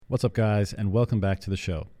What's up, guys, and welcome back to the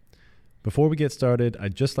show. Before we get started,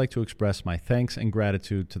 I'd just like to express my thanks and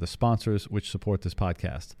gratitude to the sponsors which support this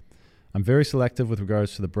podcast. I'm very selective with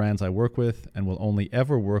regards to the brands I work with and will only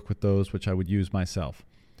ever work with those which I would use myself.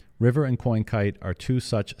 River and CoinKite are two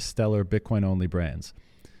such stellar Bitcoin-only brands.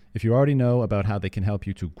 If you already know about how they can help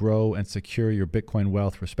you to grow and secure your Bitcoin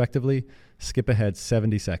wealth respectively, skip ahead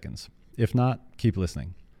 70 seconds. If not, keep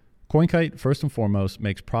listening. CoinKite, first and foremost,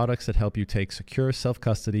 makes products that help you take secure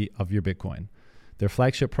self-custody of your Bitcoin. Their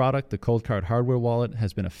flagship product, the Cold Card hardware wallet,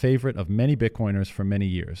 has been a favorite of many Bitcoiners for many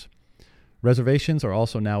years. Reservations are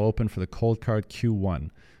also now open for the Cold Card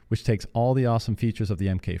Q1, which takes all the awesome features of the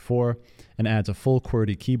MK4 and adds a full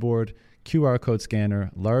QWERTY keyboard, QR code scanner,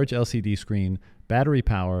 large LCD screen, battery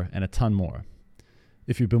power, and a ton more.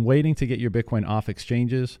 If you've been waiting to get your Bitcoin off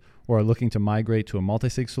exchanges or are looking to migrate to a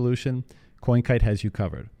multi-sig solution, CoinKite has you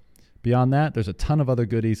covered. Beyond that, there's a ton of other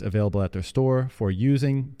goodies available at their store for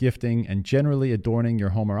using, gifting, and generally adorning your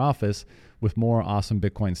home or office with more awesome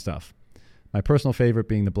Bitcoin stuff. My personal favorite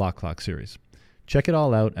being the Block Clock series. Check it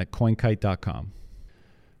all out at coinkite.com.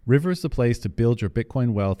 River is the place to build your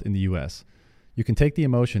Bitcoin wealth in the US. You can take the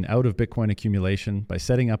emotion out of Bitcoin accumulation by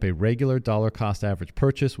setting up a regular dollar cost average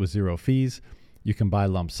purchase with zero fees. You can buy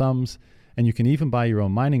lump sums, and you can even buy your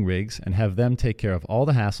own mining rigs and have them take care of all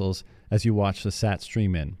the hassles as you watch the sat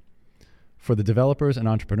stream in. For the developers and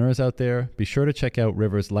entrepreneurs out there, be sure to check out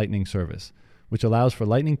River's Lightning service, which allows for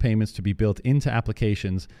Lightning payments to be built into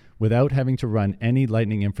applications without having to run any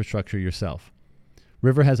Lightning infrastructure yourself.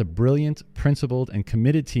 River has a brilliant, principled, and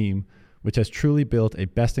committed team which has truly built a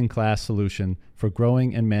best-in-class solution for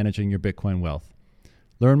growing and managing your Bitcoin wealth.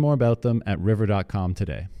 Learn more about them at river.com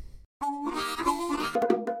today.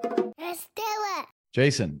 Let's do it.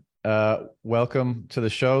 Jason, welcome to the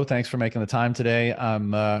show. Thanks for making the time today.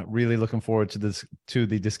 I'm really looking forward to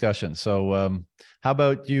the discussion. So how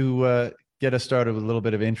about you get us started with a little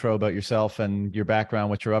bit of intro about yourself and your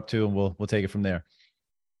background, what you're up to, and we'll take it from there.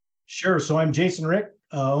 Sure. So I'm Jason Wrich,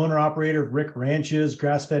 owner-operator of Wrich Ranches,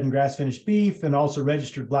 grass-fed and grass-finished beef, and also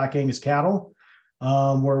registered Black Angus cattle.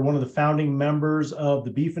 We're one of the founding members of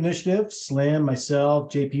the Beef Initiative. Slim, myself,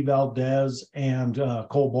 JP Valdez, and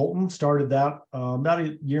Cole Bolton started that about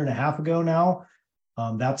a year and a half ago now.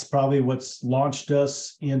 That's probably what's launched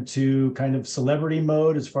us into kind of celebrity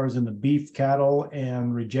mode as far as in the beef, cattle,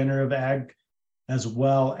 and regenerative ag, as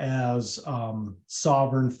well as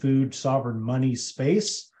sovereign food, sovereign money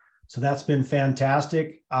space. So that's been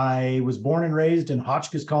fantastic. I was born and raised in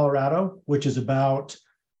Hotchkiss, Colorado, which is about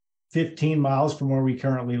 15 miles from where we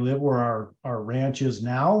currently live, where our ranch is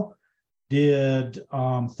now. Did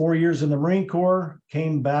 4 years in the Marine Corps,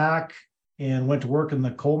 came back and went to work in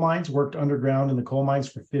the coal mines, worked underground in the coal mines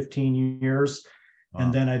for 15 years. Wow.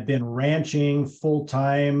 And then I've been ranching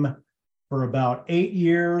full-time for about 8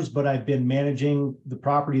 years, but I've been managing the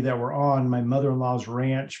property that we're on, my mother-in-law's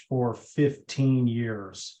ranch, for 15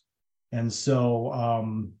 years. And so,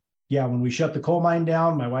 when we shut the coal mine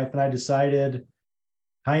down, my wife and I decided,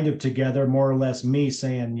 kind of together, more or less me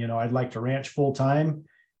saying, I'd like to ranch full time.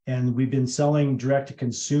 And we've been selling direct to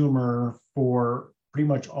consumer for pretty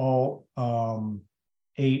much all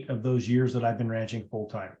 8 of those years that I've been ranching full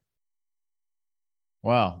time.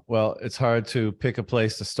 Wow. Well, it's hard to pick a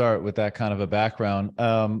place to start with that kind of a background.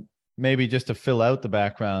 Maybe just to fill out the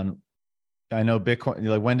background, I know Bitcoin,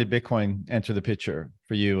 like, when did Bitcoin enter the picture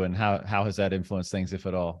for you, and how has that influenced things, if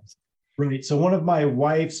at all? Right. So one of my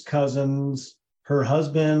wife's cousins, her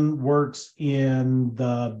husband works in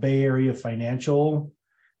the Bay Area financial,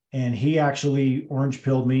 and he actually orange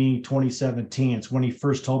pilled me 2017. It's when he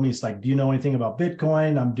first told me, it's like, do you know anything about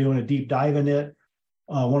Bitcoin? I'm doing a deep dive in it.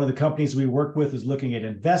 One of the companies we work with is looking at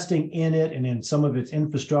investing in it and in some of its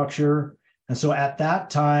infrastructure. And so at that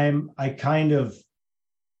time, I kind of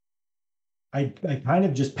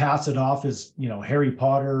just pass it off as, Harry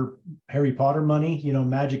Potter money,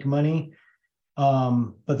 magic money.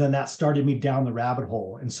 But then that started me down the rabbit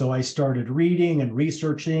hole. And so I started reading and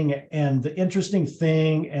researching. And the interesting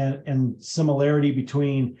thing and similarity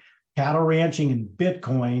between cattle ranching and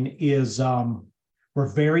Bitcoin is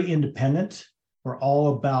we're very independent. We're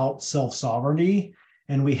all about self-sovereignty.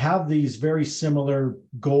 And we have these very similar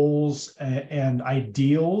goals and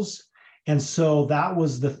ideals. And so that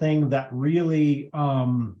was the thing that really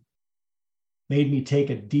made me take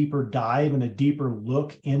a deeper dive and a deeper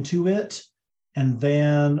look into it. And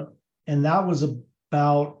that was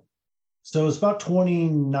about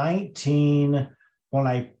 2019 when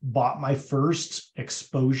I bought my first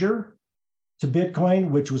exposure to Bitcoin,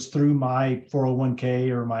 which was through my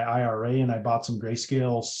 401k or my IRA, and I bought some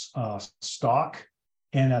Grayscale stock.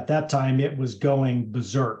 And at that time, it was going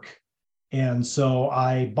berserk. And so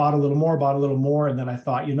I bought a little more. And then I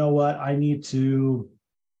thought, you know what? I need to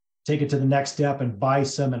take it to the next step and buy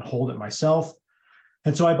some and hold it myself.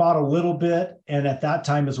 And so I bought a little bit. And at that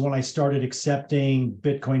time is when I started accepting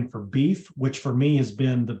Bitcoin for beef, which for me has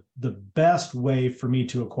been the best way for me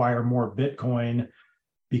to acquire more Bitcoin,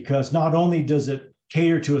 because not only does it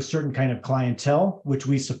cater to a certain kind of clientele, which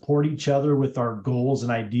we support each other with our goals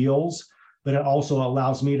and ideals, but it also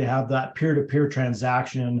allows me to have that peer-to-peer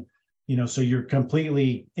transaction, so you're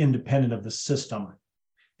completely independent of the system.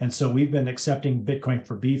 And so we've been accepting Bitcoin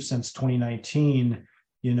for beef since 2019,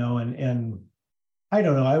 and I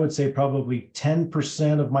don't know, I would say probably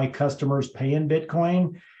 10% of my customers pay in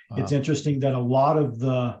Bitcoin. Wow. It's interesting that a lot of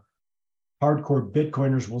the hardcore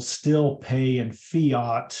Bitcoiners will still pay in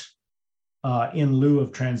fiat in lieu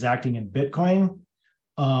of transacting in Bitcoin.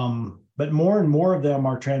 But more and more of them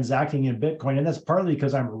are transacting in Bitcoin. And that's partly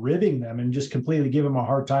because I'm ribbing them and just completely giving them a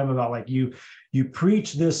hard time about, like, you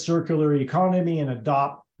preach this circular economy and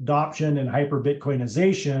adoption and hyper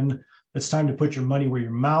Bitcoinization. It's time to put your money where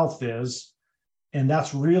your mouth is. And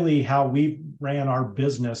that's really how we ran our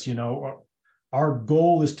business. Our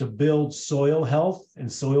goal is to build soil health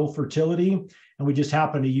and soil fertility. And we just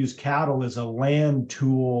happen to use cattle as a land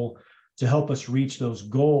tool to help us reach those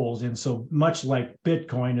goals. And so much like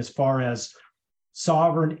Bitcoin, as far as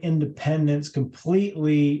sovereign independence,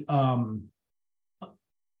 completely, unalienable,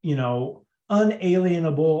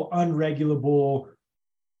 unregulable.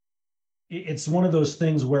 It's one of those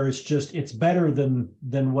things where it's better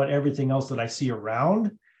than what everything else that I see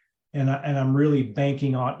around. And I'm really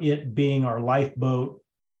banking on it being our lifeboat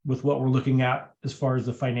with what we're looking at as far as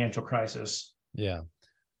the financial crisis. Yeah.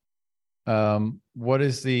 What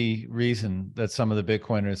is the reason that some of the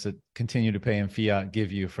Bitcoiners that continue to pay in fiat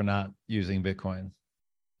give you for not using Bitcoin?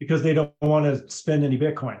 Because they don't want to spend any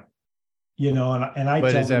Bitcoin, and I.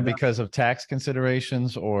 But is that because of tax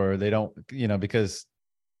considerations, or they don't, because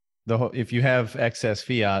if you have excess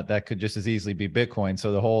fiat, that could just as easily be Bitcoin.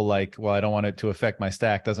 So the whole I don't want it to affect my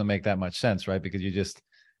stack doesn't make that much sense, right? Because it's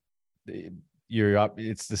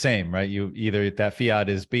the same, right? You either that fiat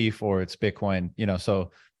is beef or it's Bitcoin,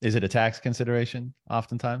 so is it a tax consideration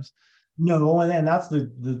oftentimes? No, and that's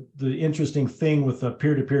the interesting thing with a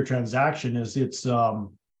peer-to-peer transaction is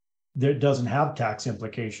it doesn't have tax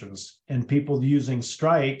implications, and people using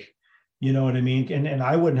Strike, you know what I mean? And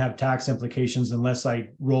I wouldn't have tax implications unless I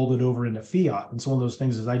rolled it over into fiat. And so one of those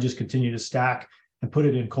things is I just continue to stack and put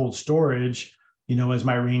it in cold storage, as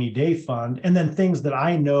my rainy day fund. And then things that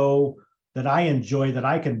I know that I enjoy that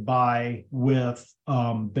I can buy with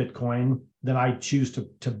Bitcoin that I choose to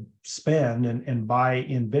spend and buy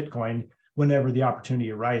in Bitcoin whenever the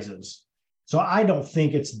opportunity arises. So I don't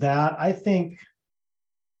think it's that.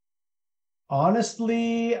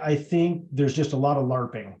 Honestly, I think there's just a lot of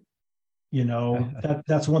LARPing.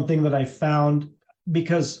 That's one thing that I found,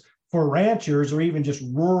 because for ranchers or even just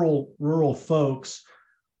rural folks,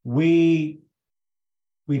 we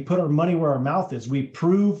put our money where our mouth is. We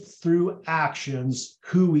prove through actions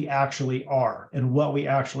who we actually are and what we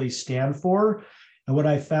actually stand for. And what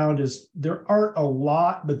I found is there aren't a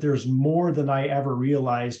lot, but there's more than I ever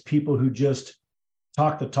realized, people who just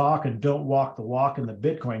talk the talk and don't walk the walk in the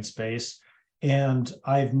Bitcoin space. And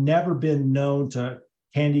I've never been known to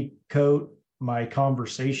candy coat my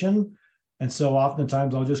conversation. And so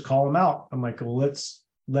oftentimes I'll just call them out. I'm like, well, let's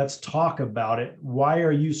talk about it. Why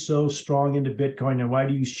are you so strong into Bitcoin? And why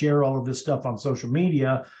do you share all of this stuff on social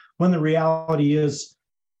media? When the reality is,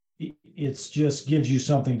 it's just gives you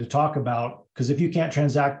something to talk about. Because if you can't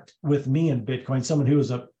transact with me in Bitcoin, someone who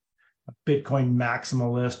is a Bitcoin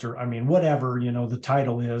maximalist, or whatever, the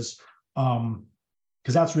title is,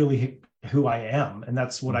 because that's really who I am. And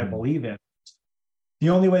that's what I believe in. The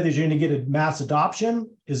only way that you're going to get a mass adoption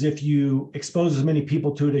is if you expose as many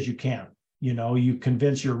people to it as you can. You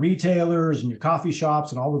convince your retailers and your coffee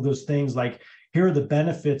shops and all of those things, like, here are the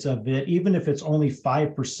benefits of it. Even if it's only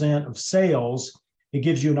 5% of sales, it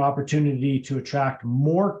gives you an opportunity to attract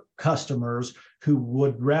more customers who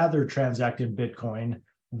would rather transact in Bitcoin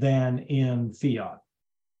than in fiat.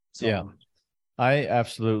 So, yeah, I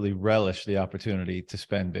absolutely relish the opportunity to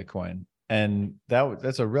spend Bitcoin. And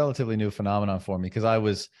that's a relatively new phenomenon for me, because I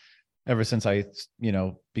was, ever since I,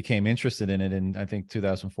 became interested in it in, I think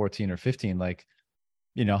 2014 or 15,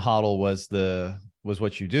 HODL was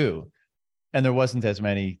what you do. And there wasn't as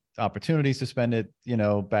many opportunities to spend it,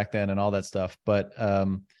 back then and all that stuff. But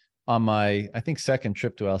on my, I think, second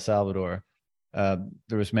trip to El Salvador, there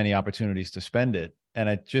was many opportunities to spend it.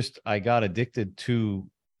 And I got addicted to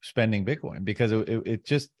spending Bitcoin, because it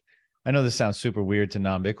just, I know this sounds super weird to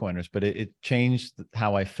non-Bitcoiners, but it changed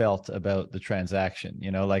how I felt about the transaction.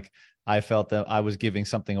 I felt that I was giving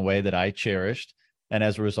something away that I cherished. And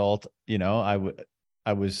as a result,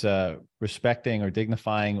 I was respecting or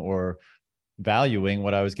dignifying or valuing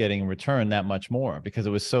what I was getting in return that much more, because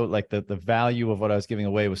it was so like the value of what I was giving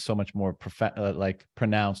away was so much more like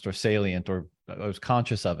pronounced or salient, or I was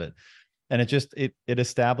conscious of it. And it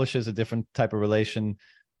establishes a different type of relation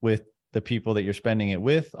with the people that you're spending it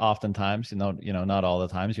with. Oftentimes, not all the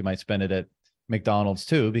times. You might spend it at McDonald's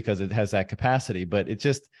too, because it has that capacity, but it's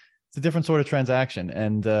a different sort of transaction.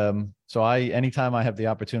 And so anytime I have the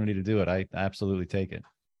opportunity to do it, I absolutely take it.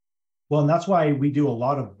 Well, and that's why we do a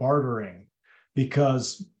lot of bartering,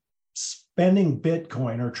 because spending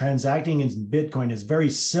Bitcoin or transacting in Bitcoin is very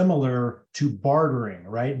similar to bartering,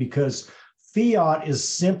 right? Because fiat is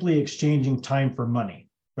simply exchanging time for money,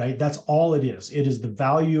 right? That's all it is. It is the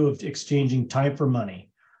value of exchanging time for money.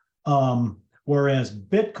 Whereas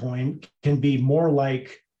Bitcoin can be more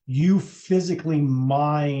like you physically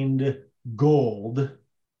mined gold,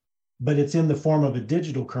 but it's in the form of a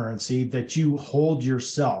digital currency that you hold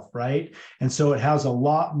yourself, right? And so it has a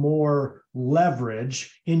lot more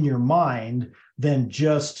leverage in your mind than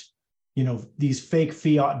just, these fake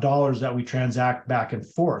fiat dollars that we transact back and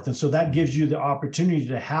forth. And so that gives you the opportunity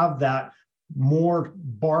to have that more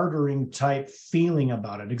bartering type feeling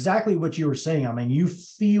about it. Exactly what you were saying. I mean, you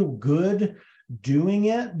feel good doing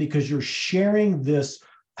it because you're sharing this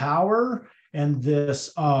power and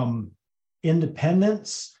this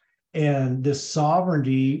independence and this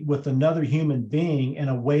sovereignty with another human being in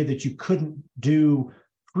a way that you couldn't do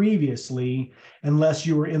previously, unless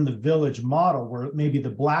you were in the village model, where maybe the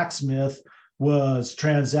blacksmith was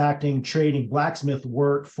trading blacksmith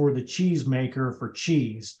work for the cheesemaker for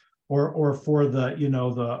cheese, or for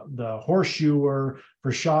the horseshoer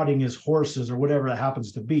for shodding his horses, or whatever it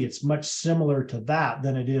happens to be. It's much similar to that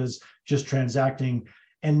than it is just transacting.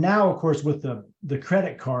 And now, of course, with the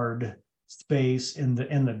credit card space and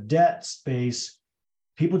the debt space,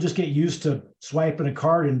 people just get used to swiping a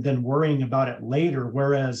card and then worrying about it later.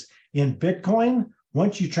 Whereas in Bitcoin,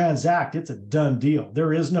 once you transact, it's a done deal.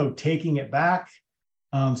 There is no taking it back.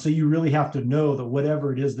 So you really have to know that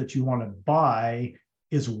whatever it is that you want to buy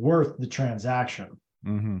is worth the transaction.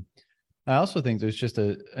 Mm-hmm. I also think there's just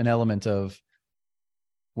an element of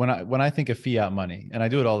when I think of fiat money, and I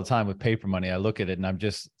do it all the time with paper money, I look at it and I'm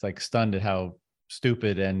just like stunned at how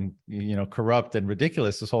stupid and corrupt and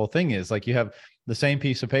ridiculous this whole thing is. Like, you have the same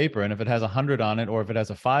piece of paper, and if it has 100 on it, or if it has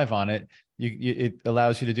a 5 on it, it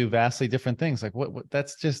allows you to do vastly different things. Like what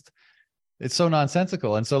that's just, it's so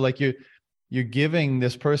nonsensical. And so like you're giving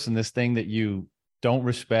this person this thing that you don't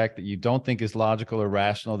respect, that you don't think is logical or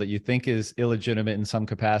rational, that you think is illegitimate in some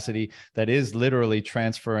capacity, that is literally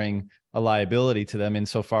transferring a liability to them,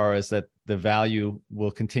 insofar as that the value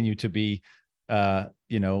will continue to be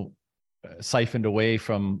siphoned away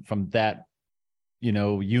from that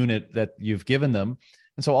unit that you've given them.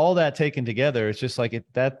 And so all that taken together, it's just like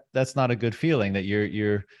that's not a good feeling, that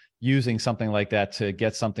you're using something like that to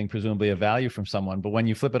get something presumably of value from someone. But when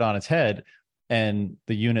you flip it on its head, and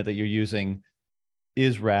the unit that you're using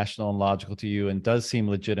is rational and logical to you and does seem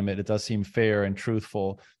legitimate, it does seem fair and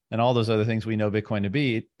truthful, and all those other things we know Bitcoin to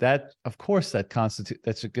be, that of course that's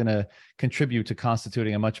going to contribute to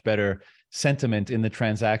constituting a much better sentiment in the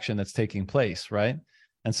transaction that's taking place, right?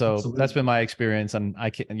 And so Absolutely. That's been my experience, and I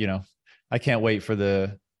can't wait for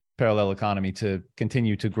the parallel economy to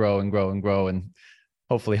continue to grow and grow and grow, and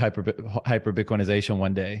hopefully hyper Bitcoinization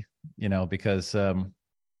one day, because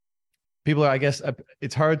people are, I guess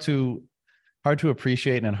it's hard to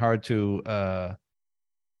appreciate and hard to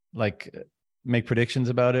make predictions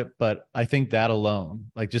about it. But I think that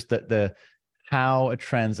alone, like just the how a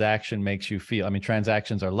transaction makes you feel. I mean,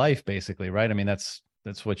 transactions are life, basically, right? I mean, that's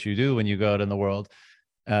what you do when you go out in the world.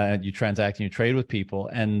 You transact and you trade with people,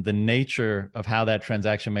 and the nature of how that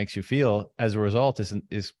transaction makes you feel as a result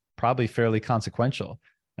is probably fairly consequential.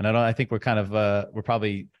 And I think we're kind of we're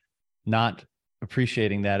probably not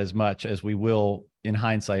appreciating that as much as we will in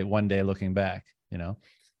hindsight one day looking back.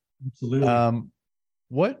 Absolutely.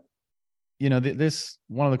 What this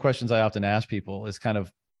one of the questions I often ask people is kind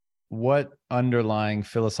of what underlying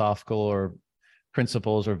philosophical or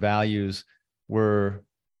principles or values were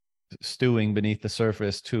stewing beneath the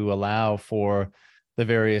surface to allow for the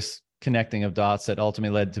various connecting of dots that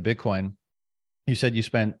ultimately led to Bitcoin. You said you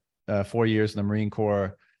spent 4 years in the Marine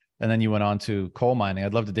Corps, and then you went on to coal mining.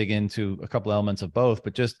 I'd love to dig into a couple elements of both,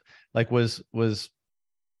 but just like were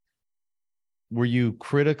you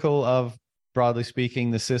critical of, broadly speaking,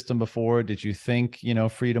 the system before? Did you think,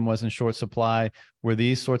 freedom was in short supply? Were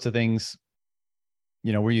these sorts of things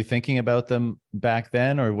were you thinking about them back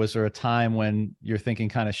then, or was there a time when your thinking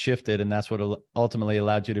kind of shifted and that's what ultimately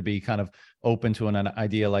allowed you to be kind of open to an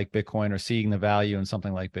idea like Bitcoin or seeing the value in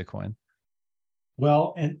something like Bitcoin?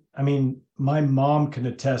 Well, and I mean, my mom can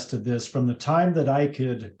attest to this. From the time that I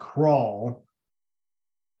could crawl,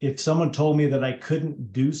 if someone told me that I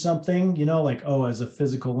couldn't do something, like, oh, as a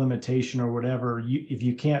physical limitation or whatever, if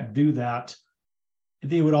you can't do that,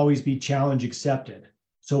 they would always be challenge accepted.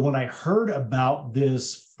 So when I heard about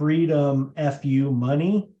this freedom FU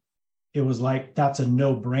money, it was like, that's a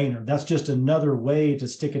no-brainer. That's just another way to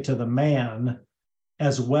stick it to the man,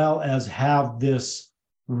 as well as have this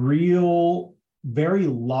real, very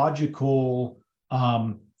logical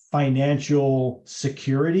financial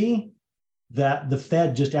security that the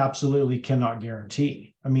Fed just absolutely cannot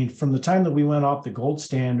guarantee. I mean, from the time that we went off the gold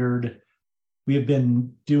standard, we have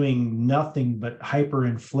been doing nothing but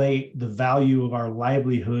hyperinflate the value of our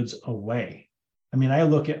livelihoods away. I mean, I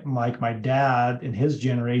look at like my dad and his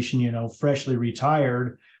generation, freshly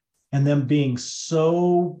retired, and them being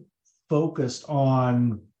so focused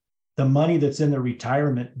on the money that's in their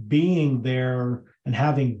retirement being there and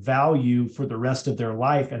having value for the rest of their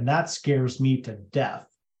life. And that scares me to death.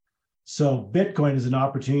 So Bitcoin is an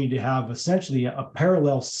opportunity to have essentially a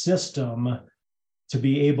parallel system to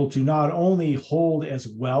be able to not only hold as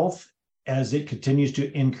wealth as it continues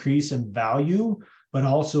to increase in value, but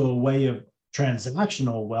also a way of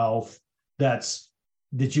transactional wealth that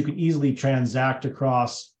you can easily transact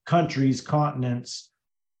across countries, continents,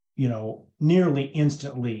 nearly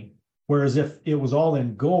instantly. Whereas if it was all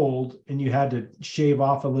in gold and you had to shave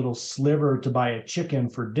off a little sliver to buy a chicken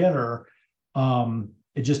for dinner,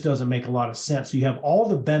 it just doesn't make a lot of sense. So you have all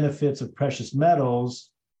the benefits of precious metals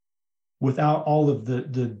without all of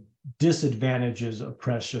the disadvantages of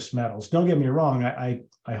precious metals. Don't get me wrong, I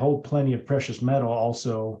hold plenty of precious metal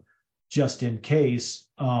also just in case.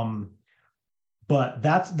 But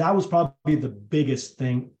that was probably the biggest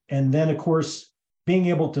thing. And then, of course, being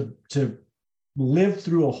able to live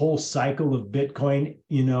through a whole cycle of Bitcoin,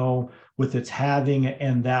 with its halving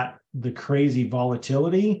and the crazy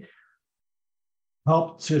volatility,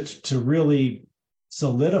 helped to really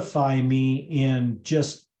solidify me in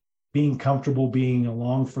just being comfortable being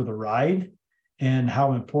along for the ride, and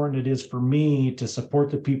how important it is for me to support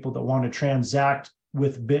the people that want to transact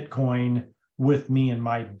with Bitcoin with me and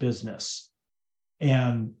my business.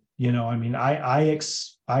 And, I mean, I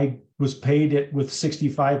was paid it with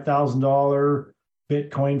 $65,000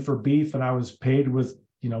 Bitcoin for beef, and I was paid with,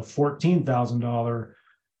 $14,000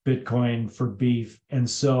 Bitcoin for beef. And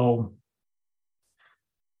so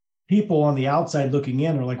people on the outside looking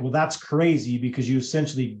in are like, well, that's crazy because you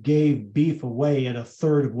essentially gave beef away at a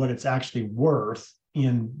third of what it's actually worth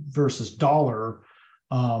in versus dollar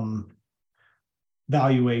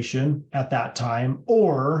valuation at that time.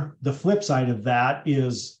 Or the flip side of that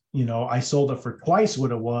is, I sold it for twice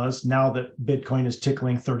what it was now that Bitcoin is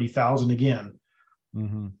tickling 30,000 again.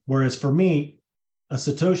 Mm-hmm. Whereas for me, a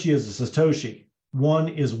Satoshi is a Satoshi. One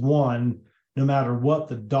is one, no matter what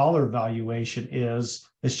the dollar valuation is.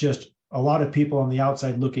 It's just a lot of people on the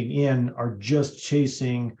outside looking in are just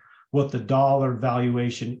chasing what the dollar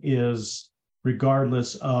valuation is,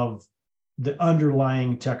 regardless of the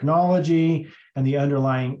underlying technology and the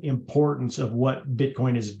underlying importance of what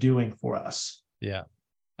Bitcoin is doing for us. Yeah,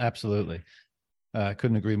 absolutely.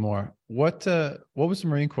 Couldn't agree more. What was the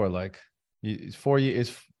Marine Corps like? 4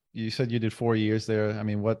 years. You said you did 4 years there. I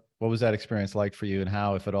mean, what was that experience like for you, and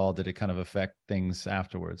how, if at all, did it kind of affect things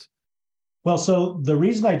afterwards? Well, so the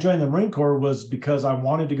reason I joined the Marine Corps was because I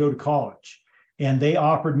wanted to go to college, and they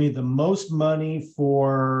offered me the most money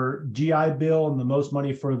for GI Bill and the most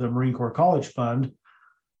money for the Marine Corps College Fund,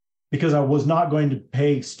 because I was not going to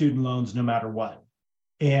pay student loans no matter what.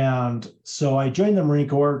 And so I joined the Marine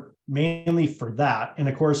Corps mainly for that. And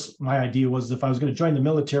of course, my idea was if I was going to join the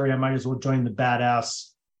military, I might as well join the badass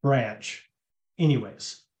branch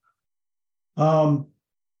anyways.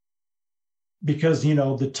 Because,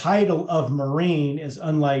 the title of Marine is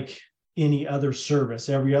unlike any other service.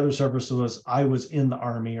 Every other service was, I was in the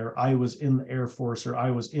Army, or I was in the Air Force, or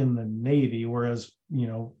I was in the Navy. Whereas,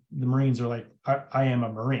 the Marines are like, I am a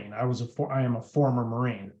Marine. I am a former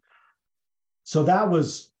Marine. So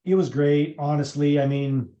it was great. Honestly, I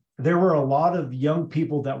mean, there were a lot of young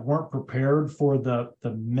people that weren't prepared for the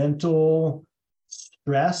mental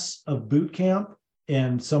stress of boot camp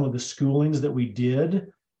and some of the schoolings that we did.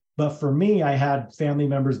 But for me, I had family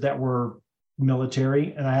members that were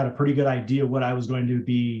military, and I had a pretty good idea what I was going to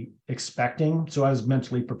be expecting. So I was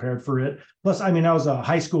mentally prepared for it. Plus, I mean, I was a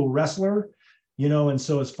high school wrestler, And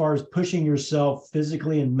so as far as pushing yourself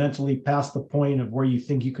physically and mentally past the point of where you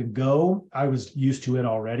think you could go, I was used to it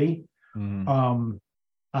already.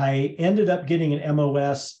 I ended up getting an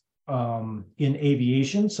MOS in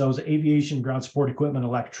aviation. So I was an aviation ground support equipment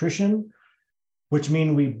electrician, which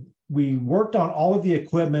means we worked on all of the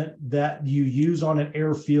equipment that you use on an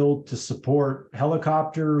airfield to support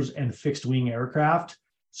helicopters and fixed wing aircraft.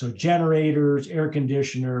 So generators, air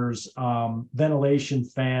conditioners, ventilation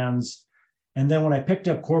fans. And then when I picked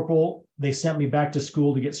up corporal, they sent me back to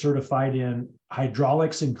school to get certified in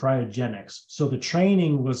hydraulics and cryogenics. So the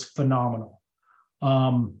training was phenomenal.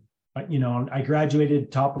 I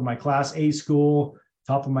graduated top of my class A school,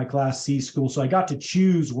 top of my class C school. So I got to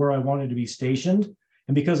choose where I wanted to be stationed.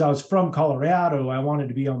 And because I was from Colorado, I wanted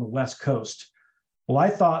to be on the West Coast. Well, I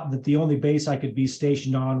thought that the only base I could be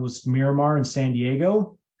stationed on was Miramar and San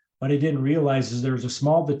Diego. What I didn't realize is there was a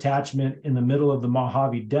small detachment in the middle of the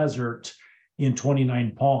Mojave Desert in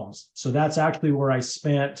 29 Palms. So that's actually where I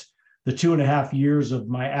spent the 2.5 years of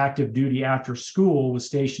my active duty after school, was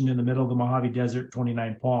stationed in the middle of the Mojave Desert,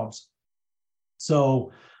 29 Palms.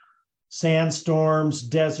 So sandstorms,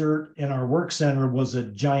 desert, and our work center was a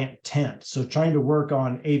giant tent. So trying to work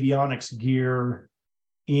on avionics gear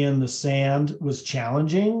in the sand was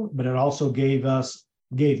challenging, but it also gave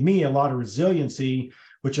me a lot of resiliency,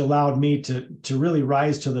 which allowed me to really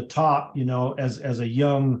rise to the top, as a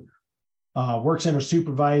young work center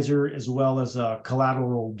supervisor, as well as a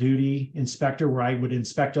collateral duty inspector, where I would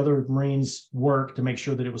inspect other Marines' work to make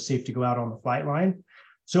sure that it was safe to go out on the flight line.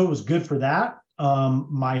 So it was good for that.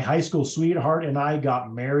 My high school sweetheart and I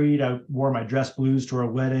got married. I wore my dress blues to our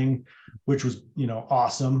wedding, which was,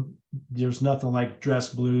 awesome. There's nothing like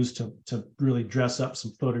dress blues to really dress up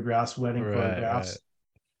some wedding photographs. Right.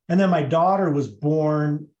 And then my daughter was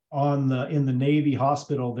born in the Navy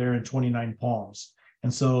hospital there in 29 Palms.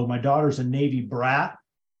 And so my daughter's a Navy brat,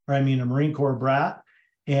 a Marine Corps brat.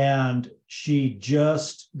 And she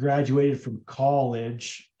just graduated from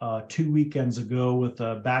college 2 weekends ago with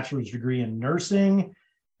a bachelor's degree in nursing,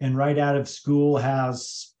 and right out of school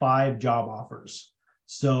has 5 job offers.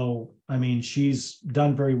 So, she's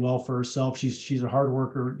done very well for herself. She's a hard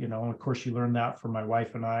worker, and of course she learned that from my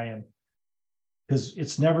wife and I, and because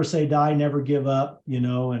it's never say die, never give up,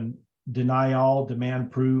 and deny all,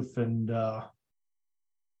 demand proof, and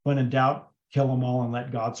when in doubt, kill them all and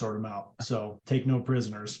let God sort them out. So take no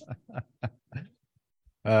prisoners.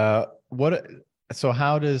 So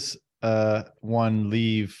how does one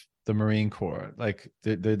leave the Marine Corps? Like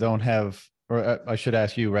they don't have, or I should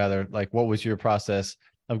ask you rather, like, what was your process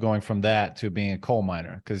of going from that to being a coal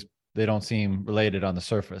miner? Because they don't seem related on the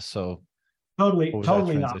surface. So totally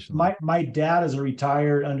not. My dad is a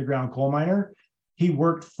retired underground coal miner. He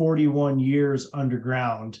worked 41 years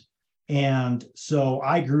underground. And so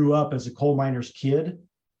I grew up as a coal miner's kid,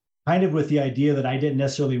 kind of with the idea that I didn't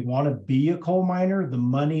necessarily want to be a coal miner. The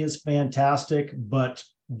money is fantastic, but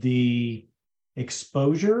the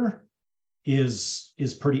exposure is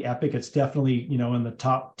pretty epic. It's definitely, in the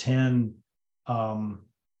top 10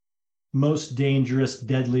 most dangerous,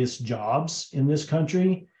 deadliest jobs in this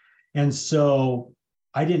country. And so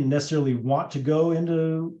I didn't necessarily want to go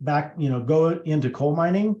into coal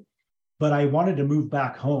mining, but I wanted to move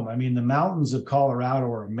back home. The mountains of Colorado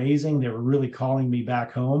are amazing. They were really calling me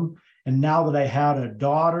back home. And now that I had a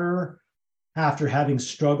daughter, after having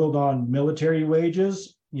struggled on military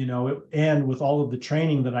wages, and with all of the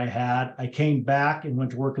training that I had, I came back and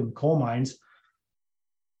went to work in the coal mines.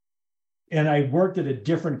 And I worked at a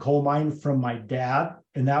different coal mine from my dad.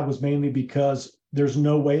 And that was mainly because there's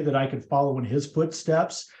no way that I could follow in his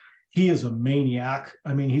footsteps. He is a maniac.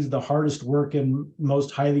 He's the hardest working,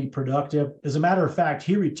 most highly productive. As a matter of fact,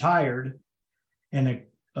 he retired, and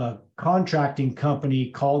a contracting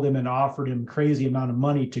company called him and offered him crazy amount of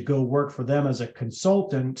money to go work for them as a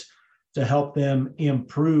consultant to help them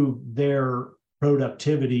improve their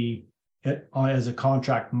productivity as a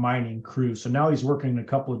contract mining crew. So now he's working a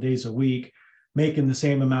couple of days a week, making the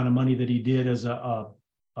same amount of money that he did as a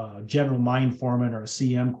general mine foreman or a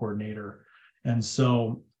CM coordinator. And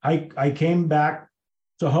so I came back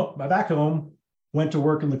home, went to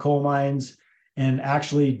work in the coal mines, and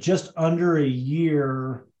actually just under a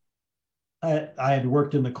year I had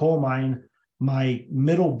worked in the coal mine. My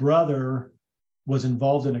middle brother was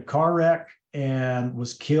involved in a car wreck and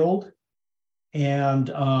was killed. And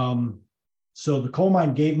so the coal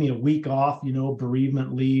mine gave me a week off,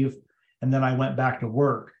 bereavement leave. And then I went back to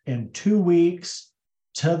work. And 2 weeks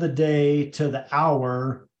to the day, to the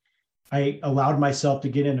hour, I allowed myself to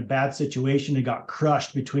get in a bad situation and got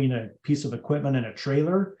crushed between a piece of equipment and a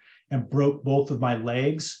trailer and broke both of my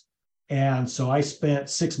legs. And so I spent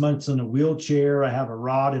 6 months in a wheelchair. I have a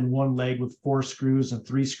rod in one leg with 4 screws and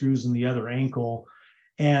 3 screws in the other ankle.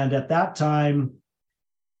 And at that time,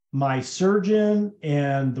 my surgeon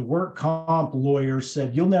and the work comp lawyer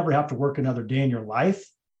said, you'll never have to work another day in your life.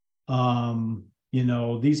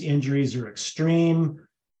 These injuries are extreme.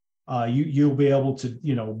 You'll be able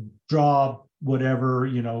to, draw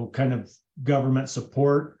whatever, kind of government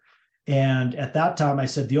support. And at that time, I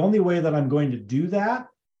said, the only way that I'm going to do that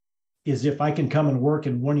is if I can come and work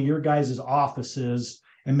in one of your guys' offices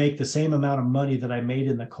and make the same amount of money that I made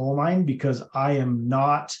in the coal mine, because I am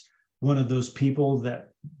not one of those people that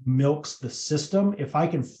milks the system. If I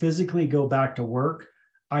can physically go back to work,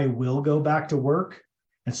 I will go back to work.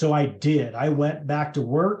 And so I did. I went back to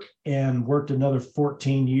work and worked another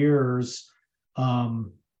 14 years.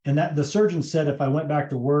 And that the surgeon said if I went back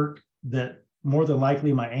to work, that more than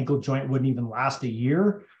likely my ankle joint wouldn't even last a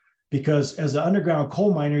year, because as an underground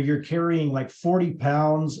coal miner, you're carrying like 40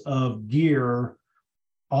 pounds of gear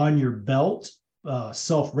on your belt,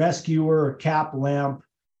 self-rescuer, cap lamp,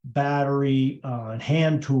 battery, and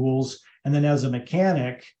hand tools. And then as a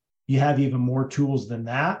mechanic, you have even more tools than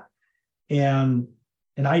that. And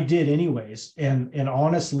I did anyways. And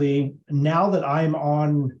honestly, now that I'm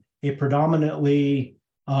on a predominantly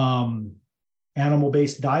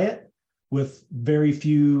animal-based diet with very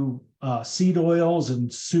few seed oils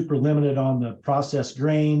and super limited on the processed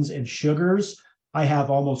grains and sugars, I have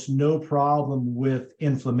almost no problem with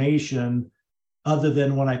inflammation, other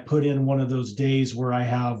than when I put in one of those days where I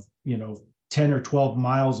have, 10 or 12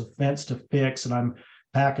 miles of fence to fix, and I'm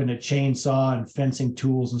packing a chainsaw and fencing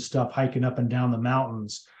tools and stuff, hiking up and down the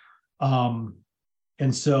mountains.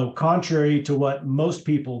 And so contrary to what most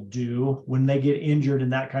people do when they get injured in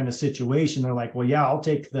that kind of situation, they're like, well, yeah, I'll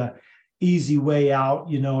take the easy way out,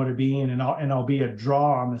 what I mean, and I'll be a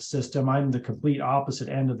draw on the system. I'm the complete opposite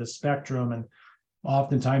end of the spectrum, and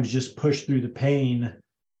oftentimes just push through the pain,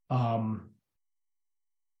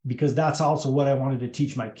 because that's also what I wanted to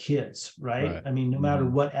teach my kids, right? I mean, no matter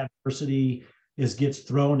what adversity gets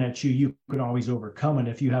thrown at you, you can always overcome it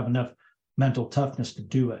if you have enough mental toughness to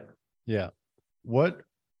do it. Yeah.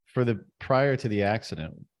 Prior to the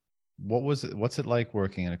accident, what's it like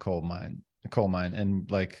working in a coal mine, and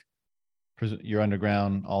like you're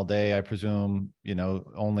underground all day, I presume,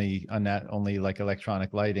 only like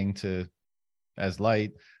electronic lighting as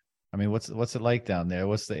light. I mean, what's it like down there?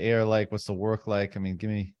 What's the air like? What's the work like? I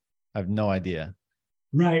mean, I have no idea.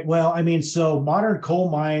 Right. Well, I mean, so modern coal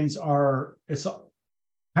mines it's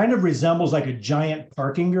kind of resembles like a giant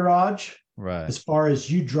parking garage. Right. As far as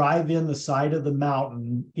you drive in the side of the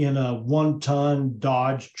mountain in a 1-ton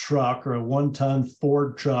Dodge truck or a 1-ton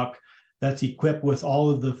Ford truck that's equipped with all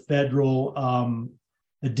of the federal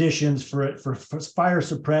additions for fire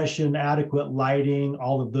suppression, adequate lighting,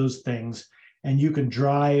 all of those things. And you can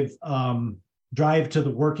drive to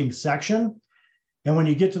the working section. And when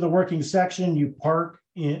you get to the working section, you park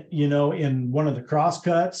in one of the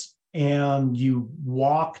crosscuts and you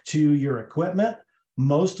walk to your equipment.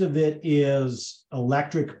 Most of it is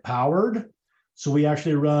electric powered. So we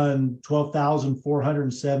actually run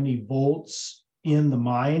 12,470 volts in the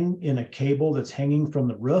mine in a cable that's hanging from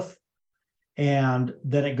the roof. And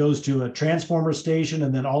then it goes to a transformer station,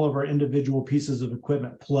 and then all of our individual pieces of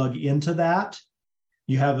equipment plug into that.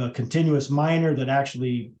 You have a continuous miner that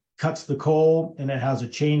actually cuts the coal, and it has a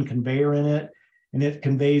chain conveyor in it, and it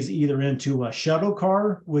conveys either into a shuttle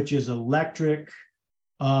car, which is electric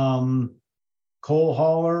coal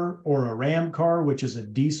hauler, or a ram car, which is a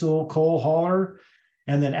diesel coal hauler.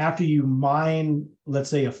 And then after you mine, let's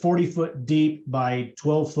say a 40-foot deep by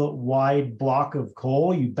 12-foot wide block of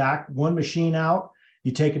coal, you back one machine out,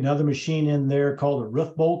 you take another machine in there called a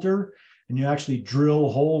roof bolter, and you actually drill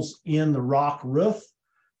holes in the rock roof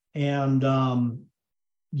and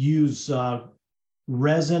use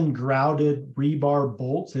resin grouted rebar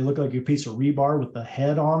bolts. They look like a piece of rebar with the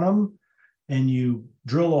head on them. And you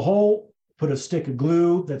drill a hole, put a stick of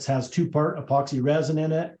glue that has 2-part epoxy resin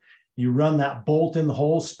in it. You run that bolt in the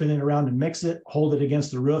hole, spin it around and mix it, hold it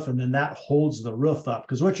against the roof, and then that holds the roof up.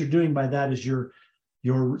 Because what you're doing by that is you're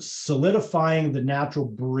solidifying the natural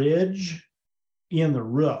bridge in the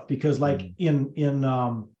roof. Because like in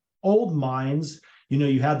old mines,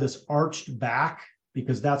 you have this arched back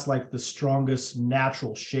because that's like the strongest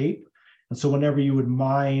natural shape. And so whenever you would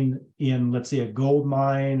mine in, let's say, a gold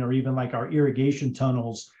mine, or even like our irrigation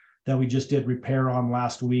tunnels that we just did repair on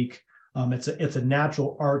last week, it's a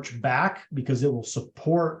natural arch back because it will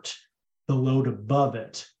support the load above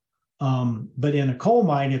it. But in a coal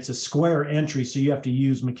mine, it's a square entry, so you have to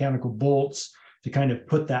use mechanical bolts to kind of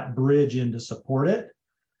put that bridge in to support it.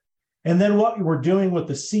 And then what we're doing with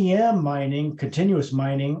the CM mining, continuous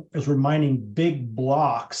mining, is we're mining big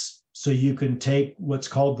blocks. So you can take what's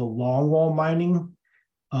called the longwall mining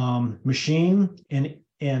machine and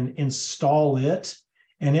install it.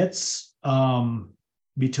 And it's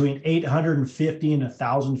between 850 and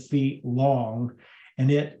 1,000 feet long. And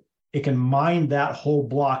it can mine that whole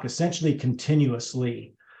block essentially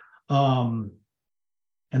continuously. And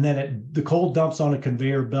then the coal dumps on a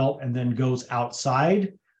conveyor belt and then goes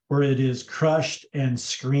outside, where it is crushed and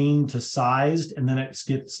screened to sized, and then it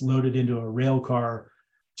gets loaded into a rail car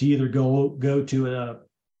to either go to a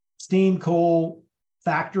steam coal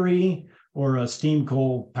factory or a steam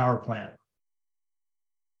coal power plant.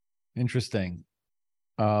 Interesting.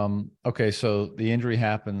 Okay, so the injury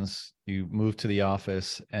happens, you move to the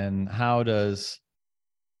office, and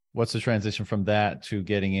what's the transition from that to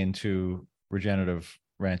getting into regenerative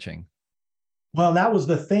ranching? Well, that was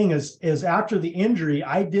the thing is after the injury,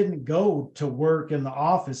 I didn't go to work in the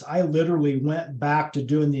office. I literally went back to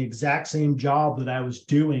doing the exact same job that I was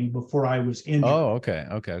doing before I was injured. Oh, okay.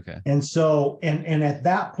 And so, and at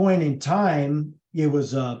that point in time, it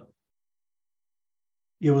was a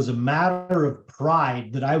matter of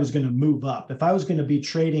pride that I was going to move up. If I was going to be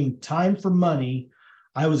trading time for money,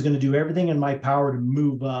 I was going to do everything in my power to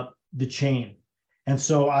move up the chain. And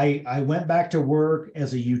so I went back to work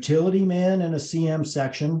as a utility man in a CM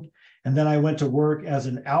section. And then I went to work as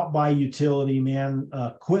an out by utility man,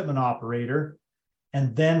 equipment operator.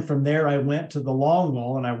 And then from there, I went to the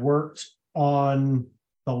longwall and I worked on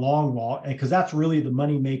the longwall, because that's really the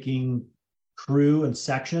money-making crew and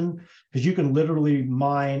section, because you can literally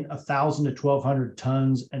mine 1,000 to 1,200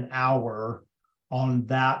 tons an hour on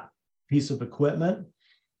that piece of equipment.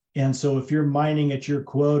 And so if you're mining at your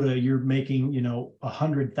quota, you're making,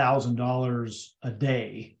 $100,000 a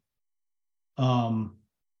day. Or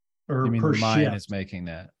you mean per the mine shift. is making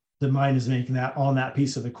that? The mine is making that on that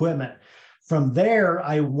piece of equipment. From there,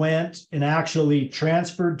 I went and actually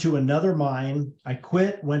transferred to another mine. I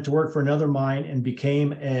quit, went to work for another mine, and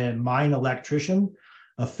became a mine electrician,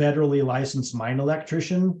 a federally licensed mine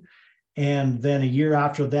electrician. And then a year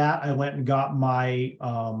after that, I went and got my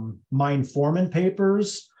mine foreman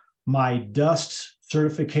papers, my dust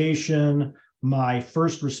certification, my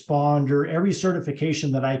first responder, every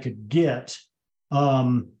certification that I could get.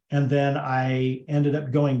 And then I ended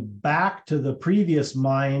up going back to the previous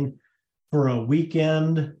mine for a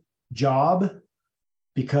weekend job,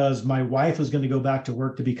 because my wife was going to go back to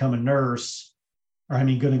work to become a nurse, going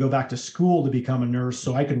to go back to school to become a nurse.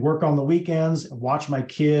 So I could work on the weekends, watch my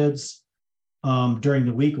kids during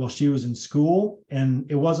the week while she was in school. And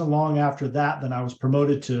it wasn't long after that I was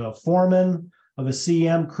promoted to a foreman of a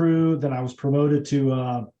CM crew. Then I was promoted to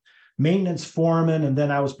a maintenance foreman, and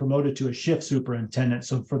then I was promoted to a shift superintendent.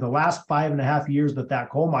 So for the last 5.5 years that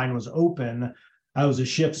coal mine was open, I was a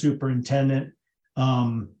shift superintendent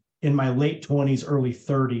in my late 20s, early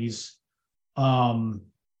 30s,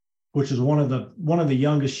 which is one of the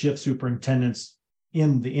youngest shift superintendents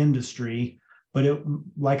in the industry. But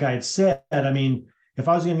like I had said, if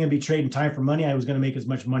I was going to be trading time for money, I was going to make as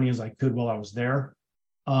much money as I could while I was there.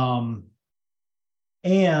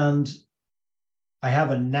 And I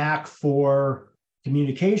have a knack for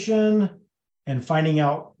communication and finding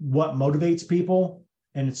out what motivates people.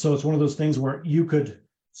 And so it's one of those things where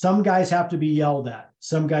some guys have to be yelled at.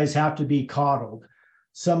 Some guys have to be coddled.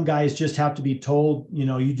 Some guys just have to be told,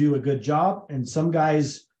 you do a good job. And some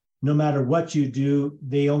guys, no matter what you do,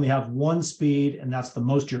 they only have one speed, and that's the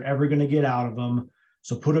most you're ever going to get out of them.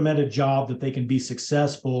 So put them at a job that they can be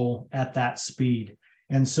successful at that speed.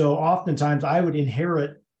 And so oftentimes I would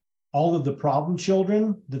inherit all of the problem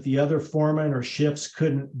children that the other foremen or shifts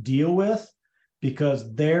couldn't deal with,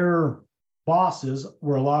 because their bosses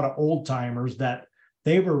were a lot of old timers that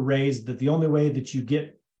they were raised that the only way that you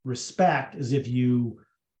get respect is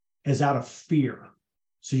out of fear.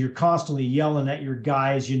 So you're constantly yelling at your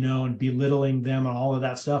guys, and belittling them and all of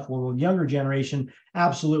that stuff. Well, the younger generation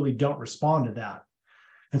absolutely don't respond to that.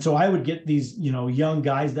 And so I would get these, young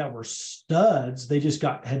guys that were studs. They just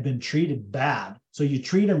had been treated bad. So you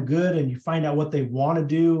treat them good and you find out what they want to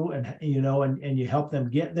do, and you help them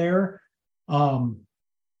get there.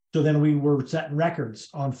 So then we were setting records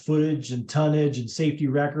on footage and tonnage and safety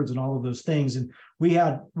records and all of those things. And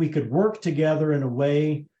we could work together in a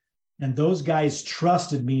way. And those guys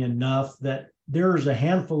trusted me enough that there's a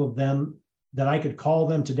handful of them that I could call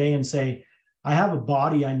them today and say, I have a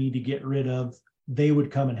body I need to get rid of. They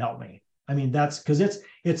would come and help me. That's because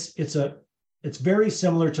it's very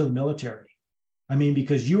similar to the military.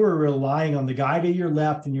 Because you are relying on the guy to your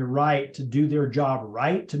left and your right to do their job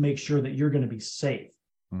right, to make sure that you're going to be safe.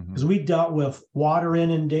 because we dealt with water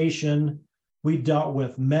inundation, we dealt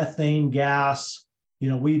with methane gas,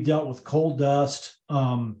 we dealt with coal dust.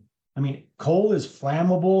 Coal is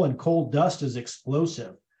flammable and coal dust is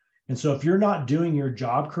explosive. And so if you're not doing your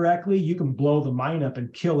job correctly, you can blow the mine up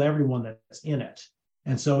and kill everyone that's in it.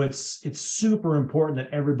 And so it's super important that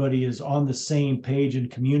everybody is on the same page and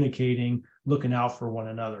communicating, looking out for one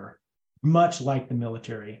another, much like the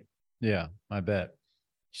military. Yeah, I bet.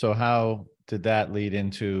 So how did that lead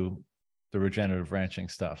into the regenerative ranching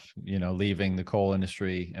stuff, leaving the coal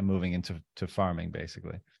industry and moving into farming,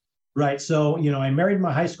 basically? Right. So, I married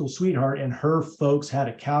my high school sweetheart, and her folks had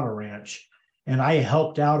a cattle ranch. And I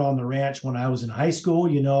helped out on the ranch when I was in high school.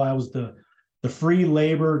 I was the free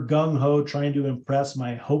labor gung-ho trying to impress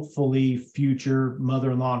my hopefully future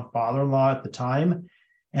mother-in-law and father-in-law at the time.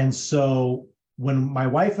 And so when my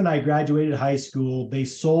wife and I graduated high school, they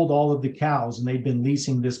sold all of the cows, and they'd been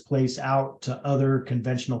leasing this place out to other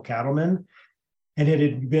conventional cattlemen. And it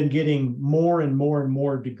had been getting more and more and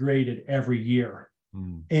more degraded every year.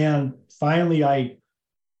 And finally, I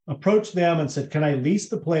approached them and said, can I lease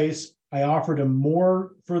the place? I offered them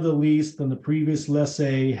more for the lease than the previous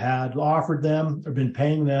lessee had offered them or been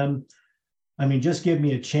paying them. Just give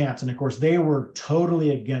me a chance. And of course, they were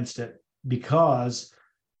totally against it because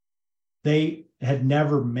they had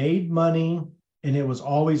never made money. And it was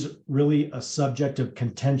always really a subject of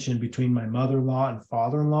contention between my mother-in-law and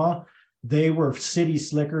father-in-law. They were city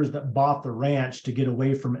slickers that bought the ranch to get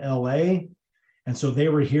away from LA. And so they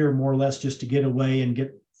were here more or less just to get away and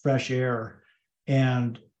get fresh air.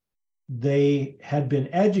 And they had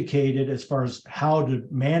been educated as far as how to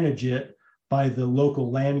manage it by the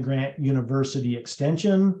local land grant university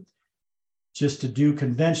extension, just to do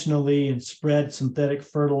conventionally and spread synthetic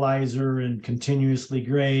fertilizer and continuously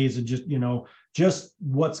graze and just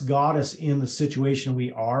what's got us in the situation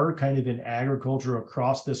we are kind of in agriculture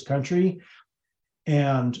across this country.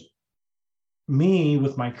 And me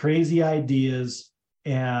with my crazy ideas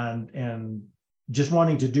and just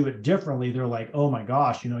wanting to do it differently, they're like, oh my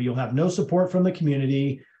gosh, you'll have no support from the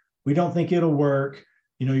community. We don't think it'll work.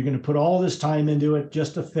 You're going to put all this time into it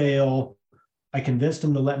just to fail. I convinced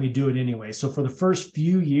them to let me do it anyway. So for the first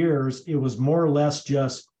few years, it was more or less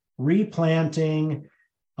just replanting,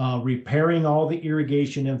 repairing all the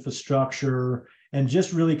irrigation infrastructure, and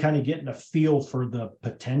just really kind of getting a feel for the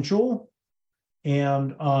potential.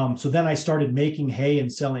 And so then I started making hay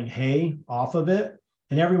and selling hay off of it.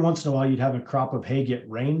 And every once in a while, you'd have a crop of hay get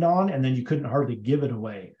rained on, and then you couldn't hardly give it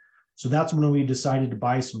away. So that's when we decided to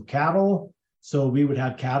buy some cattle. So we would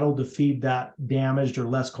have cattle to feed that damaged or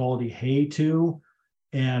less quality hay to.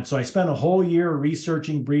 And so I spent a whole year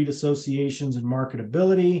researching breed associations and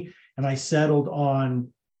marketability, and I settled on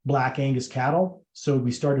Black Angus cattle. So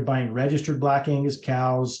we started buying registered Black Angus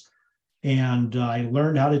cows. And I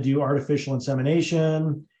learned how to do artificial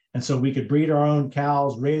insemination. And so we could breed our own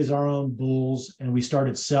cows, raise our own bulls, and we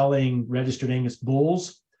started selling registered Angus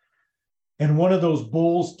bulls. And one of those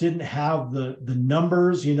bulls didn't have the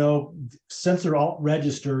numbers, since they're all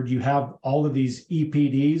registered, you have all of these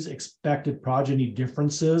EPDs, expected progeny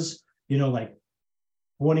differences, like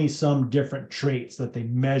 20 some different traits that they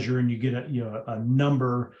measure, and you get a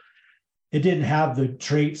number. It didn't have the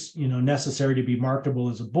traits, necessary to be marketable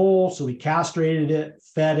as a bull. So we castrated it,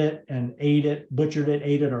 fed it, and ate it, butchered it,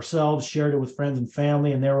 ate it ourselves, shared it with friends and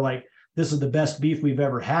family. And they were like, this is the best beef we've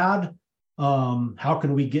ever had. How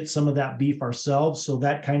can we get some of that beef ourselves? So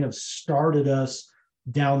that kind of started us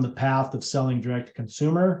down the path of selling direct to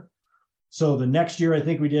consumer. So the next year, I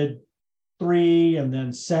think we did 3 and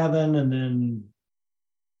then 7 and then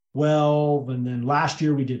 12, and then last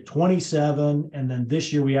year we did 27, and then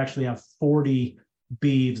this year we actually have 40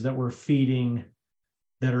 beeves that we're feeding,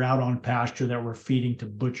 that are out on pasture, that we're feeding to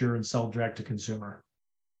butcher and sell direct to consumer.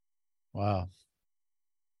 Wow.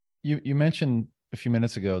 You mentioned a few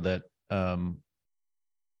minutes ago that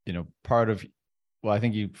part of, I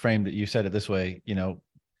think you framed it, you said it this way,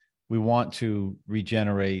 we want to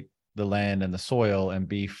regenerate the land and the soil, and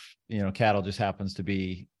beef, cattle just happens to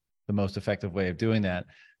be the most effective way of doing that.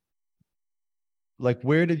 Like,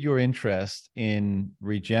 where did your interest in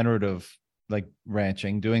regenerative, like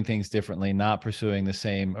ranching, doing things differently, not pursuing the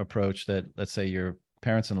same approach that, let's say, your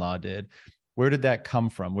parents-in-law did, where did that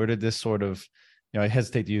come from? Where did this sort of, I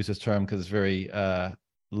hesitate to use this term because it's very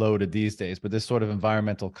loaded these days, but this sort of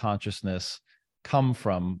environmental consciousness come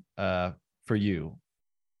from for you?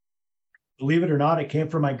 Believe it or not, it came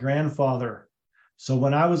from my grandfather. So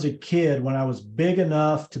when I was a kid, when I was big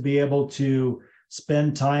enough to be able to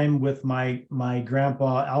spend time with my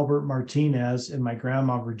grandpa, Albert Martinez, and my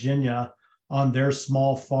grandma, Virginia, on their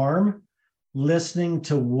small farm, listening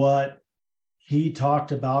to what he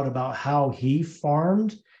talked about how he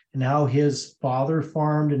farmed and how his father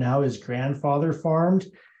farmed and how his grandfather farmed.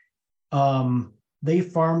 They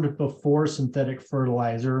farmed before synthetic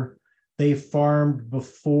fertilizer. They farmed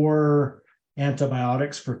before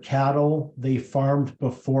antibiotics for cattle. They farmed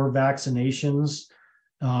before vaccinations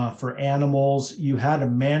for animals. You had to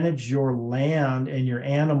manage your land and your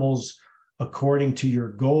animals according to your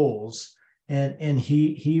goals. And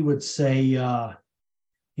he would say,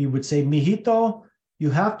 Mijito, you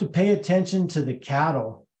have to pay attention to the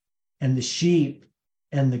cattle and the sheep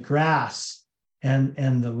and the grass and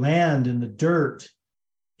the land and the dirt.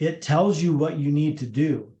 It tells you what you need to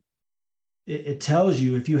do. It tells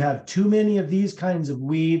you if you have too many of these kinds of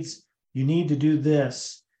weeds, you need to do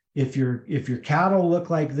this. If your cattle look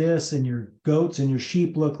like this and your goats and your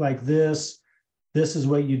sheep look like this is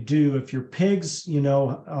what you do. If your pigs,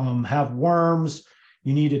 have worms,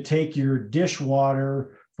 you need to take your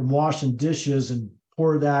dishwater from washing dishes and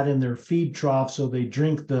pour that in their feed trough so they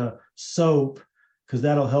drink the soap, because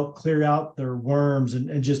that'll help clear out their worms,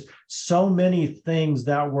 and just so many things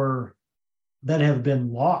that have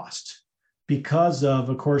been lost because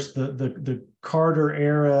of course, the Carter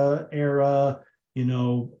era,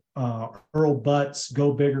 Earl Butts,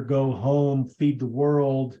 go big or go home, feed the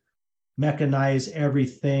world, mechanize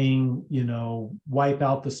everything, wipe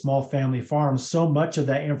out the small family farms. So much of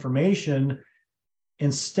that information,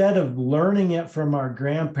 instead of learning it from our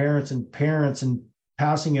grandparents and parents and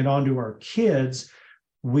passing it on to our kids,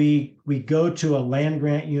 we go to a land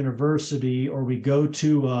grant university, or we go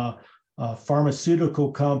to a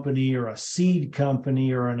pharmaceutical company or a seed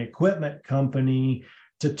company or an equipment company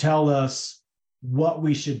to tell us what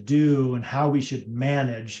we should do and how we should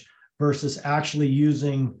manage, versus actually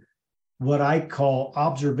using what I call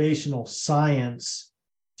observational science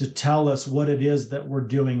to tell us what it is that we're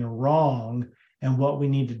doing wrong and what we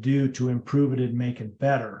need to do to improve it and make it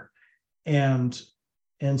better. And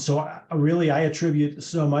so I attribute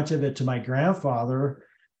so much of it to my grandfather.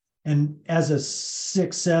 And as a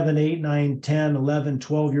 6, 7, 8, 9, 10, 11,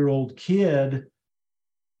 12-year-old kid,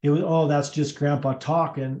 it was, oh, that's just grandpa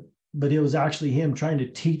talking. But it was actually him trying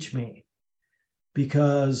to teach me,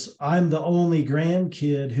 because I'm the only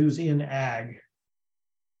grandkid who's in ag.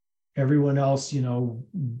 Everyone else,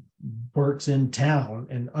 works in town.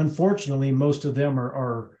 And unfortunately, most of them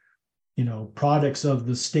are products of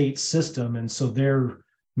the state system. And so they're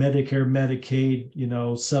Medicare,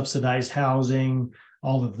 Medicaid, subsidized housing,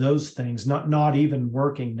 all of those things, not even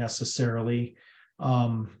working necessarily.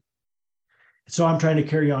 So I'm trying to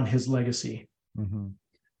carry on his legacy. Mm-hmm.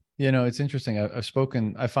 It's interesting.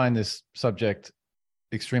 I find this subject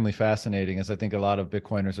extremely fascinating, as I think a lot of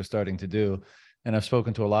Bitcoiners are starting to do. And I've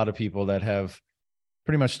spoken to a lot of people that have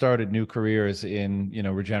pretty much started new careers in,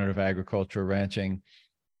 regenerative agriculture, ranching.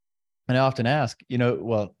 And I often ask,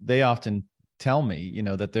 they often tell me,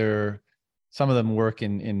 that some of them work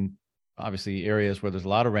in obviously areas where there's a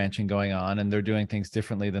lot of ranching going on, and they're doing things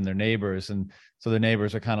differently than their neighbors. And so their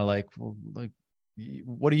neighbors are kind of like, well, like,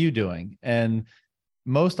 what are you doing? And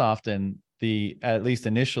most often, at least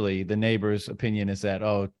initially, the neighbor's opinion is that,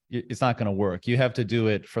 oh, it's not going to work. You have to do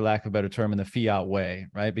it, for lack of a better term, in the fiat way,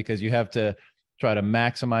 right? Because you have to try to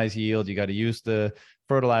maximize yield. You got to use the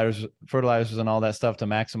fertilizers and all that stuff to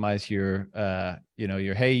maximize your,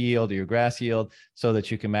 your hay yield or your grass yield, so that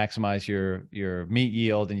you can maximize your meat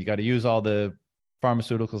yield. And you got to use all the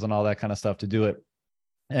pharmaceuticals and all that kind of stuff to do it.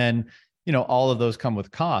 And, all of those come with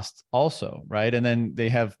costs also, right? And then you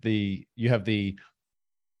have the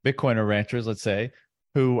Bitcoiner ranchers, let's say,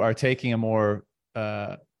 who are taking a more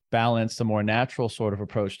balanced, a more natural sort of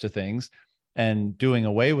approach to things, and doing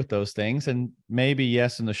away with those things. And maybe,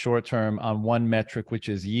 yes, in the short term, on one metric, which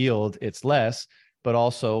is yield, it's less, but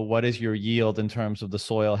also, what is your yield in terms of the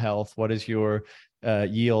soil health? What is your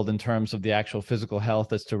yield in terms of the actual physical health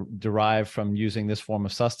that's derived from using this form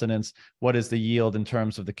of sustenance? What is the yield in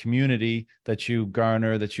terms of the community that you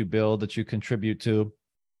garner, that you build, that you contribute to?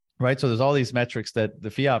 Right. So there's all these metrics that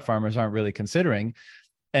the fiat farmers aren't really considering.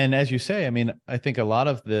 And as you say, I think a lot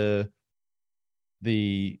of the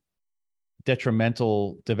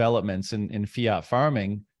detrimental developments in fiat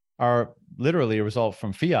farming are literally a result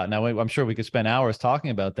from fiat. Now, I'm sure we could spend hours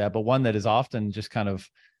talking about that, but one that is often just kind of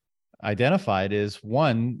identified is,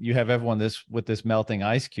 one, you have everyone with this melting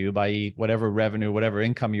ice cube, i.e., whatever revenue, whatever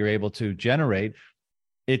income you're able to generate,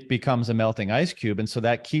 it becomes a melting ice cube. And so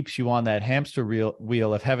that keeps you on that hamster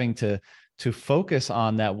wheel of having to focus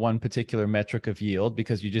on that one particular metric of yield,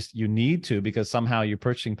 because you need to, because somehow your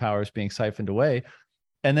purchasing power is being siphoned away.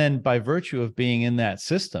 And then by virtue of being in that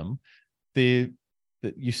system, the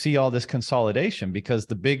you see all this consolidation, because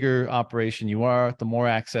the bigger operation you are, the more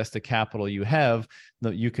access to capital you have,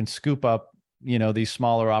 you can scoop up, these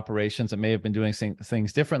smaller operations that may have been doing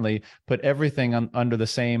things differently, put everything under the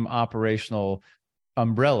same operational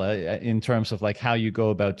umbrella in terms of like how you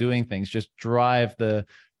go about doing things, just drive the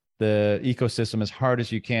ecosystem as hard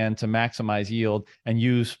as you can to maximize yield, and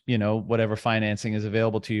use, whatever financing is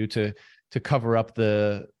available to you to cover up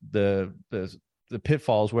the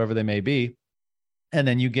pitfalls wherever they may be. And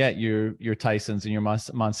then you get your Tysons and your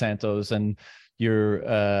Monsantos and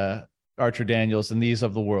your Archer Daniels and these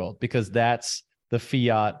of the world, because that's the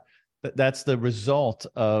fiat, that's the result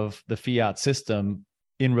of the fiat system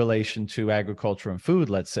in relation to agriculture and food,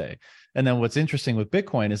 let's say. And then what's interesting with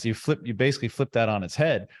Bitcoin is you basically flip that on its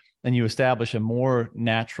head, and you establish a more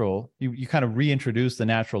natural, you kind of reintroduce the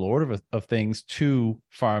natural order of things to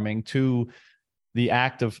farming, to the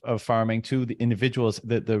act of farming, to the individuals,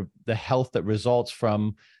 the health that results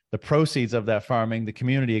from the proceeds of that farming, the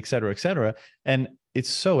community, et cetera, et cetera. And it's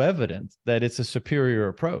so evident that it's a superior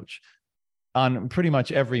approach on pretty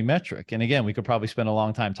much every metric. And again, we could probably spend a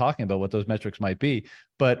long time talking about what those metrics might be,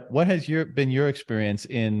 but what has been your experience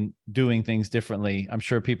in doing things differently? I'm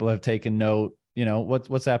sure people have taken note.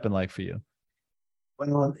 What's that been like for you?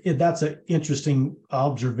 Well, that's an interesting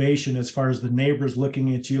observation as far as the neighbors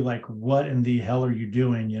looking at you like, what in the hell are you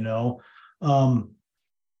doing?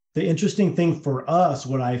 The interesting thing for us,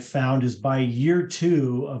 what I found is by year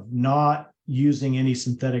 2 of not using any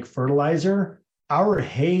synthetic fertilizer, our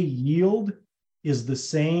hay yield is the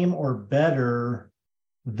same or better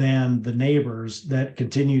than the neighbors that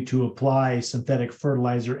continue to apply synthetic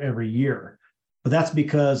fertilizer every year. But that's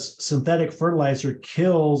because synthetic fertilizer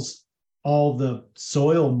kills all the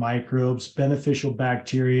soil microbes, beneficial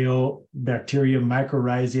bacteria,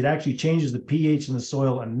 mycorrhizae. It actually changes the pH in the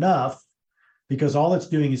soil enough, because all it's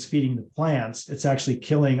doing is feeding the plants. It's actually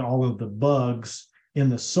killing all of the bugs in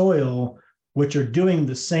the soil, which are doing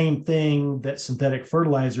the same thing that synthetic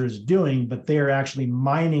fertilizer is doing, but they're actually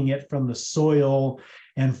mining it from the soil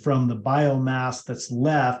and from the biomass that's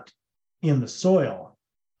left in the soil.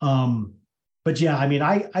 But yeah, I mean,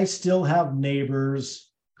 I still have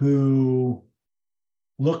neighbors who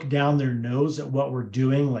look down their nose at what we're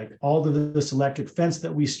doing, like all of this electric fence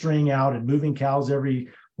that we string out and moving cows every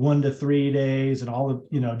 1 to 3 days and all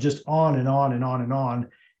of, just on and on and on and on.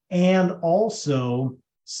 And also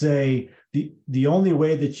say the only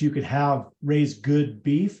way that you could raise good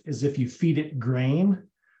beef is if you feed it grain.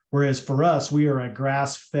 Whereas for us, we are a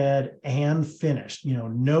grass fed and finished,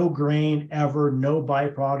 no grain ever, no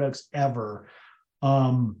byproducts ever.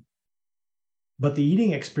 But the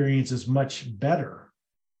eating experience is much better.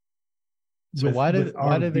 So why do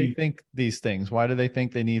they think these things? Why do they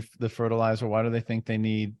think they need the fertilizer? Why do they think they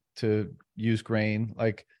need to use grain?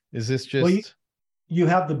 Like, is this just... Well, you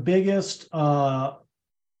have the biggest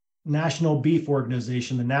national beef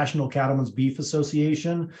organization, the National Cattlemen's Beef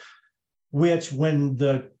Association, which when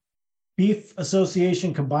the Beef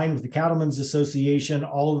Association combined with the Cattlemen's Association,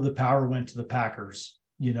 all of the power went to the packers.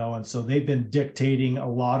 And so they've been dictating a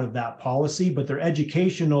lot of that policy, but their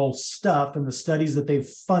educational stuff and the studies that they've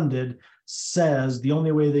funded says the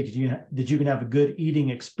only way that you can have a good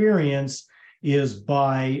eating experience is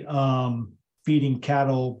by feeding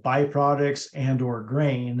cattle byproducts and or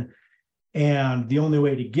grain. And the only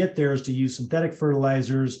way to get there is to use synthetic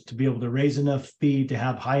fertilizers to be able to raise enough feed to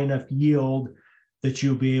have high enough yield that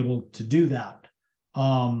you'll be able to do that.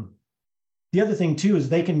 The other thing too is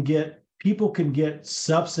people can get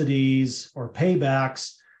subsidies or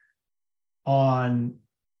paybacks on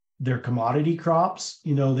their commodity crops.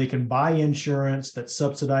 They can buy insurance that's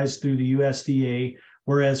subsidized through the USDA.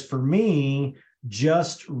 Whereas for me,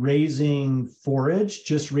 just raising forage,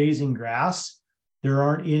 just raising grass, there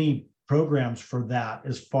aren't any programs for that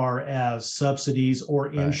as far as subsidies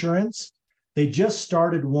or insurance. Right. They just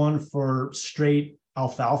started one for straight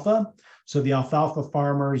alfalfa. So the alfalfa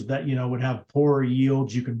farmers that, would have poorer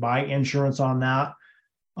yields, you can buy insurance on that.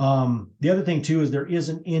 The other thing too, is there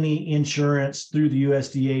isn't any insurance through the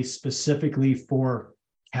USDA specifically for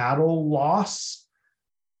cattle loss,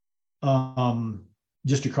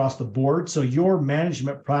 just across the board. So your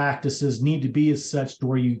management practices need to be as such to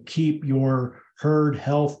where you keep your herd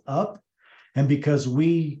health up. And because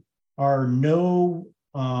we are no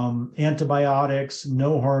antibiotics,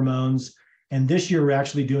 no hormones, and this year we're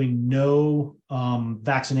actually doing no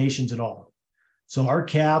vaccinations at all. So our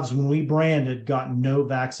calves, when we branded, got no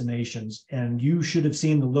vaccinations. And you should have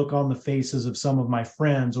seen the look on the faces of some of my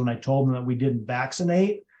friends when I told them that we didn't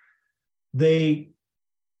vaccinate. They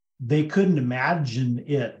couldn't imagine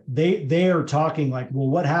it. They are talking like, well,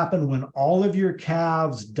 what happened when all of your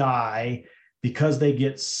calves die because they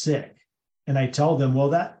get sick. And I tell them,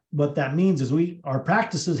 well, what that means is our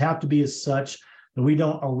practices have to be as such that we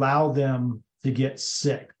don't allow them to get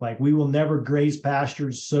sick. Like, we will never graze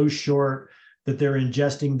pastures so short that they're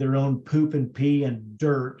ingesting their own poop and pee and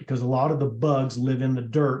dirt, because a lot of the bugs live in the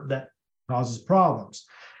dirt that causes problems.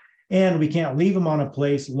 And we can't leave them on a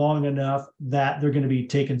place long enough that they're going to be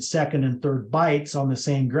taking second and third bites on the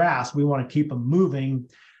same grass. We want to keep them moving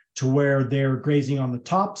to where they're grazing on the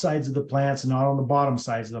top sides of the plants and not on the bottom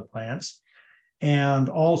sides of the plants. And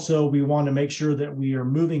also, we want to make sure that we are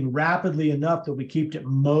moving rapidly enough that we keep it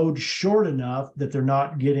mowed short enough that they're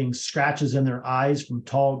not getting scratches in their eyes from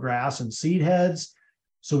tall grass and seed heads.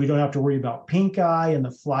 So we don't have to worry about pink eye and the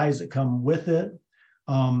flies that come with it.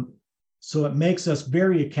 So it makes us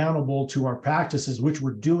very accountable to our practices, which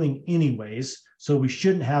we're doing anyways. So we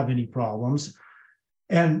shouldn't have any problems.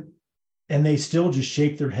 And they still just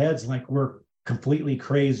shake their heads like we're completely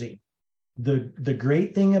crazy. The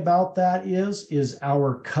great thing about that is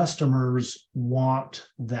our customers want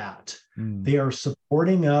that. They are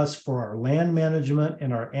supporting us for our land management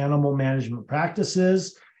and our animal management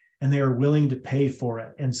practices, and they are willing to pay for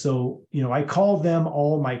it. And so, I call them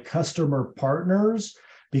all my customer partners,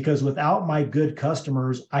 because without my good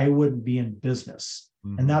customers, I wouldn't be in business.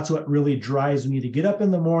 And that's what really drives me to get up in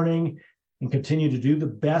the morning and continue to do the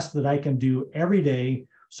best that I can do every day,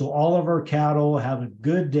 so all of our cattle have a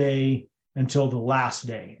good day until the last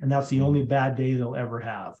day. And that's the only bad day they'll ever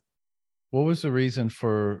have. What was the reason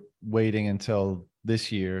for waiting until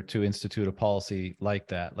this year to institute a policy like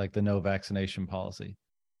that, like the no vaccination policy?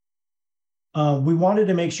 We wanted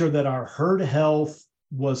to make sure that our herd health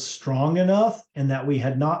was strong enough and that we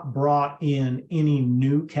had not brought in any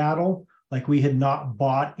new cattle. Like, we had not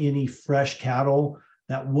bought any fresh cattle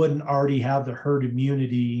that wouldn't already have the herd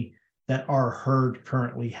immunity that our herd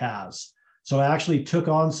currently has. So I actually took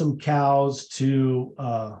on some cows to,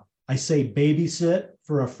 babysit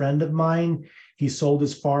for a friend of mine. He sold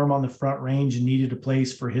his farm on the Front Range and needed a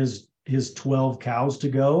place for his 12 cows to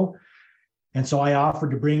go. And so I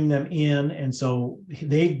offered to bring them in. And so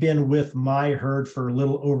they've been with my herd for a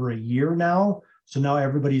little over a year now. So now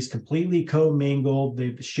everybody's completely commingled.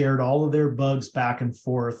 They've shared all of their bugs back and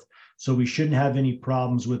forth. So we shouldn't have any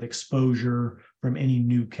problems with exposure from any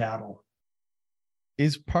new cattle.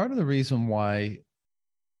 Is part of the reason why,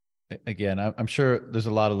 again, I'm sure there's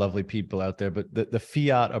a lot of lovely people out there, but the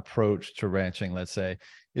fiat approach to ranching, let's say,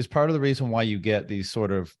 is part of the reason why you get these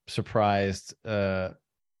sort of surprised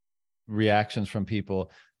reactions from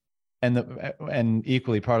people, and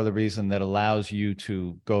equally part of the reason that allows you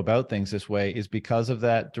to go about things this way is because of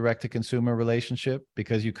that direct to consumer relationship,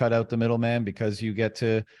 because you cut out the middleman, because you get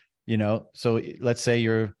to, so let's say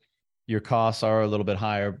your costs are a little bit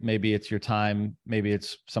higher. Maybe it's your time, maybe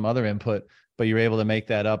it's some other input, but you're able to make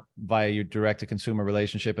that up via your direct to consumer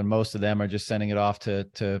relationship. And most of them are just sending it off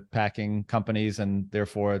to packing companies. And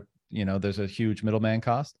therefore, there's a huge middleman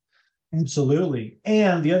cost. Absolutely.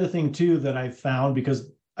 And the other thing too, that I've found,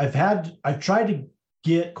 because I've tried to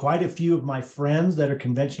get quite a few of my friends that are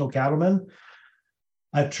conventional cattlemen.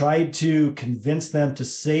 I've tried to convince them to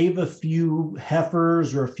save a few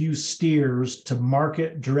heifers or a few steers to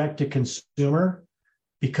market direct to consumer,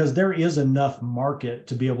 because there is enough market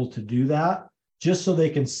to be able to do that, just so they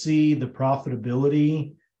can see the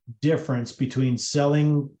profitability difference between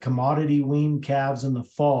selling commodity weaned calves in the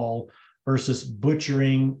fall versus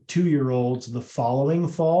butchering 2-year-olds the following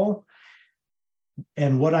fall.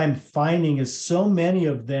 And what I'm finding is so many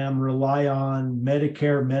of them rely on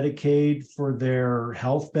Medicare, Medicaid for their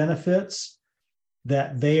health benefits,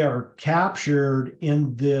 that they are captured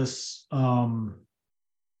in this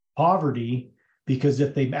poverty, because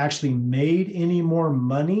if they actually made any more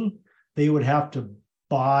money, they would have to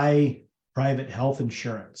buy private health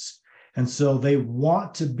insurance. And so they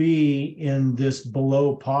want to be in this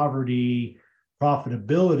below poverty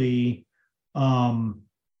profitability,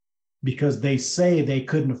 because they say they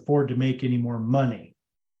couldn't afford to make any more money.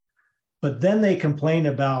 But then they complain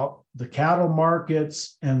about the cattle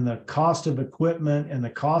markets and the cost of equipment and the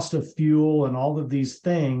cost of fuel and all of these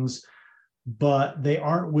things, but they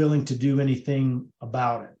aren't willing to do anything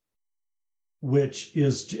about it, which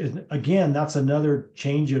is, again, that's another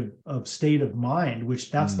change of state of mind, which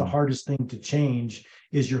that's the hardest thing to change,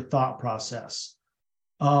 is your thought process.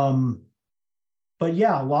 But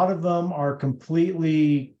yeah, a lot of them are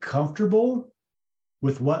completely comfortable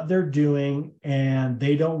with what they're doing, and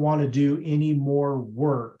they don't want to do any more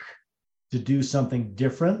work to do something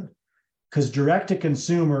different, because direct to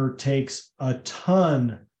consumer takes a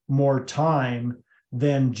ton more time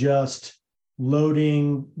than just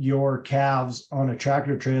loading your calves on a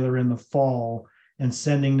tractor trailer in the fall and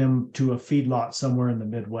sending them to a feedlot somewhere in the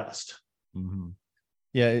Midwest. Mm-hmm.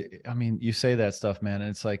 Yeah. I mean, you say that stuff, man. And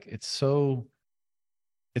it's like, it's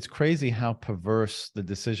crazy how perverse the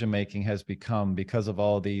decision-making has become because of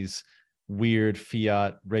all these weird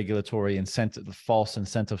fiat regulatory incentive, the false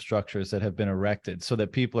incentive structures that have been erected so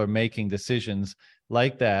that people are making decisions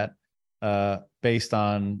like that based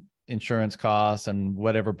on insurance costs and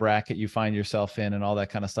whatever bracket you find yourself in and all that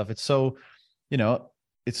kind of stuff. It's so,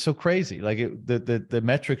 it's so crazy. Like the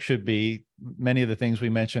metric should be many of the things we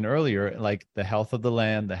mentioned earlier, like the health of the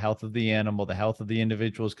land, the health of the animal, the health of the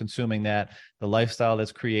individuals consuming that, the lifestyle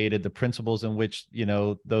that's created, the principles in which,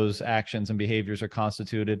 those actions and behaviors are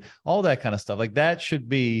constituted, all that kind of stuff. Like that should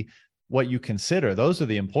be what you consider. Those are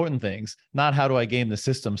the important things, not how do I game the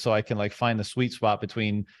system so I can like find the sweet spot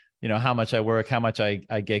between, how much I work, how much I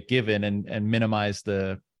get given and minimize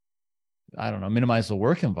the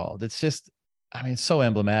work involved. It's just, I mean, it's so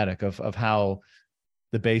emblematic of how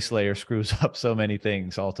the base layer screws up so many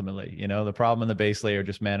things ultimately. The problem in the base layer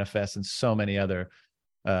just manifests in so many other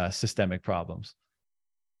systemic problems.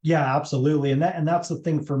 Yeah, absolutely. And that's the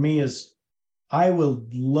thing for me is I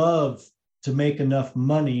would love to make enough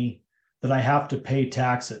money that I have to pay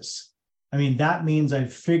taxes. I mean, that means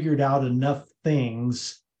I've figured out enough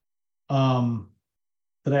things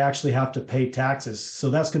that I actually have to pay taxes. So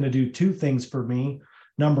that's going to do two things for me.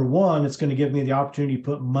 Number one, it's going to give me the opportunity to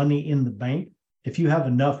put money in the bank. If you have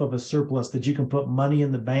enough of a surplus that you can put money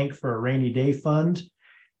in the bank for a rainy day fund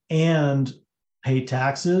and pay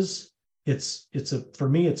taxes, for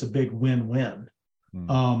me, it's a big win-win.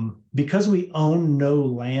 Because we own no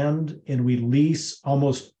land and we lease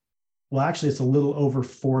actually it's a little over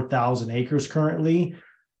 4,000 acres currently.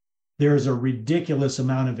 There's a ridiculous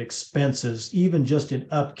amount of expenses, even just in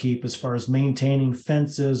upkeep, as far as maintaining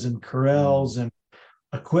fences and corrals and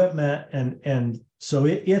equipment. And so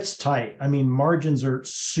it's tight. I mean, margins are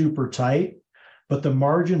super tight, but the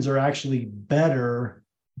margins are actually better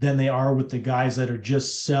than they are with the guys that are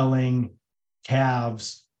just selling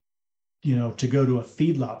calves, to go to a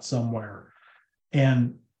feedlot somewhere.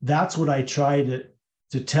 And that's what I try to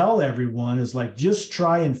tell everyone is like, just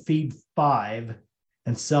try and feed 5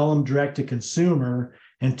 and sell them direct to consumer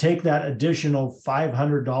and take that additional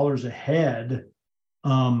 $500 a head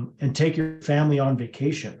and take your family on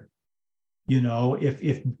vacation.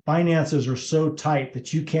 If finances are so tight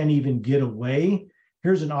that you can't even get away,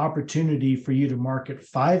 here's an opportunity for you to market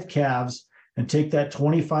 5 calves and take that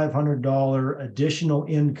 $2,500 additional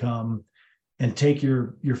income and take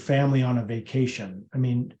your family on a vacation. I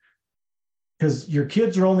mean, because your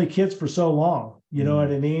kids are only kids for so long, you know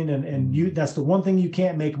what I mean? And that's the one thing you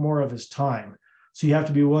can't make more of is time. So you have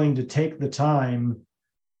to be willing to take the time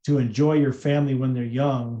to enjoy your family when they're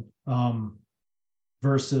young,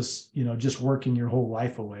 versus, just working your whole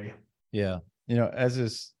life away. Yeah.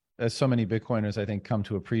 As so many Bitcoiners, I think, come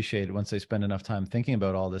to appreciate it once they spend enough time thinking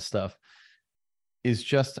about all this stuff, is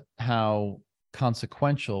just how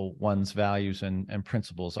consequential one's values and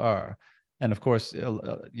principles are. And of course,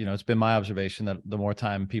 it's been my observation that the more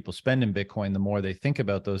time people spend in Bitcoin, the more they think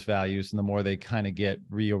about those values and the more they kind of get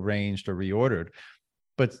rearranged or reordered.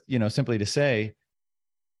 But, simply to say,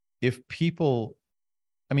 if people,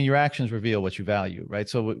 I mean, your actions reveal what you value, right?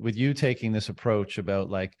 So with you taking this approach about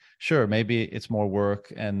like, sure, maybe it's more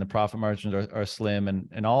work and the profit margins are slim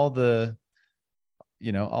and all the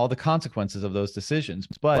consequences of those decisions,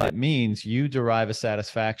 but it means you derive a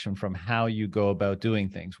satisfaction from how you go about doing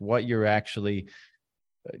things, what you're actually,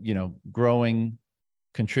 growing,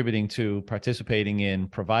 contributing to, participating in,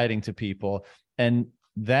 providing to people. And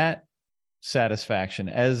that satisfaction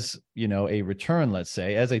as, a return, let's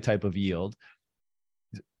say, as a type of yield,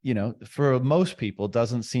 for most people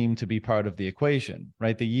doesn't seem to be part of the equation,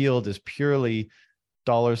 right? The yield is purely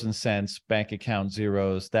dollars and cents, bank account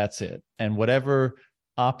zeros, that's it. And whatever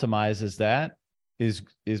optimizes that is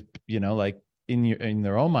like in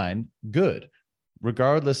their own mind good,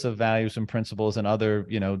 regardless of values and principles and other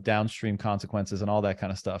downstream consequences and all that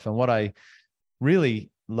kind of stuff. And what I really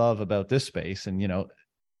love about this space, and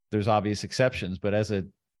there's obvious exceptions, but as a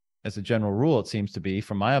general rule, it seems to be,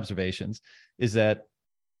 from my observations, is that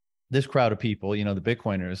this crowd of people, the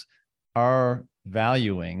Bitcoiners, are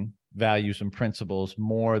valuing values and principles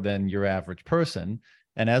more than your average person.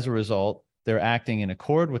 And as a result, they're acting in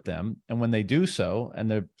accord with them. And when they do so, and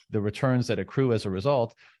the returns that accrue as a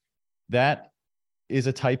result, that is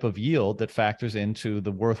a type of yield that factors into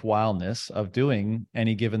the worthwhileness of doing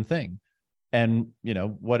any given thing. And,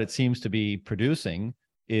 what it seems to be producing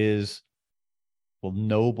is, well,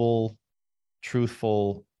 noble,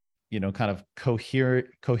 truthful, kind of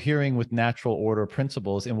cohering with natural order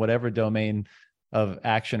principles in whatever domain of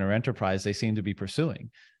action or enterprise they seem to be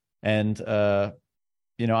pursuing. And,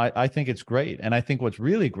 I think it's great. And I think what's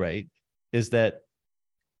really great is that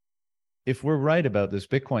if we're right about this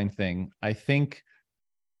Bitcoin thing, I think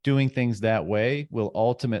doing things that way will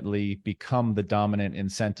ultimately become the dominant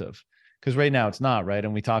incentive. Because right now it's not, right?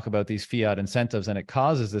 And we talk about these fiat incentives, and it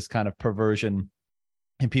causes this kind of perversion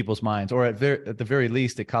in people's minds, or at the very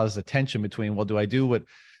least, it causes a tension between, well, do I do what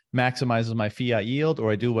maximizes my fiat yield,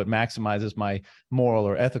 or I do what maximizes my moral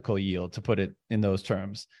or ethical yield, to put it in those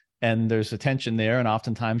terms? And there's a tension there. And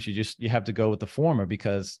oftentimes you have to go with the former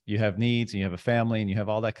because you have needs and you have a family and you have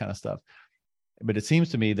all that kind of stuff. But it seems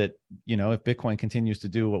to me that, if Bitcoin continues to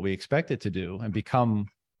do what we expect it to do and become,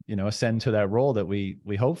 ascend to that role that we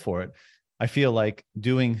hope for it, I feel like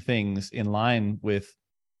doing things in line with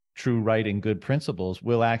true right and good principles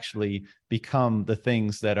will actually become the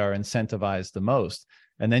things that are incentivized the most.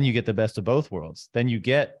 And then you get the best of both worlds. Then you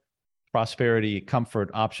get prosperity,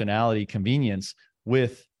 comfort, optionality, convenience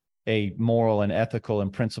with a moral and ethical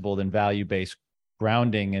and principled and value-based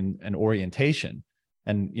grounding and orientation.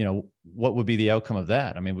 And, what would be the outcome of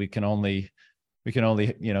that? I mean, we can only,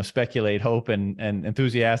 speculate, hope, and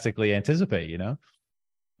enthusiastically anticipate,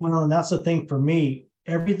 Well, and that's the thing for me.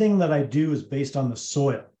 Everything that I do is based on the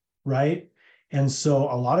soil, right? And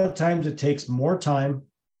so a lot of times it takes more time.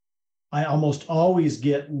 I almost always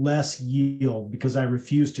get less yield because I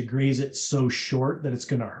refuse to graze it so short that it's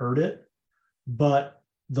going to hurt it. But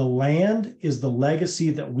the land is the legacy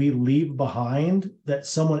that we leave behind, that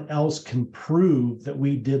someone else can prove that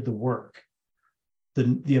we did the work.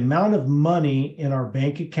 The amount of money in our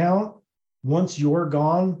bank account, once you're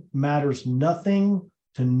gone, matters nothing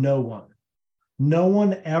to no one. No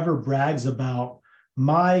one ever brags about,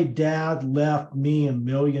 my dad left me $1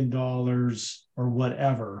 million or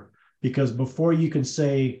whatever, because before you can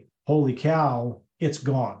say, holy cow, it's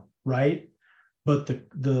gone, right? But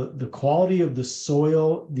the quality of the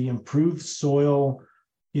soil, the improved soil,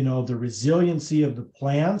 the resiliency of the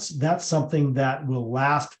plants, that's something that will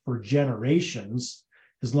last for generations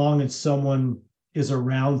as long as someone is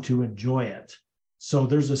around to enjoy it. So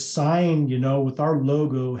there's a sign, with our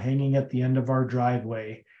logo hanging at the end of our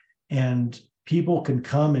driveway, and people can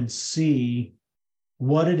come and see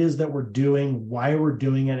what it is that we're doing, why we're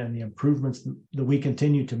doing it, and the improvements that we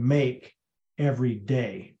continue to make every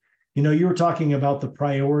day. You were talking about the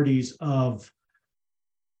priorities of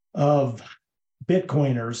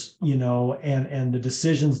Bitcoiners, and the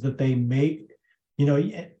decisions that they make.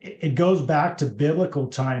 It goes back to biblical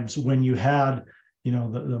times when you had,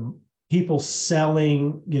 the people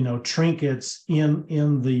selling, trinkets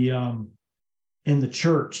in the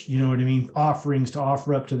church, what I mean, offerings to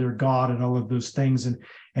offer up to their God and all of those things.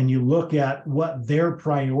 And you look at what their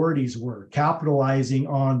priorities were, capitalizing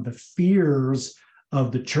on the fears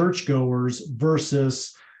of the churchgoers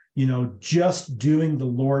versus, just doing the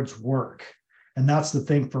Lord's work. And that's the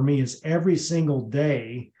thing for me, is every single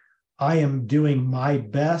day I am doing my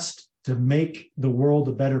best to make the world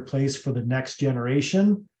a better place for the next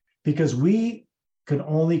generation, because we can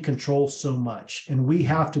only control so much, and we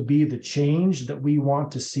have to be the change that we want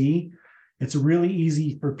to see. It's really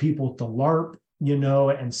easy for people to LARP,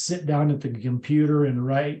 and sit down at the computer and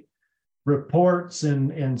write reports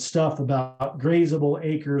and stuff about grazable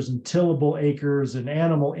acres and tillable acres and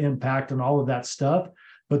animal impact and all of that stuff.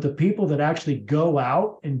 But the people that actually go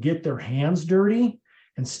out and get their hands dirty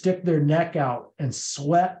and stick their neck out and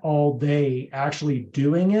sweat all day actually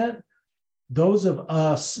doing it, those of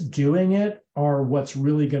us doing it are what's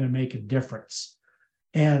really going to make a difference.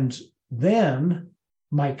 And then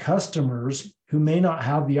my customers who may not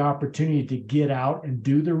have the opportunity to get out and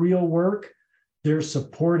do the real work, they're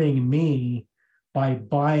supporting me by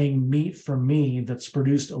buying meat from me that's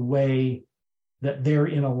produced a way that they're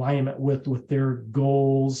in alignment with their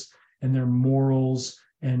goals and their morals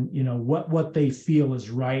and what they feel is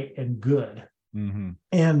right and good. Mm-hmm.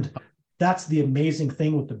 And that's the amazing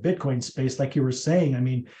thing with the Bitcoin space, like you were saying. I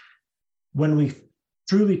mean, when we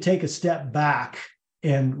truly take a step back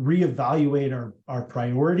and reevaluate our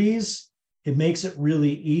priorities, it makes it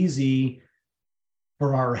really easy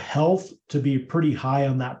for our health to be pretty high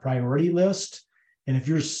on that priority list. And if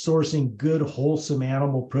you're sourcing good, wholesome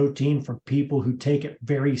animal protein from people who take it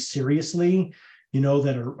very seriously,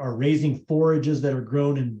 that are raising forages that are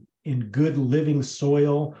grown in good living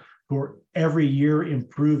soil, who are every year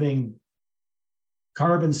improving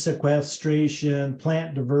carbon sequestration,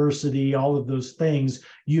 plant diversity, all of those things,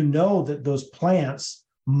 that those plants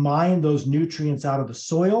mine those nutrients out of the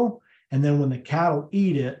soil. And then when the cattle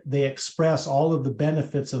eat it, they express all of the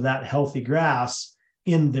benefits of that healthy grass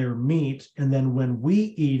in their meat. And then when we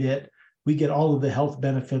eat it, we get all of the health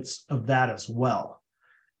benefits of that as well.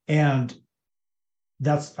 And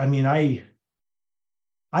that's, I mean, I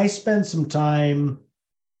spend some time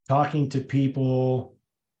talking to people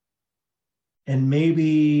and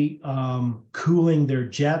maybe cooling their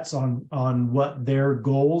jets on what their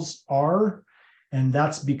goals are. And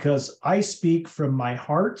that's because I speak from my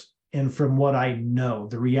heart and from what I know,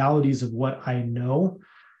 the realities of what I know.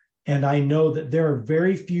 And I know that there are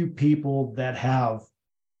very few people that have,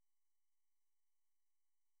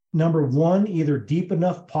 number one, either deep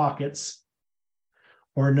enough pockets,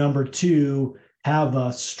 or number two, have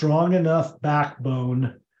a strong enough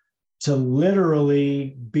backbone to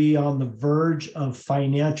literally be on the verge of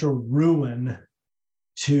financial ruin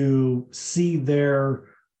to see their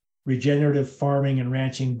regenerative farming and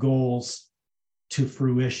ranching goals to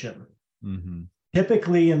fruition. Mm-hmm.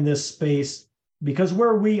 Typically in this space, because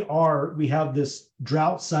where we are, we have this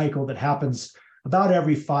drought cycle that happens about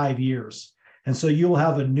every 5 years. And so you'll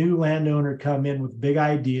have a new landowner come in with big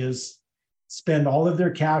ideas, spend all of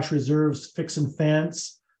their cash reserves fixing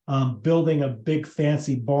fence, building a big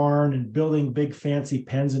fancy barn and building big fancy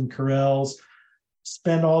pens and corrals,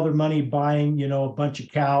 spend all their money buying, a bunch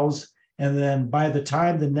of cows. And then by the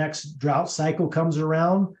time the next drought cycle comes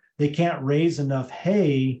around, they can't raise enough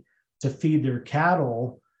hay to feed their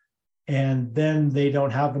cattle. And then they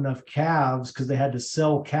don't have enough calves because they had to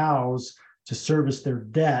sell cows to service their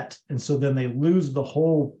debt. And so then they lose the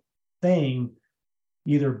whole thing,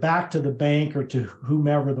 either back to the bank or to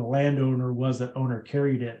whomever the landowner was that owner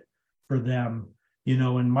carried it for them.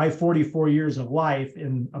 In my 44 years of life,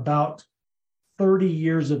 in about 30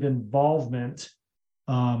 years of involvement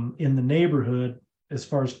in the neighborhood, as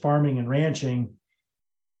far as farming and ranching,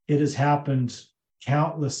 it has happened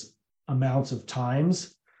countless amounts of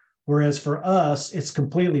times. Whereas for us, it's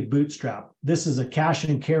completely bootstrapped. This is a cash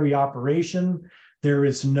and carry operation. There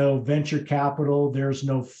is no venture capital. There's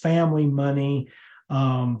no family money.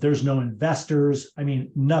 There's no investors. I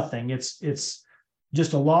mean, nothing. It's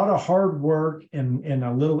just a lot of hard work and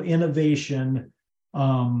a little innovation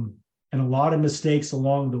and a lot of mistakes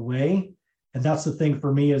along the way. And that's the thing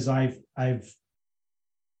for me is I'm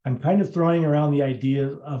kind of throwing around the idea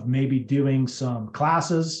of maybe doing some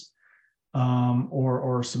classes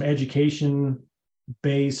or some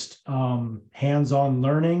education-based hands-on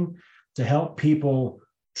learning to help people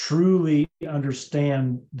truly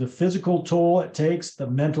understand the physical toll it takes, the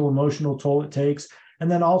mental, emotional toll it takes, and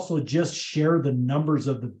then also just share the numbers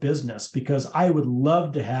of the business, because I would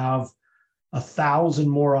love to have 1,000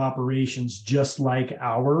 more operations just like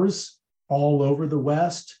ours all over the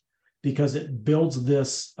West, because it builds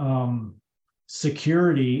this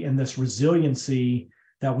security and this resiliency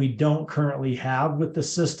that we don't currently have with the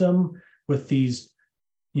system, with these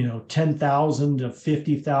 10,000 to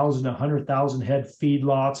 50,000, 100,000 head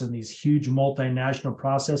feedlots and these huge multinational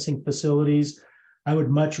processing facilities. I would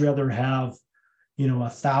much rather have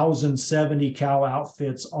 1,070 cow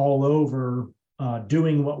outfits all over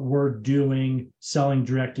doing what we're doing, selling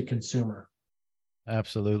direct to consumer.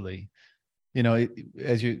 Absolutely. When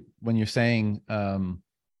you're saying,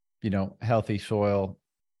 healthy soil,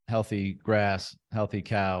 healthy grass, healthy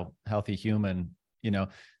cow, healthy human,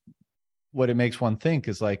 what it makes one think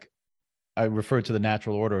is like, I referred to the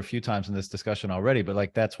natural order a few times in this discussion already, but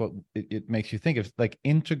like, that's what it makes you think of, like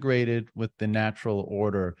integrated with the natural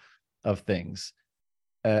order of things,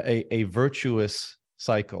 a virtuous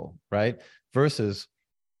cycle, right? Versus,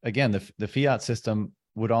 again, the fiat system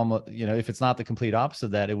would almost, if it's not the complete opposite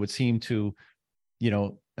of that, it would seem to,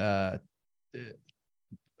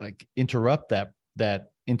 like interrupt that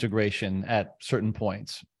integration at certain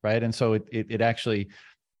points, right? And so it actually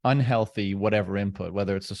unhealthy, whatever input,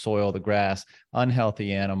 whether it's the soil, the grass,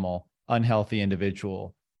 unhealthy animal, unhealthy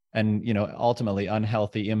individual, and ultimately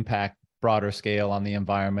unhealthy impact, broader scale on the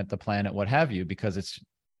environment, the planet, what have you, because it's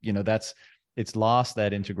it's lost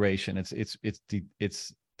that integration.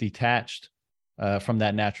 It's detached from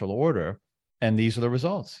that natural order, and these are the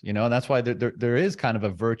results. And that's why there is kind of a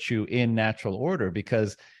virtue in natural order,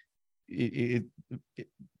 because there's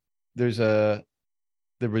the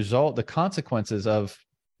result, the consequences of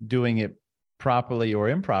doing it properly or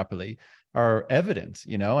improperly are evident,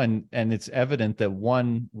 and it's evident that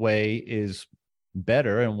one way is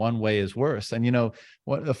better and one way is worse. And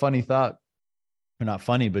what a funny thought, or not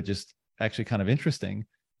funny, but just actually kind of interesting,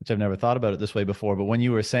 which I've never thought about it this way before. But when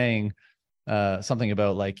you were saying something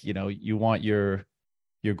about like, you want your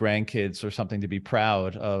grandkids or something to be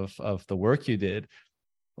proud of the work you did,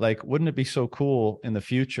 like, wouldn't it be so cool in the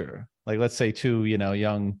future? Like, let's say two,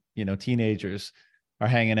 young, teenagers are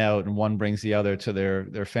hanging out and one brings the other to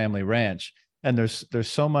their family ranch, And there's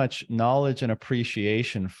so much knowledge and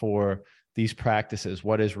appreciation for these practices,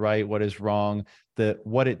 what is right, what is wrong,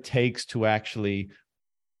 what it takes to actually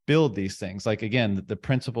build these things. Like, again, the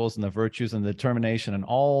principles and the virtues and the determination and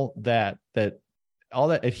all that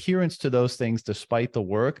adherence to those things, despite the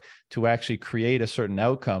work to actually create a certain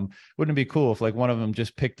outcome. Wouldn't it be cool if like one of them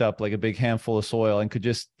just picked up like a big handful of soil and could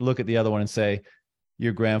just look at the other one and say,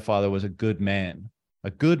 your grandfather was a good man,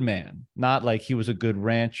 not like he was a good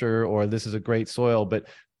rancher or this is a great soil, but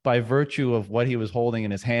by virtue of what he was holding in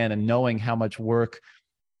his hand and knowing how much work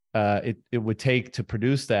it would take to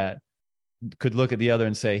produce that, could look at the other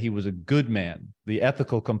and say he was a good man. The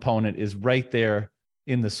ethical component is right there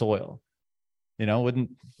in the soil. Wouldn't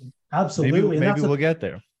Absolutely. maybe we'll get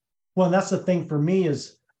there. Well, and that's the thing for me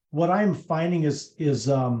is what I'm finding is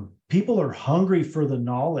people are hungry for the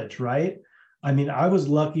knowledge, right? I mean, I was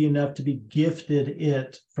lucky enough to be gifted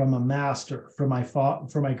it from a master, from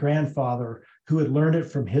my grandfather, who had learned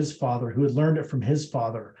it from his father, who had learned it from his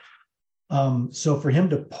father. So for him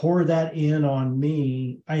to pour that in on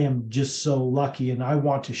me, I am just so lucky, and I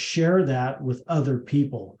want to share that with other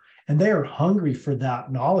people. And they are hungry for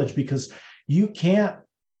that knowledge, because you can't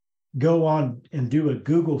go on and do a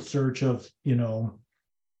Google search of,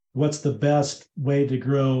 what's the best way to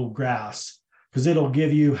grow grass, because it'll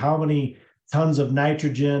give you how many tons of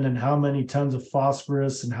nitrogen and how many tons of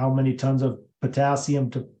phosphorus and how many tons of potassium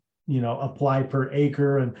to, apply per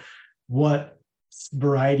acre, and what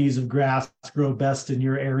varieties of grass grow best in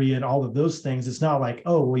your area and all of those things. It's not like,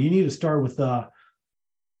 oh, well, you need to start with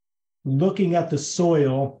looking at the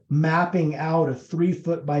soil, mapping out a 3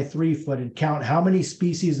 foot by 3 foot and count how many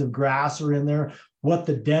species of grass are in there, what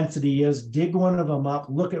the density is, dig one of them up,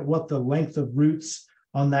 look at what the length of roots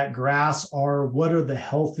on that grass are, what are the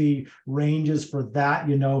healthy ranges for that,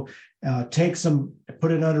 take some soil,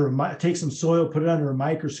 put it under a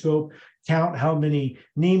microscope, count how many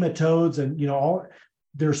nematodes, and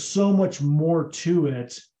there's so much more to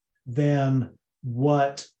it than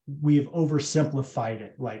what we've oversimplified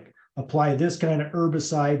it. Like, apply this kind of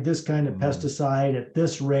herbicide, this kind of pesticide at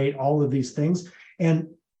this rate, all of these things, and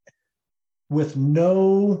with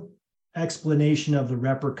no explanation of the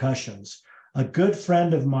repercussions. A good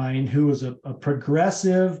friend of mine who was a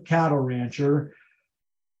progressive cattle rancher,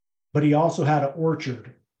 but he also had an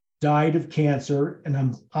orchard, died of cancer,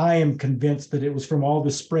 and I am convinced that it was from all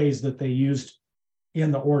the sprays that they used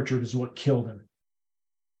in the orchard is what killed him.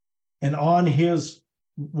 And on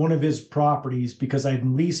one of his properties, because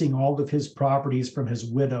I'm leasing all of his properties from his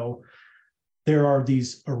widow, there are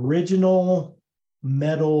these original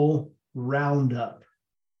metal Roundup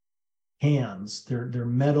cans. They're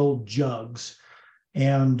metal jugs.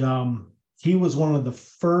 And he was one of the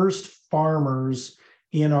first farmers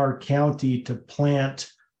in our county to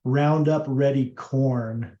plant Roundup ready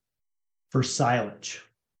corn for silage.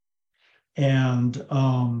 And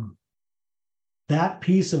that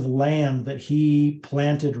piece of land that he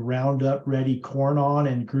planted Roundup ready corn on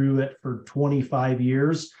and grew it for 25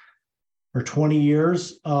 years or 20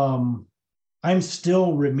 years, I'm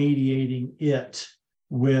still remediating it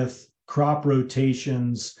with crop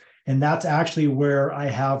rotations. And that's actually where I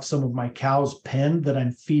have some of my cows penned that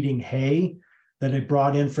I'm feeding hay that I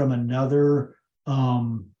brought in from another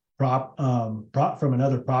from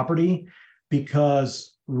another property,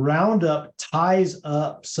 because Roundup ties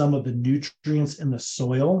up some of the nutrients in the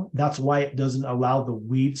soil. That's why it doesn't allow the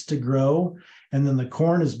weeds to grow. And then the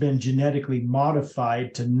corn has been genetically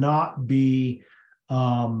modified to not be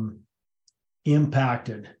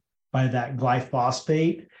impacted by that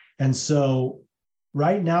glyphosate. And so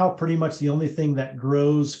right now, pretty much the only thing that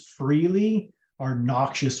grows freely are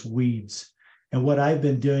noxious weeds. And what I've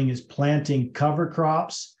been doing is planting cover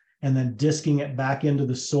crops and then disking it back into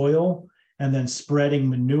the soil, and then spreading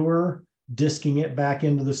manure, disking it back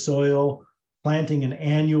into the soil, planting an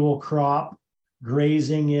annual crop,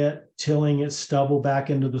 grazing it, tilling its stubble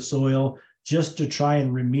back into the soil, just to try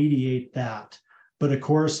and remediate that. But of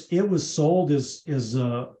course, it was sold as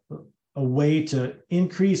a way to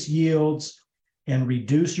increase yields and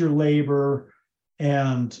reduce your labor.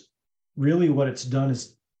 And really what it's done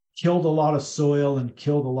is killed a lot of soil and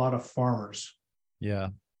killed a lot of farmers. Yeah.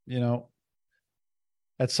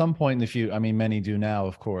 At some point in the future, I mean, many do now,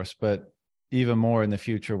 of course, but even more in the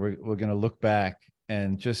future, we're going to look back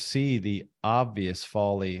and just see the obvious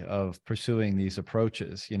folly of pursuing these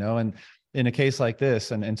approaches, and in a case like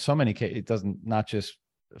this, and in so many cases, it doesn't, not just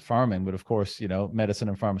farming, but of course, medicine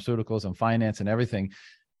and pharmaceuticals and finance and everything,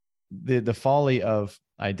 the folly of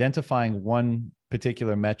identifying one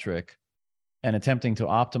particular metric and attempting to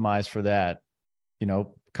optimize for that,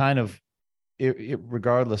 kind of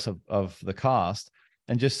regardless of the cost,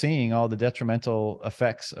 and just seeing all the detrimental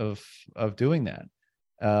effects of doing that.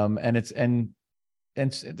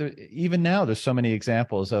 Even now, there's so many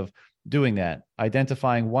examples of doing that,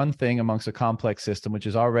 identifying one thing amongst a complex system, which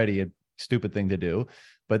is already a stupid thing to do,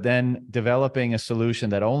 but then developing a solution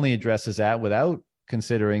that only addresses that without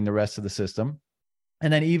considering the rest of the system.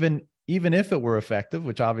 And then even if it were effective,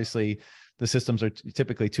 which obviously the systems are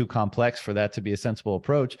typically too complex for that to be a sensible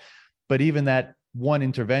approach, but even that one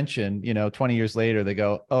intervention, 20 years later, they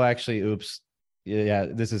go, oh, actually, oops, yeah,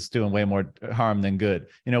 this is doing way more harm than good.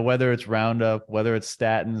 Whether it's Roundup, whether it's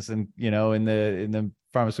statins, and in the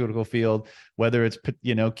pharmaceutical field, whether it's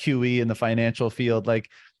QE in the financial field, like,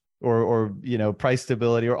 or price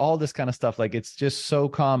stability, or all this kind of stuff. Like, it's just so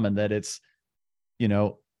common that it's,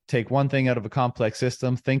 take one thing out of a complex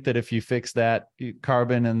system, think that if you fix that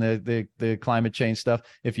carbon and the climate change stuff,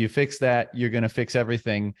 if you fix that, you're going to fix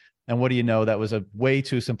everything. And what do you know? That was a way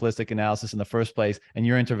too simplistic analysis in the first place. And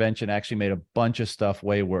your intervention actually made a bunch of stuff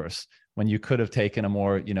way worse, when you could have taken a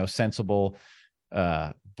more, sensible,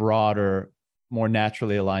 broader, more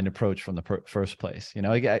naturally aligned approach from the first place.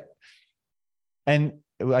 And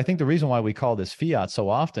I think the reason why we call this fiat so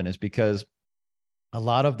often is because a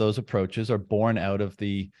lot of those approaches are born out of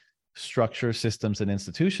the structure, systems, and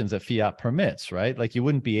institutions that fiat permits, right? Like, you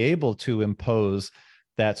wouldn't be able to impose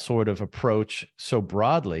that sort of approach so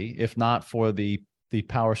broadly if not for the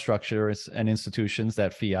power structures and institutions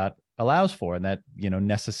that fiat allows for, and that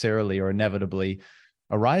necessarily or inevitably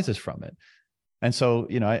arises from it. And so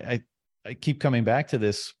I keep coming back to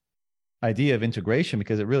this idea of integration,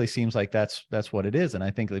 because it really seems like that's what it is. And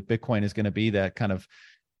I think that Bitcoin is going to be that kind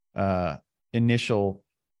of initial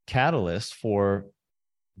catalyst for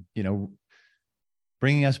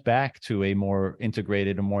bringing us back to a more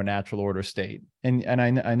integrated and more natural order state. And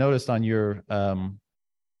I noticed on your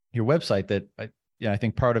website that I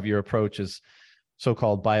think part of your approach is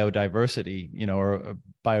so-called biodiversity, or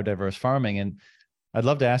biodiverse farming. And I'd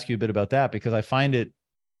love to ask you a bit about that, because I find it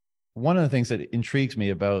one of the things that intrigues me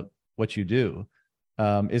about what you do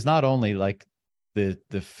is not only like the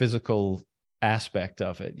physical aspect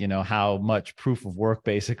of it, how much proof of work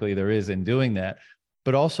basically there is in doing that,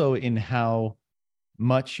 but also in how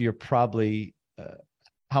much you're probably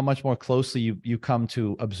how much more closely you come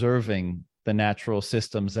to observing the natural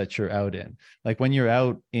systems that you're out in. Like, when you're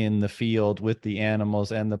out in the field with the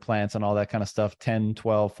animals and the plants and all that kind of stuff, 10,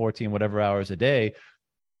 12, 14, whatever hours a day,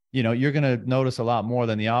 you're going to notice a lot more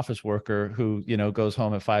than the office worker who, goes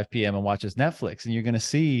home at 5 p.m. and watches Netflix. And you're going to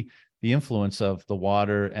see the influence of the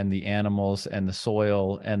water and the animals and the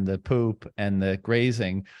soil and the poop and the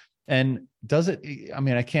grazing. And does it,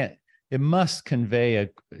 it must convey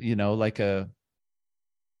it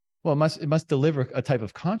must deliver a type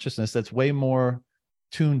of consciousness that's way more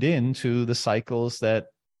tuned in to the cycles that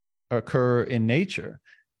occur in nature.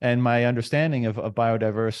 And my understanding of a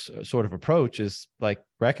biodiverse sort of approach is like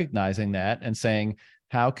recognizing that and saying,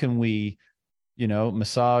 how can we,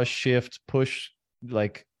 massage, shift, push,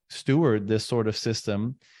 like steward this sort of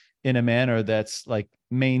system in a manner that's like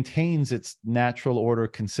maintains its natural order,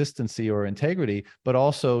 consistency, or integrity, but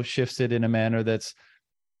also shifts it in a manner that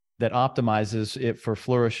optimizes it for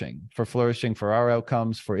flourishing, for our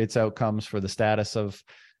outcomes, for its outcomes, for the status of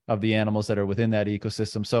the animals that are within that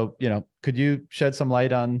ecosystem. So, could you shed some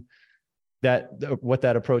light on that, what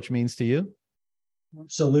that approach means to you?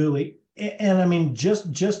 Absolutely. And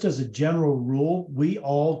just as a general rule, we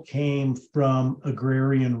all came from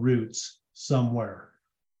agrarian roots somewhere.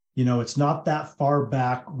 It's not that far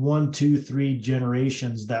back, 1, 2, 3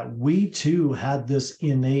 generations, that we too had this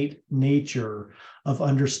innate nature of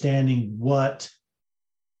understanding what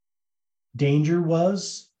danger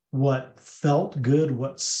was, what felt good,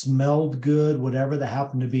 what smelled good, whatever that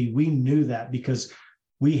happened to be. We knew that because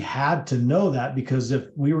we had to know that, because if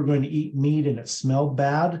we were going to eat meat and it smelled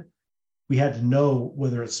bad, we had to know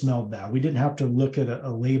whether it smelled bad. We didn't have to look at a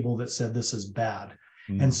label that said this is bad.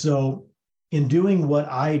 And so in doing what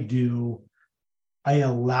I do, I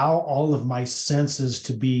allow all of my senses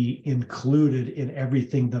to be included in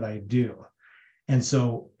everything that I do. And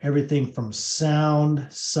so everything from sound,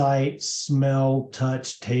 sight, smell,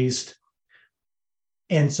 touch, taste.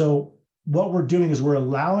 And so what we're doing is we're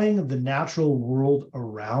allowing the natural world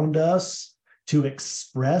around us to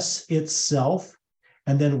express itself,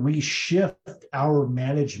 and then we shift our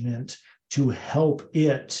management to help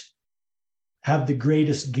it have the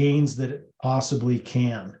greatest gains that it possibly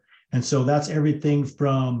can. And so that's everything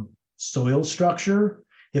from soil structure.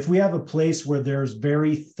 If we have a place where there's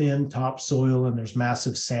very thin topsoil and there's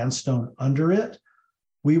massive sandstone under it,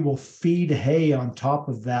 we will feed hay on top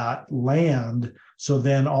of that land. So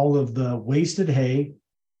then all of the wasted hay,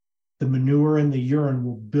 the manure and the urine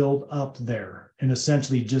will build up there and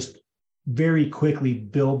essentially just very quickly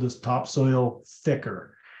build this topsoil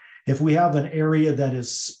thicker. If we have an area that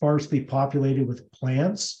is sparsely populated with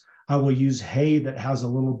plants, I will use hay that has a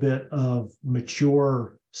little bit of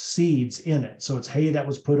mature seeds in it. So it's hay that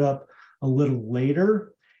was put up a little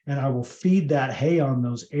later, and I will feed that hay on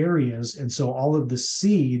those areas. And so all of the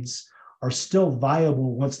seeds are still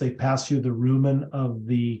viable once they pass through the rumen of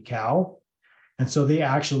the cow. And so they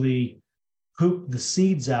actually poop the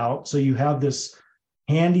seeds out. So you have this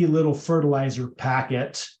handy little fertilizer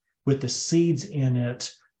packet with the seeds in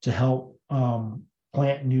it to help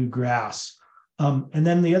plant new grass. And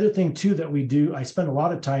then the other thing too that we do, I spend a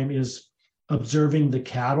lot of time is observing the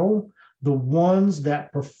cattle. The ones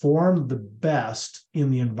that perform the best in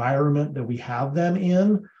the environment that we have them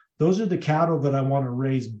in, those are the cattle that I want to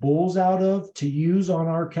raise bulls out of to use on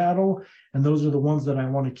our cattle. And those are the ones that I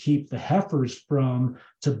want to keep the heifers from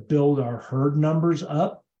to build our herd numbers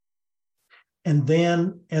up. And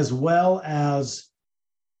then, as well as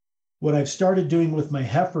what I've started doing with my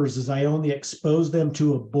heifers, is I only expose them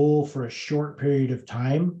to a bull for a short period of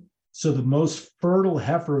time. So the most fertile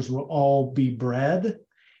heifers will all be bred,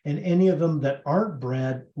 and any of them that aren't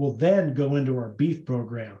bred will then go into our beef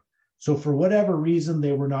program. So for whatever reason,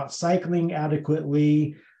 they were not cycling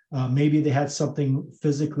adequately. Maybe they had something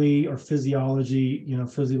physically or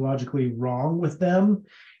physiologically wrong with them.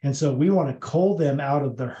 And so we want to cull them out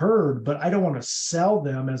of the herd, but I don't want to sell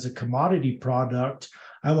them as a commodity product.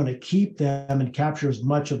 I want to keep them and capture as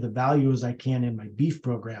much of the value as I can in my beef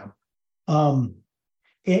program. And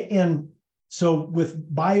so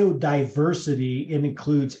with biodiversity, it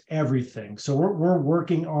includes everything. So we're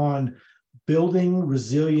working on building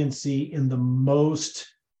resiliency in the most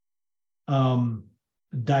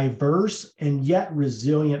diverse and yet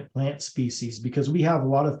resilient plant species, because we have a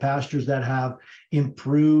lot of pastures that have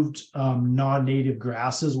improved non-native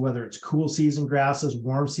grasses, whether it's cool season grasses,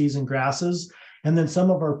 warm season grasses. And then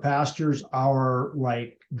some of our pastures are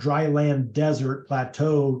like dry land, desert,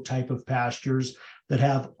 plateau type of pastures that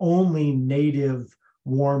have only native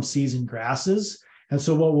warm season grasses. And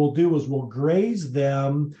so what we'll do is we'll graze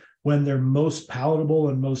them when they're most palatable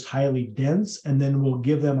and most highly dense, and then we'll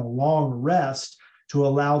give them a long rest to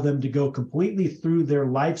allow them to go completely through their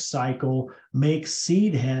life cycle, make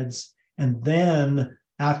seed heads, and then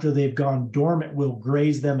after they've gone dormant, we'll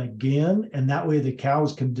graze them again. And that way the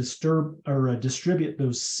cows can distribute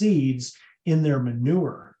those seeds in their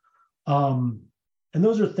manure. And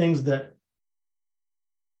those are things that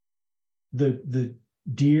the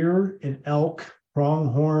deer and elk,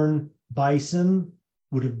 pronghorn, bison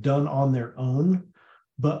would have done on their own.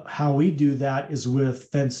 But how we do that is with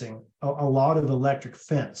fencing, a lot of electric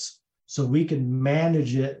fence. So we can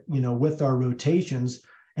manage it, with our rotations.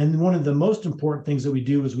 And one of the most important things that we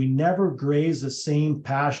do is we never graze the same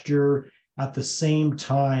pasture at the same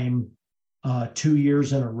time 2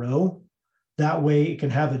 years in a row. That way it can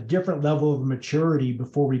have a different level of maturity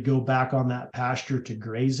before we go back on that pasture to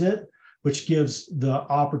graze it, which gives the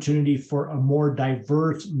opportunity for a more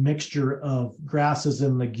diverse mixture of grasses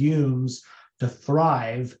and legumes to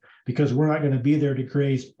thrive, because we're not going to be there to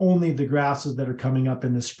graze only the grasses that are coming up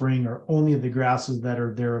in the spring or only the grasses that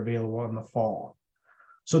are there available in the fall.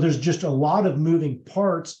 So there's just a lot of moving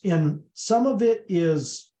parts, and some of it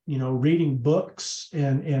is, reading books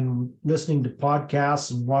and listening to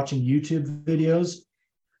podcasts and watching YouTube videos.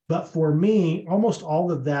 But for me, almost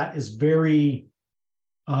all of that is very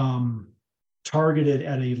targeted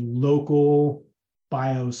at a local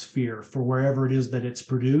biosphere for wherever it is that it's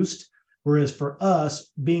produced. Whereas for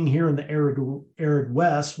us, being here in the arid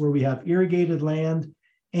West, where we have irrigated land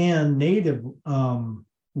and native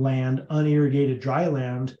land, unirrigated dry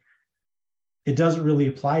land, it doesn't really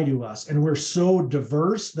apply to us. And we're so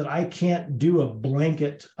diverse that I can't do a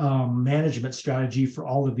blanket management strategy for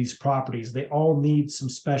all of these properties. They all need some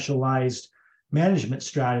specialized management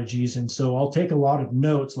strategies. And so I'll take a lot of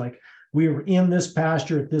notes, like we were in this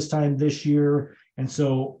pasture at this time this year. And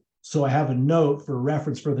so I have a note for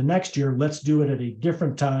reference for the next year. Let's do it at a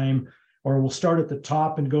different time, or we'll start at the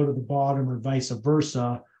top and go to the bottom, or vice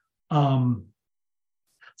versa.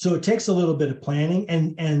 So it takes a little bit of planning,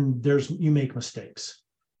 and you make mistakes.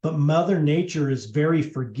 But Mother Nature is very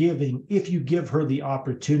forgiving if you give her the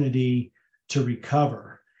opportunity to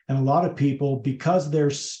recover. And a lot of people, because they're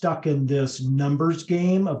stuck in this numbers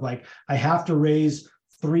game of like, I have to raise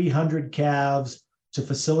 300 calves to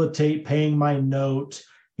facilitate paying my note,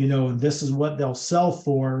 and this is what they'll sell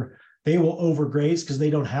for, they will overgraze because they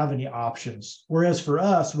don't have any options. Whereas for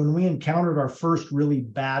us, when we encountered our first really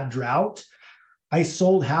bad drought, I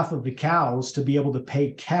sold half of the cows to be able to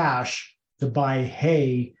pay cash to buy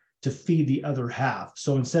hay to feed the other half.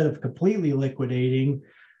 So instead of completely liquidating,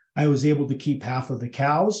 I was able to keep half of the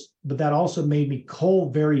cows, but that also made me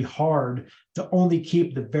cull very hard to only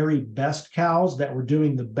keep the very best cows that were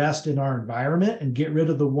doing the best in our environment and get rid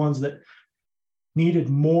of the ones that needed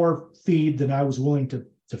more feed than I was willing to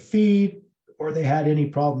feed, or they had any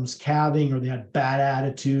problems calving, or they had bad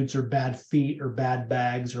attitudes or bad feet or bad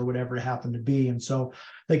bags or whatever it happened to be. And so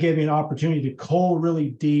that gave me an opportunity to cull really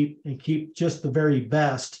deep and keep just the very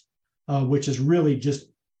best, which is really just,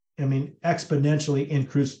 I mean, exponentially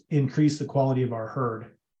increase the quality of our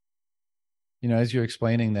herd. You know, as you're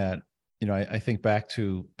explaining that, you know, I think back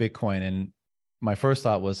to Bitcoin, and my first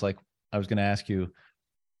thought was like, I was going to ask you,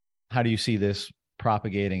 how do you see this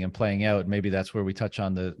propagating and playing out? Maybe that's where we touch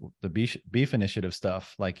on the beef initiative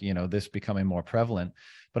stuff, like, you know, this becoming more prevalent.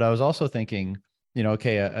 But I was also thinking, you know,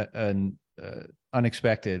 okay, an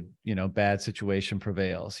unexpected, you know, bad situation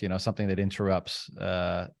prevails, you know, something that interrupts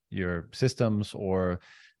your systems or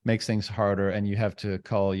makes things harder, and you have to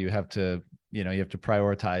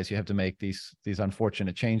prioritize, you have to make these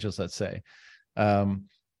unfortunate changes, let's say. And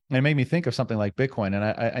it made me think of something like Bitcoin. And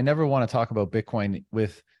I never want to talk about Bitcoin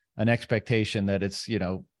with an expectation that it's, you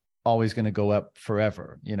know, always going to go up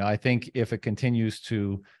forever. You know, I think if it continues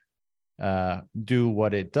to do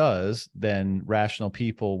what it does, then rational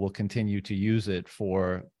people will continue to use it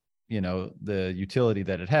for, you know, the utility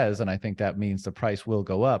that it has. And I think that means the price will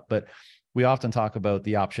go up. But we often talk about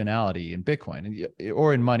the optionality in Bitcoin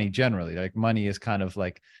or in money generally. Like, money is kind of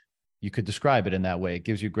like, you could describe it in that way. It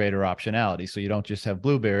gives you greater optionality. So you don't just have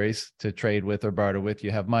blueberries to trade with or barter with,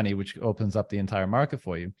 you have money, which opens up the entire market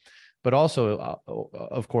for you. But also,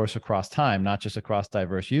 of course, across time, not just across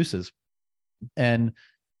diverse uses. And,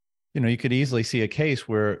 you know, you could easily see a case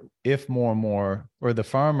where if more and more, or the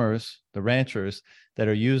farmers, the ranchers that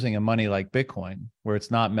are using a money like Bitcoin, where it's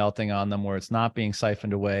not melting on them, where it's not being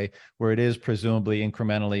siphoned away, where it is presumably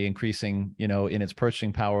incrementally increasing, you know, in its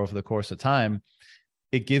purchasing power over the course of time,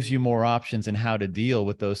 it gives you more options in how to deal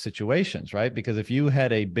with those situations, right? Because if you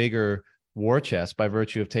had a bigger war chest by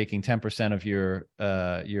virtue of taking 10% of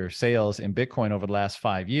your sales in Bitcoin over the last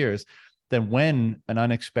 5 years, then when an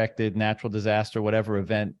unexpected natural disaster, whatever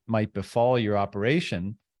event might befall your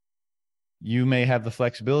operation, you may have the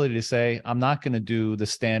flexibility to say, I'm not going to do the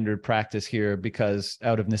standard practice here because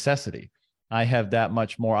out of necessity. I have that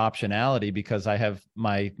much more optionality because I have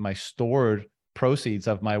my stored proceeds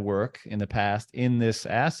of my work in the past in this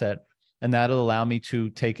asset, and that'll allow me to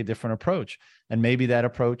take a different approach. And maybe that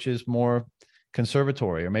approach is more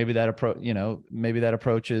conservatory, or maybe that approach, you know, maybe that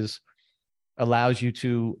approach allows you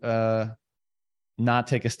to not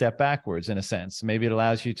take a step backwards in a sense. Maybe it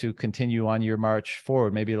allows you to continue on your march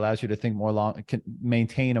forward. Maybe it allows you to think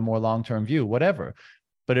maintain a more long-term view, whatever.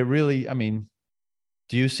 But it really, I mean,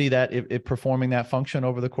 do you see that it performing that function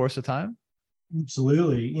over the course of time?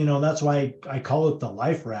 Absolutely. You know, that's why I call it the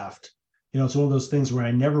life raft. You know, it's one of those things where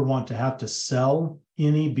I never want to have to sell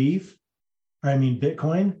any beef, or I mean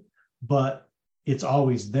Bitcoin, but it's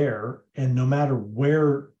always there. And no matter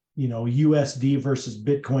where, you know, USD versus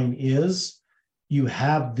Bitcoin is, you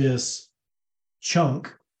have this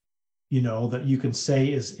chunk, you know, that you can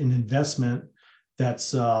say is an investment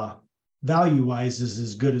that's value-wise is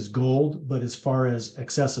as good as gold, but as far as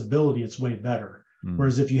accessibility, it's way better.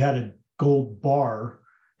 Whereas if you had a gold bar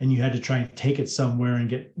and you had to try and take it somewhere and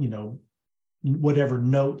get, you know, whatever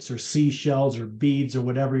notes or seashells or beads or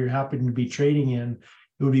whatever you're happening to be trading in,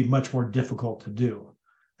 it would be much more difficult to do.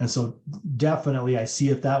 And so definitely I see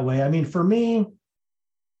it that way. I mean, for me,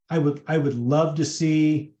 I would love to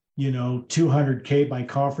see, you know, 200K by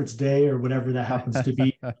conference day or whatever that happens to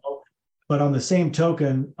be. But on the same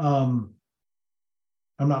token, I'm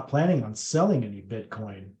not planning on selling any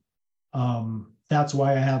Bitcoin. That's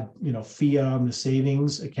why I have, you know, fiat on the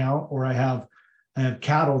savings account, or I have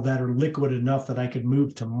cattle that are liquid enough that I could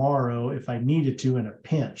move tomorrow if I needed to in a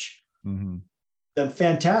pinch. Mm-hmm. The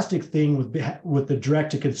fantastic thing with the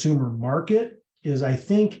direct to consumer market is, I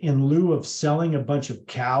think, in lieu of selling a bunch of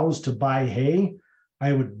cows to buy hay,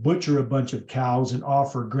 I would butcher a bunch of cows and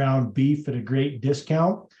offer ground beef at a great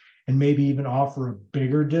discount, and maybe even offer a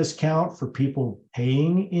bigger discount for people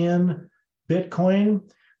paying in Bitcoin,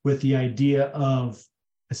 with the idea of,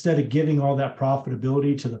 instead of giving all that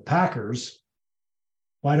profitability to the packers,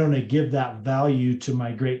 why don't I give that value to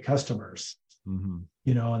my great customers? Mm-hmm.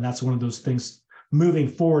 You know, and that's one of those things moving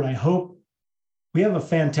forward. I hope we have a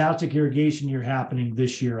fantastic irrigation year happening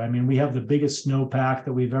this year. I mean, we have the biggest snowpack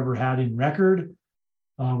that we've ever had in record.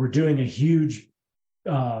 We're doing a huge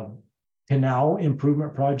canal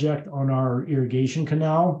improvement project on our irrigation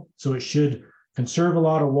canal. So it should conserve a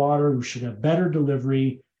lot of water. We should have better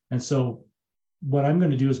delivery. And so what I'm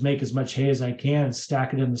going to do is make as much hay as I can,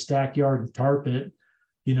 stack it in the stack yard and tarp it,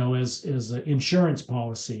 as an insurance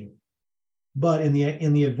policy. But in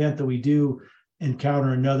the event that we do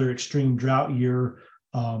encounter another extreme drought year,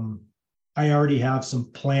 I already have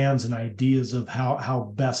some plans and ideas of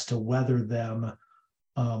how best to weather them,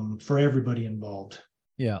 for everybody involved.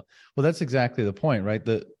 Yeah. Well, that's exactly the point, right?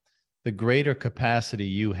 The greater capacity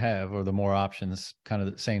you have, or the more options, kind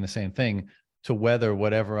of saying the same thing, to weather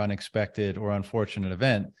whatever unexpected or unfortunate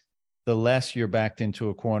event, the less you're backed into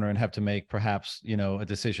a corner and have to make perhaps, a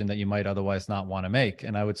decision that you might otherwise not want to make.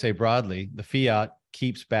 And I would say broadly, the fiat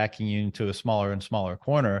keeps backing you into a smaller and smaller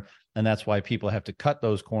corner. And that's why people have to cut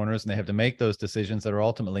those corners, and they have to make those decisions that are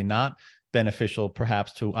ultimately not beneficial,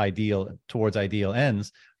 perhaps towards ideal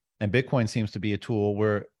ends. And Bitcoin seems to be a tool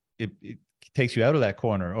where it takes you out of that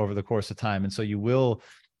corner over the course of time. And so you will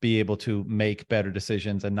be able to make better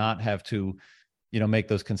decisions and not have to, make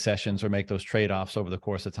those concessions or make those trade-offs over the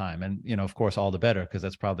course of time. And, of course, all the better, because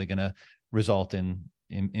that's probably going to result in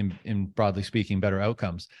broadly speaking, better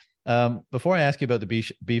outcomes. Before I ask you about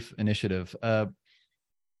the beef initiative,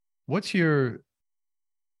 what's your,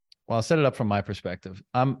 well, I'll set it up from my perspective.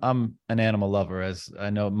 I'm an animal lover, as I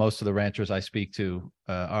know most of the ranchers I speak to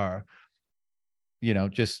are.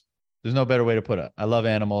 Just there's no better way to put it. I love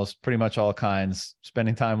animals, pretty much all kinds,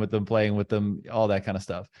 spending time with them, playing with them, all that kind of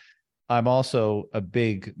stuff. I'm also a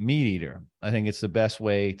big meat eater. I think it's the best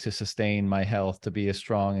way to sustain my health, to be as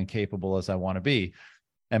strong and capable as I want to be.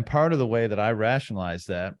 And part of the way that I rationalize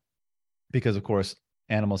that, because of course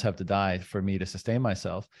animals have to die for me to sustain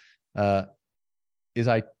myself, it's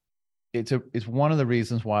one of the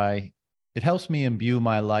reasons why it helps me imbue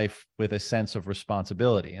my life with a sense of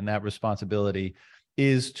responsibility. And that responsibility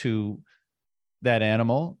is to that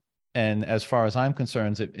animal. And as far as I'm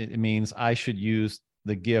concerned, it means I should use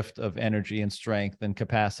the gift of energy and strength and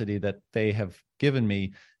capacity that they have given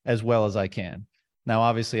me as well as I can. Now,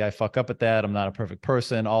 obviously I fuck up at that. I'm not a perfect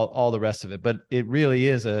person, all the rest of it, but it really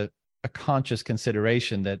is a conscious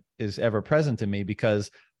consideration that is ever present in me, because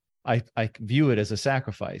I view it as a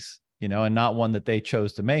sacrifice, and not one that they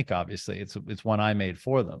chose to make. Obviously it's one I made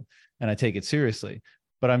for them, and I take it seriously.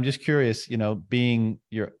 But I'm just curious,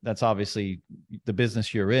 that's obviously the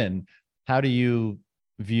business you're in. How do you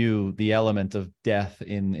view the element of death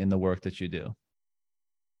in the work that you do?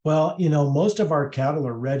 Well, most of our cattle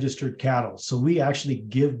are registered cattle, so we actually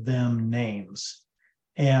give them names.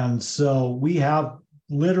 And so we have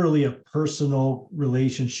literally a personal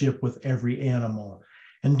relationship with every animal.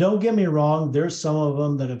 And don't get me wrong, there's some of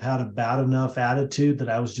them that have had a bad enough attitude that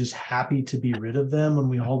I was just happy to be rid of them when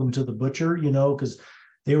we hauled them to the butcher, because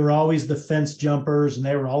they were always the fence jumpers, and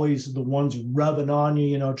they were always the ones rubbing on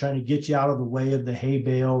you, trying to get you out of the way of the hay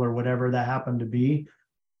bale or whatever that happened to be.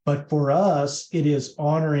 But for us, it is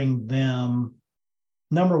honoring them,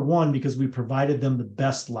 number one, because we provided them the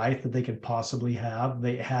best life that they could possibly have.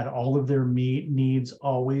 They had all of their meat needs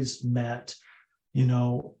always met,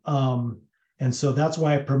 and so that's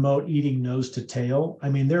why I promote eating nose to tail. I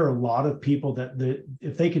mean, there are a lot of people that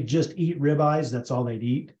if they could just eat ribeyes, that's all they'd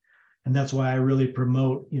eat. And that's why I really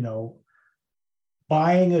promote,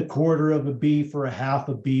 buying a quarter of a beef or a half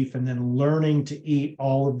a beef, and then learning to eat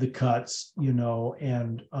all of the cuts,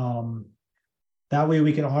 and that way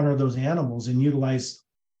we can honor those animals and utilize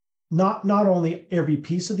not only every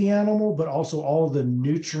piece of the animal, but also all of the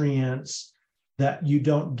nutrients that you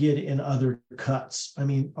don't get in other cuts. I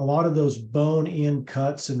mean, a lot of those bone-in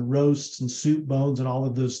cuts and roasts and soup bones and all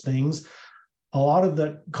of those things, a lot of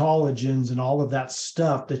the collagens and all of that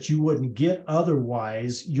stuff that you wouldn't get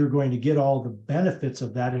otherwise, you're going to get all the benefits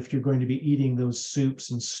of that if you're going to be eating those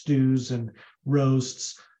soups and stews and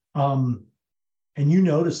roasts. And you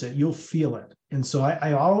notice it, you'll feel it. And so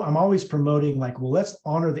I'm always promoting, like, well, let's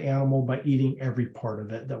honor the animal by eating every part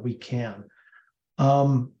of it that we can.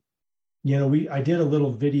 I did a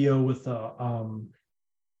little video with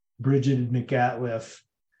Bridget McAtliff,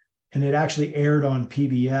 and it actually aired on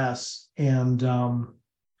PBS. And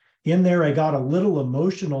in there, I got a little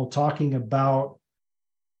emotional talking about,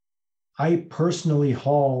 I personally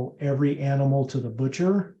haul every animal to the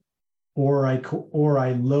butcher, or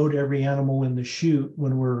I load every animal in the chute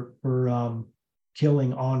when we're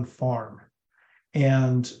killing on farm.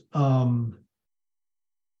 And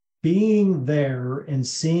being there and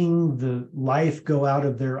seeing the life go out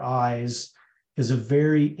of their eyes is a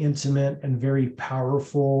very intimate and very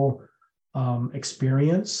powerful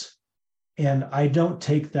experience. And I don't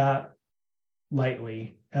take that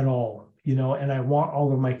lightly at all, and I want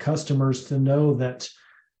all of my customers to know that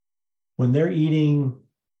when they're eating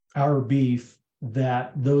our beef,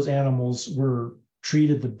 that those animals were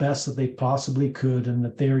treated the best that they possibly could, and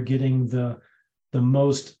that they're getting the the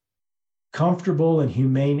most comfortable and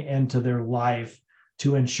humane end to their life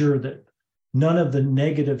to ensure that none of the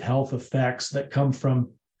negative health effects that come from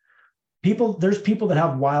people. There's people that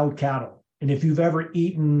have wild cattle. And if you've ever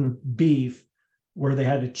eaten beef where they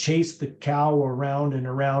had to chase the cow around and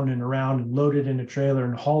around and around and load it in a trailer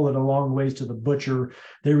and haul it a long ways to the butcher,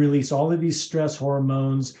 they release all of these stress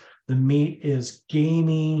hormones. The meat is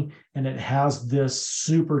gamey and it has this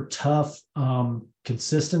super tough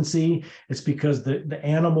consistency. It's because the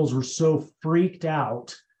animals were so freaked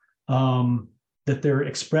out that they're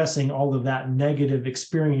expressing all of that negative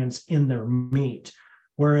experience in their meat.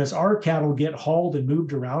 Whereas our cattle get hauled and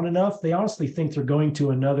moved around enough, they honestly think they're going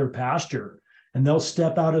to another pasture. And they'll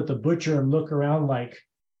step out at the butcher and look around and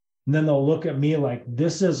then they'll look at me like,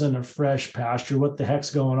 this isn't a fresh pasture. What the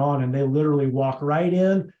heck's going on? And they literally walk right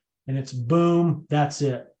in and it's boom, that's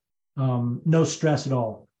it. No stress at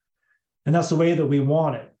all. And that's the way that we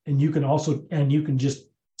want it. And you can just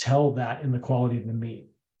tell that in the quality of the meat.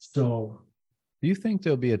 So do you think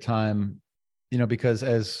there'll be a time, because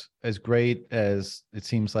as great as it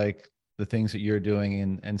seems like the things that you're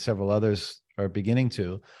doing and several others are beginning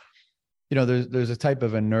to, there's a type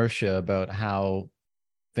of inertia about how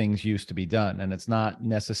things used to be done. And it's not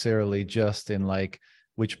necessarily just in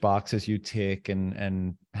which boxes you tick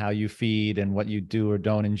and how you feed and what you do or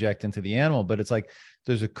don't inject into the animal. But it's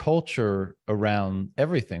there's a culture around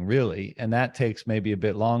everything really. And that takes maybe a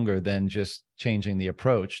bit longer than just changing the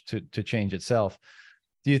approach to change itself.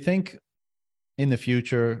 Do you think in the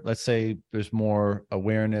future, let's say there's more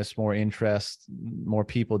awareness, more interest, more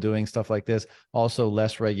people doing stuff like this, also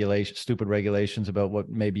less regulation, stupid regulations about what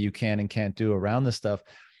maybe you can and can't do around this stuff.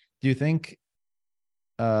 Do you think,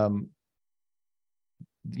 the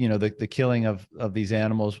killing of these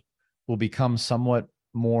animals will become somewhat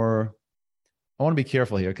more, I want to be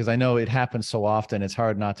careful here because I know it happens so often. It's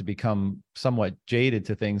hard not to become somewhat jaded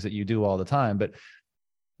to things that you do all the time, but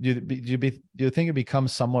do you think it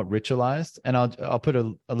becomes somewhat ritualized? And I'll put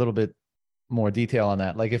a little bit more detail on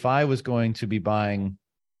that. If I was going to be buying,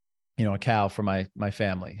 a cow for my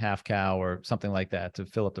family, half cow or something like that to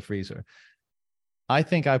fill up the freezer, I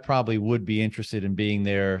think I probably would be interested in being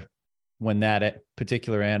there when that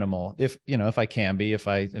particular animal, if I can be, if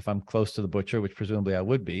I'm close to the butcher, which presumably I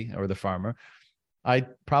would be, or the farmer, I'd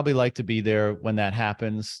probably like to be there when that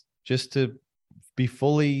happens, just to be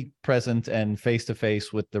fully present and face to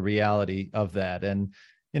face with the reality of that. And,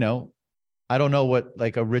 I don't know what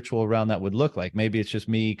a ritual around that would look like. Maybe it's just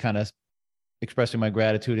me kind of expressing my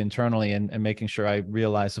gratitude internally and making sure I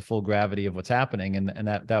realize the full gravity of what's happening. And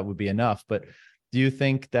that would be enough. But do you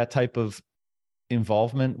think that type of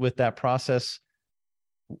involvement with that process,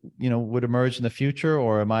 would emerge in the future,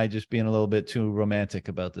 or am I just being a little bit too romantic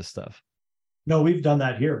about this stuff? No, we've done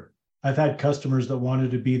that here. I've had customers that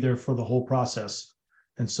wanted to be there for the whole process.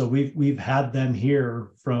 And so we've had them here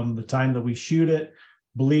from the time that we shoot it,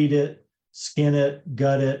 bleed it, skin it,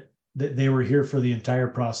 gut it. They were here for the entire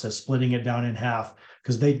process, splitting it down in half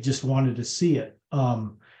because they just wanted to see it.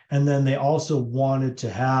 And then they also wanted to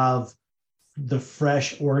have the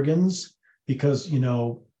fresh organs because,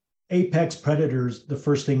 apex predators, the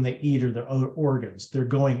first thing they eat are the organs. They're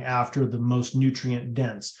going after the most nutrient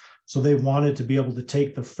dense. So they wanted to be able to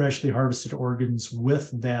take the freshly harvested organs with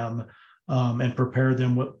them and prepare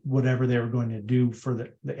them with whatever they were going to do for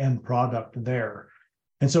the end product there.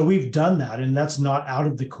 And so we've done that, and that's not out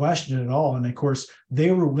of the question at all. And of course,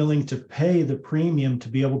 they were willing to pay the premium to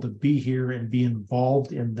be able to be here and be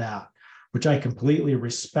involved in that, which I completely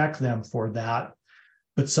respect them for that.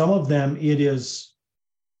 But some of them, it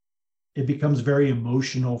becomes very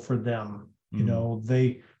emotional for them.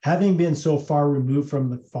 They, having been so far removed from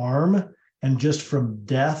the farm and just from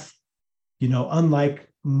death, unlike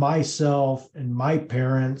myself and my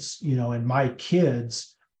parents, and my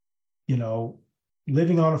kids,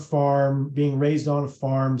 living on a farm, being raised on a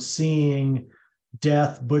farm, seeing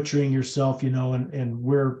death, butchering yourself, and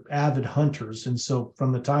we're avid hunters. And so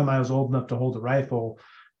from the time I was old enough to hold a rifle,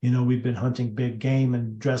 we've been hunting big game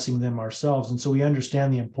and dressing them ourselves. And so we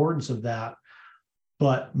understand the importance of that.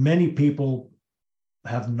 But many people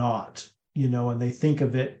have not, and they think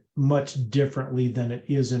of it much differently than it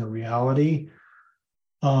is in reality.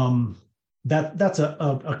 That's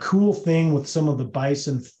a cool thing with some of the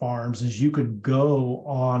bison farms is you could go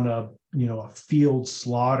on a field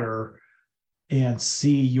slaughter and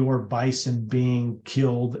see your bison being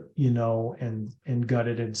killed, and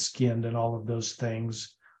gutted and skinned and all of those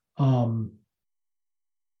things. I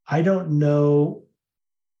don't know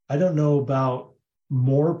about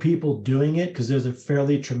more people doing it because there's a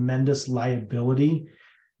fairly tremendous liability.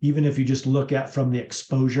 even if you just look at from the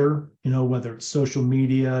exposure, whether it's social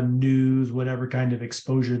media, news, whatever kind of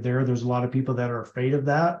exposure there's a lot of people that are afraid of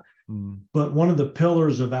that. But one of the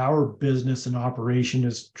pillars of our business and operation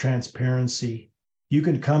is transparency. You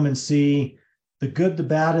can come and see the good, the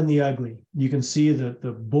bad, and the ugly. You can see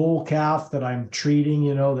the bull calf that I'm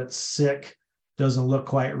treating, that's sick, doesn't look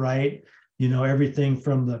quite right. Everything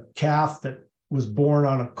from the calf that was born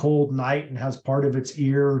on a cold night and has part of its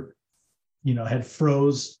ear, had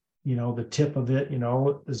froze, the tip of it,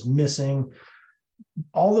 is missing.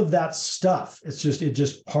 All of that stuff. It's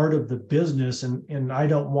just part of the business. And I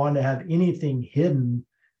don't want to have anything hidden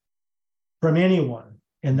from anyone.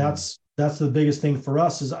 And that's the biggest thing for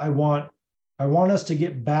us is I want us to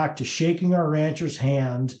get back to shaking our rancher's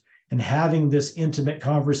hand and having this intimate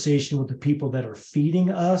conversation with the people that are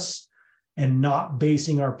feeding us and not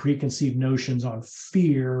basing our preconceived notions on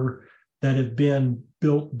fear that have been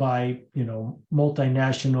built by,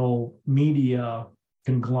 multinational media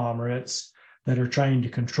conglomerates that are trying to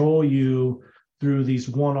control you through these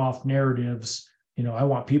one-off narratives. I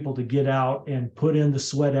want people to get out and put in the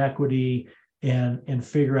sweat equity and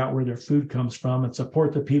figure out where their food comes from and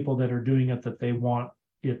support the people that are doing it, that they want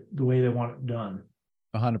it the way they want it done.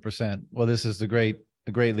 100%. Well, this is a great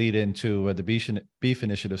lead into the beef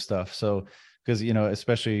initiative stuff. So, because,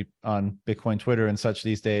 especially on Bitcoin Twitter and such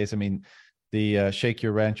these days, I mean, the shake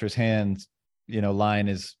your rancher's hand, line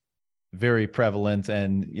is very prevalent,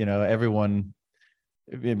 and, everyone,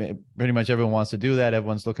 pretty much everyone wants to do that.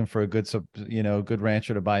 Everyone's looking for a good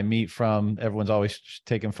rancher to buy meat from. Everyone's always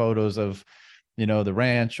taking photos of, the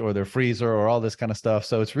ranch or their freezer or all this kind of stuff.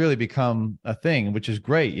 So it's really become a thing, which is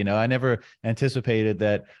great. I never anticipated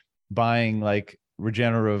that buying like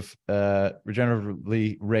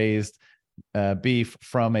regeneratively raised beef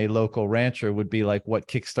from a local rancher would be like what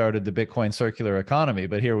kickstarted the Bitcoin circular economy.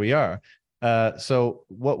 But here we are. So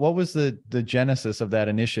what was the genesis of that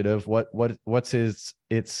initiative? What's its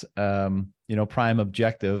prime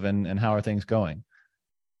objective, and how are things going?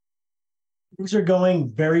 Things are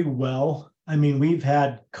going very well. I mean, we've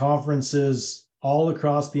had conferences all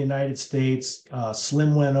across the United States.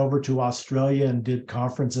 Slim went over to Australia and did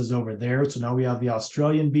conferences over there. So now we have the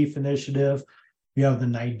Australian Beef Initiative. We have the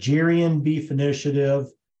Nigerian Beef Initiative.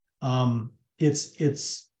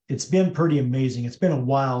 It's been pretty amazing. It's been a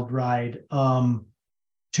wild ride. 2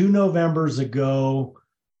 Novembers ago,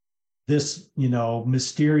 this,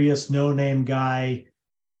 mysterious no-name guy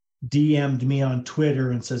DM'd me on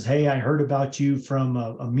Twitter and says, "Hey, I heard about you from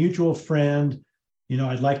a mutual friend.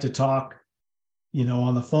 I'd like to talk,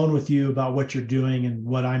 on the phone with you about what you're doing and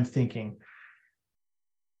what I'm thinking."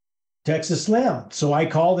 Texas Slim. So I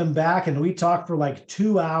called him back and we talked for like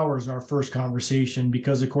 2 hours, our first conversation,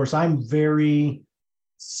 because of course I'm very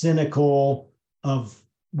cynical of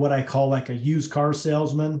what I call like a used car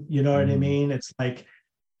salesman. You know what I mean? It's like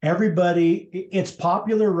it's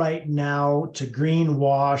popular right now to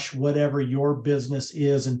greenwash whatever your business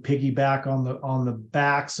is and piggyback on the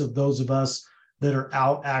backs of those of us that are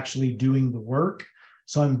out actually doing the work.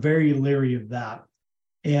 So I'm very leery of that.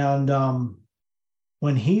 And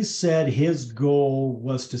when he said his goal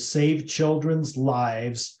was to save children's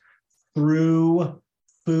lives through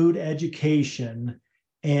food education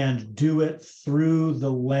and do it through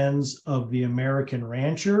the lens of the American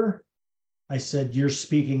rancher, I said, "You're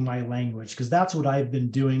speaking my language," because that's what I've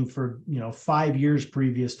been doing for 5 years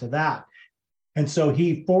previous to that. And so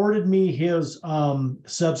he forwarded me his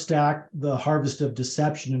Substack, The Harvest of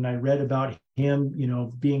Deception, and I read about him,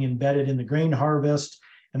 being embedded in the grain harvest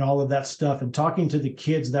and all of that stuff, and talking to the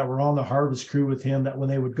kids that were on the harvest crew with him, that when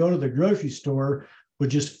they would go to the grocery store would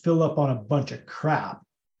just fill up on a bunch of crap.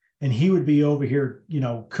 And he would be over here,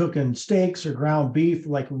 cooking steaks or ground beef,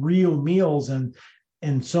 like real meals. And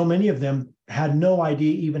so many of them had no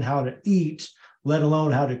idea even how to eat, let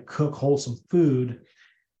alone how to cook wholesome food,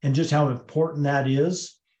 and just how important that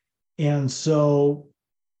is. And so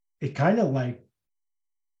it kind of like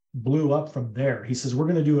blew up from there. He says, "We're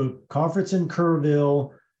going to do a conference in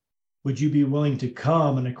Kerrville. Would you be willing to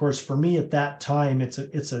come?" And of course, for me at that time, it's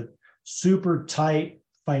a super tight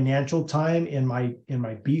financial time in my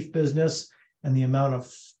beef business and the amount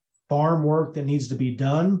of farm work that needs to be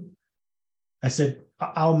done. I said,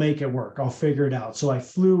 "I'll make it work. I'll figure it out." So I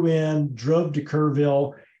flew in, drove to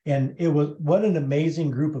Kerrville, and it was what an amazing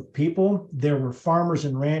group of people. There were farmers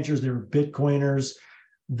and ranchers, there were Bitcoiners,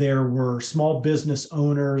 there were small business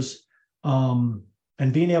owners, and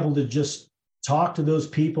being able to just talk to those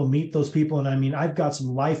people, meet those people. And I mean, I've got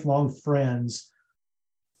some lifelong friends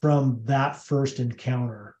from that first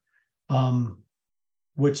encounter,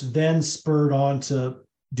 which then spurred on to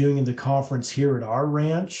doing the conference here at our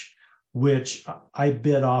ranch. which I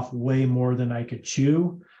bit off way more than I could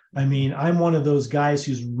chew. I mean, I'm one of those guys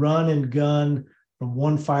who's run and gun from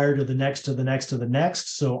one fire to the next, to the next, to the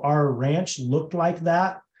next. So our ranch looked like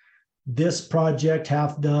that. This project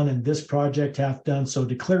half done and this project half done. So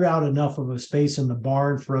to clear out enough of a space in the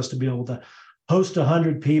barn for us to be able to host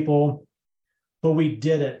 100 people, but we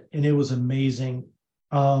did it and it was amazing.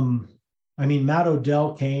 I mean, Matt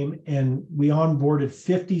Odell came and we onboarded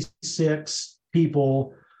 56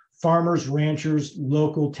 people, farmers, ranchers,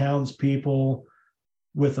 local townspeople,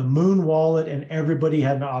 with a Moon wallet, and everybody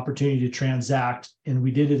had an opportunity to transact. And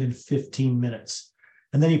we did it in 15 minutes.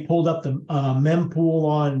 And then he pulled up the mempool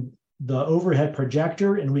on the overhead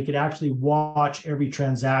projector, and we could actually watch every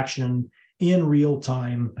transaction in real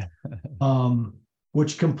time,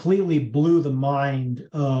 which completely blew the mind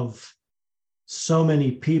of so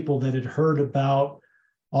many people that had heard about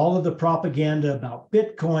all of the propaganda about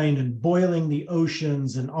Bitcoin and boiling the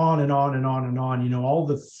oceans and on and on and on and on, you know, all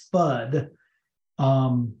the FUD.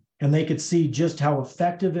 And they could see just how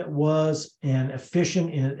effective it was and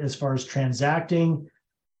efficient as far as transacting.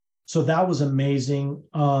 So that was amazing.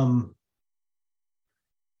 And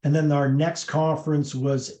then our next conference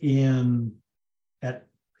was at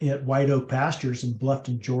White Oak Pastures in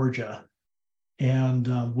Bluffton, Georgia.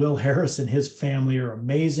 And Will Harris and his family are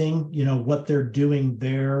amazing, you know, what they're doing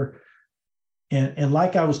there. And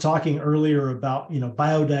like I was talking earlier about, you know,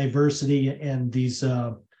 biodiversity and these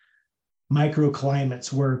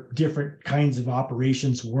microclimates where different kinds of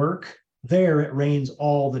operations work. There, it rains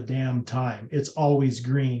all the damn time. It's always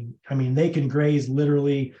green. I mean, they can graze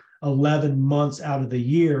literally 11 months out of the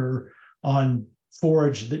year on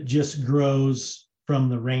forage that just grows from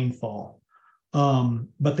the rainfall.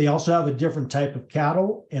 But they also have a different type of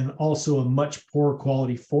cattle and also a much poorer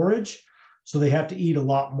quality forage. So they have to eat a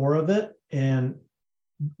lot more of it. And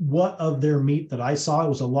what of their meat that I saw, it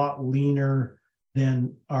was a lot leaner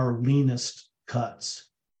than our leanest cuts.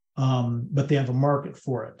 But they have a market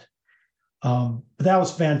for it. But that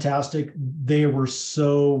was fantastic. They were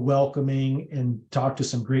so welcoming and talked to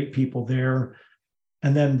some great people there.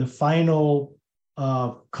 And then the final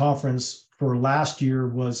conference for last year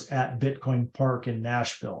was at Bitcoin Park in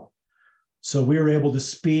Nashville. So we were able to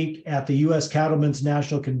speak at the U.S. Cattlemen's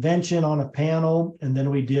National Convention on a panel, and then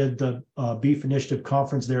we did the Beef Initiative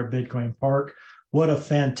Conference there at Bitcoin Park. What a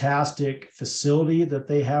fantastic facility that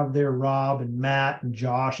they have there, Rob and Matt and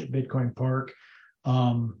Josh at Bitcoin Park.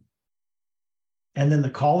 And then the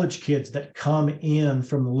college kids that come in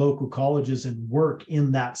from the local colleges and work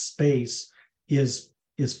in that space is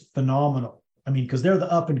phenomenal. I mean, because they're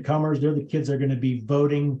the up and comers, they're the kids that are going to be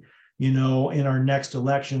voting, you know, in our next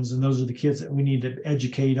elections. And those are the kids that we need to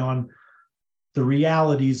educate on the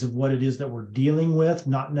realities of what it is that we're dealing with,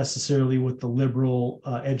 not necessarily what the liberal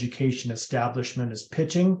education establishment is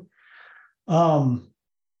pitching. And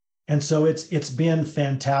so it's been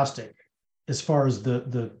fantastic as far as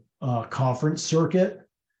the conference circuit.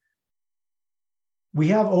 We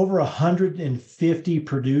have over 150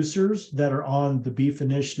 producers that are on the Beef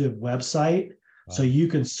Initiative website. Wow. So you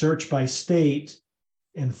can search by state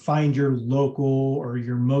and find your local or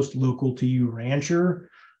your most local to you rancher.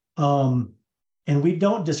 And we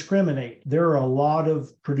don't discriminate. There are a lot of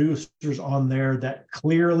producers on there that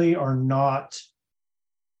clearly are not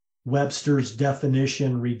Webster's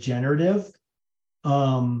definition regenerative.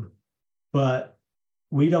 But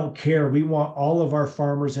we don't care. We want all of our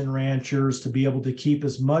farmers and ranchers to be able to keep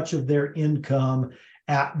as much of their income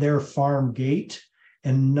at their farm gate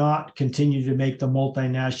and not continue to make the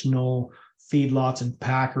multinational feedlots and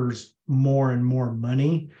packers more and more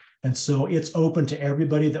money. And so it's open to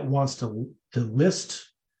everybody that wants to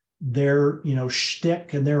list their, you know,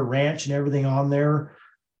 shtick and their ranch and everything on there.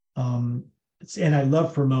 And I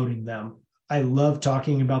love promoting them. I love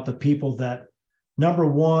talking about the people that, number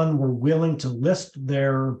one, were willing to list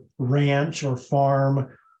their ranch or farm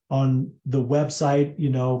on the website. You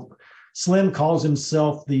know, Slim calls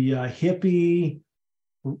himself the hippie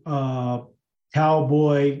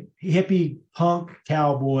cowboy, hippie punk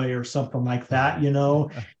cowboy or something like that. You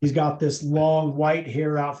know, he's got this long white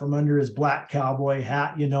hair out from under his black cowboy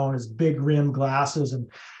hat, you know, and his big rim glasses, and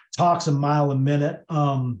talks a mile a minute.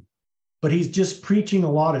 But he's just preaching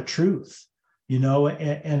a lot of truth, you know,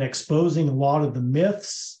 and exposing a lot of the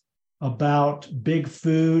myths about big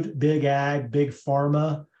food, big ag, big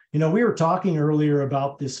pharma. You know, we were talking earlier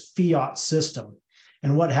about this fiat system.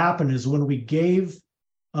 And what happened is when we gave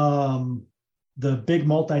the big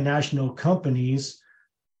multinational companies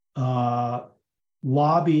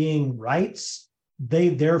lobbying rights, they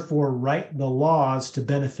therefore write the laws to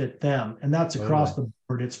benefit them. And that's across the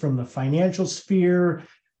board. It's from the financial sphere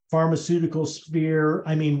pharmaceutical sphere.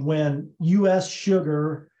 I mean, when U.S.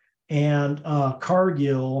 Sugar and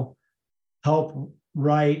Cargill help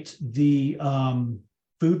write the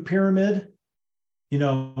food pyramid,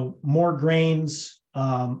 more grains,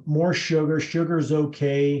 more sugar. Sugar is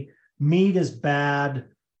okay. Meat is bad.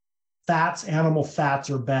 Fats, animal fats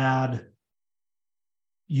are bad.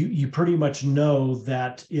 You pretty much know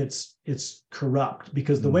that it's corrupt,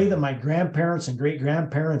 because the way that my grandparents and great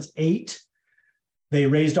grandparents ate, they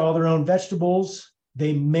raised all their own vegetables.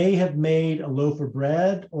 They may have made a loaf of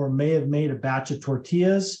bread or may have made a batch of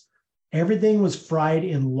tortillas. Everything was fried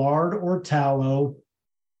in lard or tallow.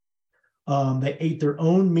 They ate their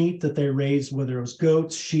own meat that they raised, whether it was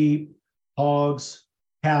goats, sheep, hogs,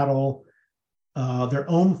 cattle, their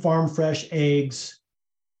own farm fresh eggs.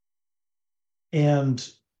 And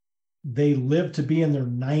they lived to be in their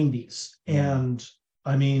 90s. And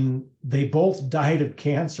I mean, they both died of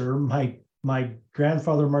cancer. My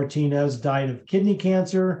grandfather Martinez died of kidney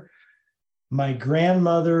cancer. My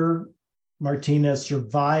grandmother Martinez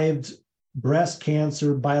survived breast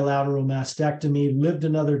cancer, bilateral mastectomy, lived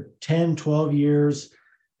another 10, 12 years,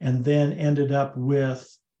 and then ended up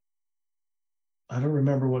with, I don't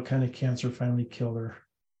remember what kind of cancer finally killed her.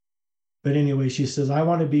 But anyway, she says, I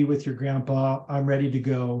want to be with your grandpa. I'm ready to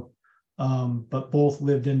go. But both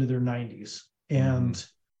lived into their 90s. And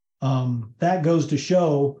that goes to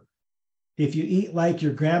show, if you eat like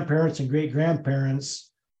your grandparents and great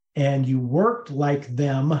grandparents and you worked like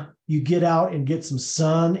them, you get out and get some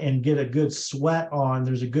sun and get a good sweat on,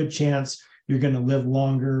 there's a good chance you're going to live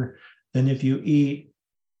longer than if you eat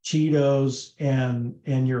Cheetos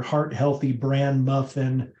and your heart healthy bran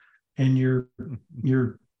muffin and your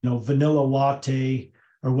vanilla latte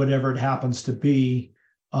or whatever it happens to be.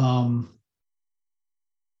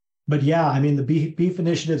 But yeah, I mean, the beef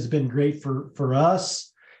initiative has been great for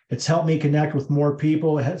us. It's helped me connect with more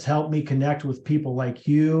people. It has helped me connect with people like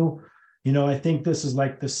you. I think this is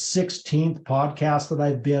like the 16th podcast that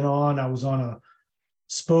I've been on. I was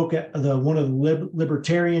spoke at one of the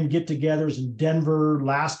libertarian get-togethers in Denver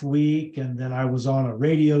last week, and then I was on a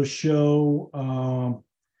radio show.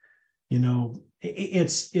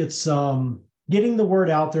 It's getting the word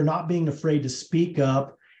out there, not being afraid to speak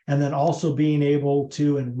up, and then also being able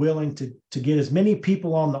to and willing to get as many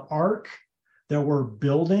people on the arc that we're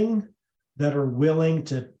building that are willing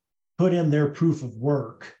to put in their proof of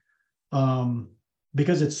work,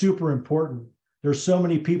 because it's super important. There's so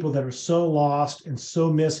many people that are so lost and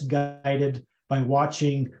so misguided by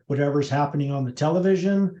watching whatever's happening on the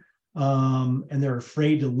television, and they're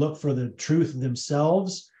afraid to look for the truth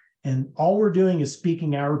themselves. And all we're doing is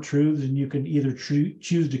speaking our truths, and you can either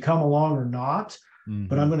choose to come along or not.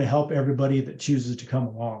 But I'm going to help everybody that chooses to come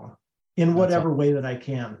along in whatever way that I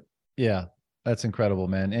can. Yeah, that's incredible,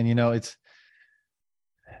 man. And it's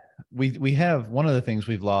we have, one of the things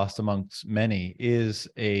we've lost amongst many is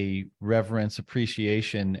a reverence,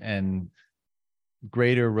 appreciation, and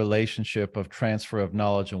greater relationship of transfer of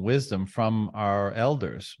knowledge and wisdom from our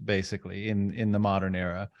elders, basically in the modern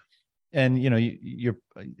era. And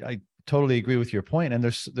I totally agree with your point. And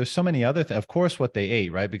there's so many other things. Of course, what they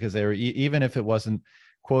ate, right? Because they were, even if it wasn't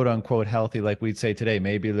quote unquote healthy, like we'd say today,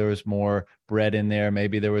 maybe there was more bread in there,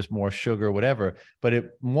 maybe there was more sugar, whatever. But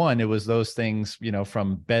it was those things,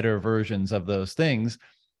 from better versions of those things,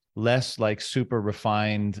 less like super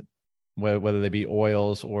refined, whether they be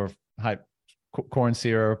oils or corn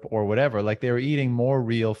syrup or whatever. Like, they were eating more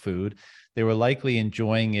real food. They were likely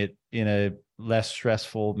enjoying it in a less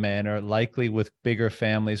stressful manner, likely with bigger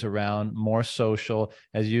families around, more social,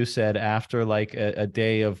 as you said, after like a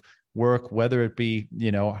day of work, whether it be,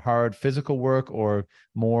 hard physical work or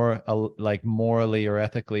more like morally or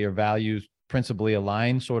ethically or values principally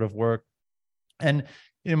aligned sort of work. And,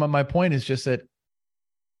 my point is just that,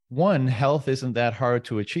 one, health isn't that hard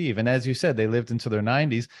to achieve. And as you said, they lived into their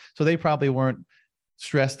 90s, so they probably weren't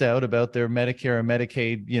stressed out about their Medicare or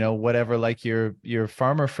Medicaid, whatever, like your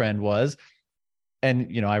farmer friend was.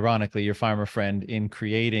 And, ironically, your farmer friend, in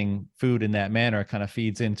creating food in that manner, kind of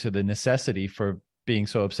feeds into the necessity for being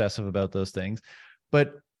so obsessive about those things.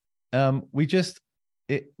 But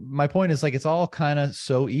my point is, like, it's all kind of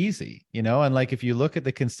so easy, and like, if you look at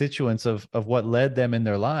the constituents of what led them in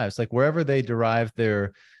their lives, like wherever they derived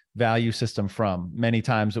their value system from, many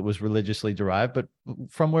times it was religiously derived, but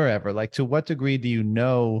from wherever, like, to what degree do you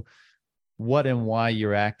know what and why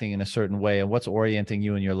you're acting in a certain way and what's orienting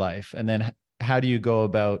you in your life? And then how do you go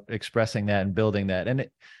about expressing that and building that? And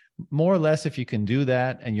more or less, if you can do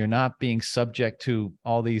that and you're not being subject to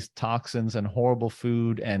all these toxins and horrible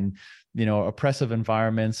food and, oppressive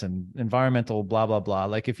environments and environmental blah, blah, blah.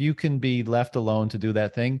 Like, if you can be left alone to do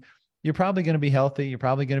that thing, you're probably going to be healthy. You're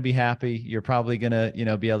probably going to be happy. You're probably going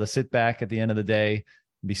to, be able to sit back at the end of the day,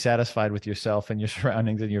 be satisfied with yourself and your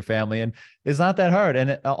surroundings and your family. And it's not that hard.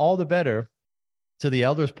 And all the better, to the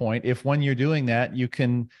elder's point, if when you're doing that, you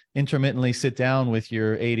can intermittently sit down with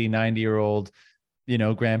your 80, 90-year-old,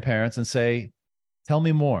 grandparents and say, tell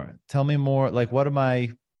me more. Tell me more. Like, what am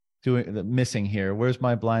I missing here? Where's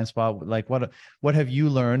my blind spot? Like, what have you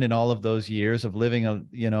learned in all of those years of living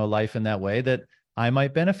a life in that way that I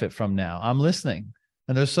might benefit from now? I'm listening.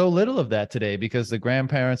 And there's so little of that today because the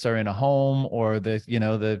grandparents are in a home, or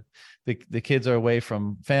the kids are away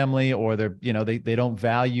from family, or they don't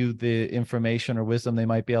value the information or wisdom they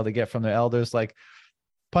might be able to get from their elders. Like,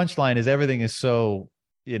 punchline is everything is so,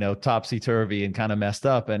 topsy-turvy and kind of messed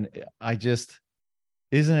up. And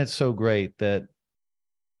isn't it so great that,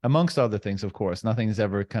 amongst other things, of course, nothing is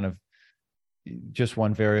ever kind of just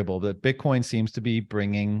one variable, but Bitcoin seems to be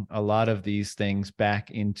bringing a lot of these things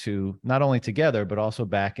back into, not only together, but also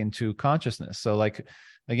back into consciousness. So, like,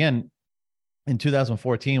 again, in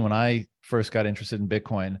 2014, when I first got interested in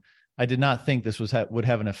Bitcoin, I did not think this would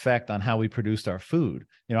have an effect on how we produced our food.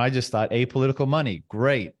 I just thought apolitical money,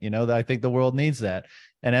 great. I think the world needs that.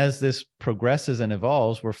 And as this progresses and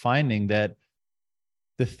evolves, we're finding that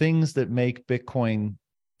the things that make Bitcoin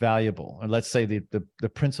valuable, or let's say the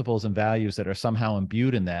principles and values that are somehow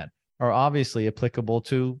imbued in that, are obviously applicable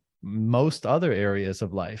to most other areas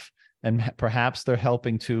of life. And perhaps they're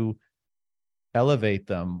helping to elevate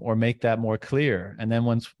them or make that more clear. And then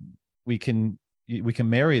once we can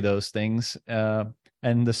marry those things,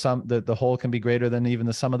 and the whole can be greater than even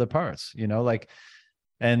the sum of the parts,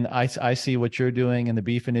 and I see what you're doing in the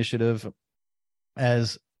Beef Initiative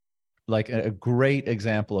as like a great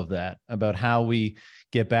example of that, about how we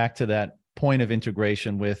get back to that point of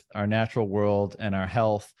integration with our natural world and our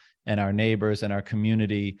health and our neighbors and our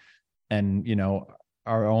community, and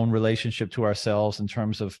our own relationship to ourselves in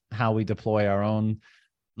terms of how we deploy our own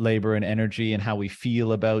labor and energy and how we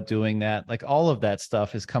feel about doing that. Like, all of that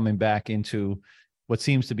stuff is coming back into what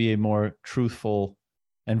seems to be a more truthful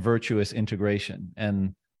and virtuous integration.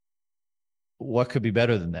 And what could be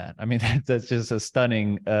better than that? I mean, that's just a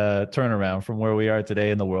stunning turnaround from where we are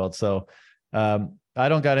today in the world. So I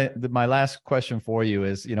don't got it. My last question for you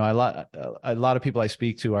is, a lot of people I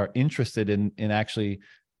speak to are interested in actually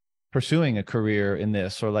pursuing a career in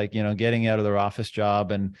this, or like, getting out of their office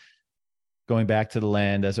job and going back to the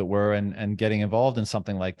land, as it were, and getting involved in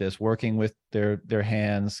something like this, working with their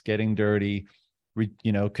hands, getting dirty,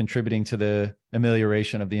 contributing to the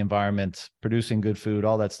amelioration of the environment, producing good food,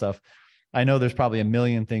 all that stuff. I know there's probably a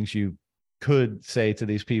million things you could say to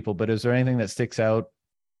these people, but is there anything that sticks out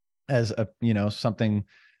as something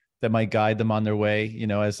that might guide them on their way,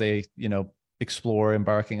 as they, explore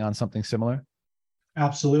embarking on something similar?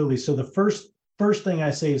 Absolutely. So the first thing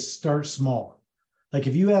I say is start small. Like,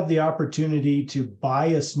 if you have the opportunity to buy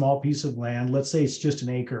a small piece of land, let's say it's just an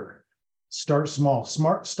acre, start small.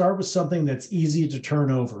 Start with something that's easy to turn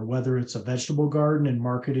over, whether it's a vegetable garden and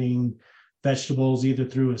marketing vegetables either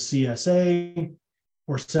through a CSA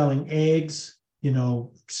or selling eggs.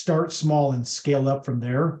 Start small and scale up from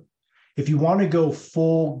there. If you want to go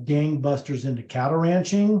full gangbusters into cattle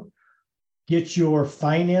ranching, get your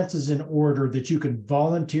finances in order that you can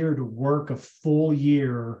volunteer to work a full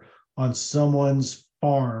year on someone's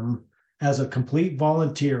farm as a complete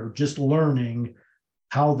volunteer, just learning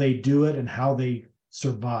how they do it and how they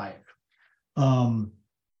survive.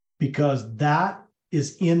 Because that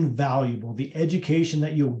is invaluable. The education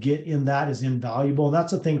that you'll get in that is invaluable. And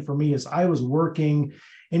that's the thing for me, is I was working,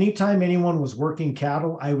 anytime anyone was working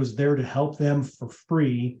cattle, I was there to help them for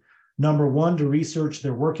free. Number one, to research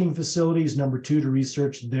their working facilities. Number two, to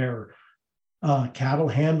research their cattle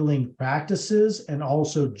handling practices, and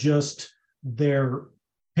also just their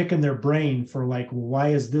picking their brain for, like, why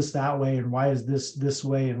is this that way, and why is this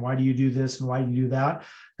way, and why do you do this, and why do you do that?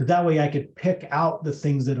 Because that way I could pick out the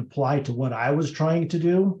things that apply to what I was trying to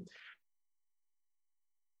do.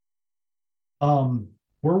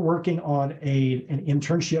 We're working on an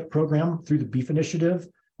internship program through the Beef Initiative,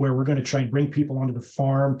 where we're going to try and bring people onto the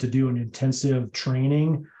farm to do an intensive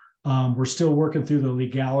training. We're still working through the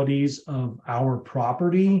legalities of our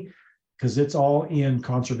property, because it's all in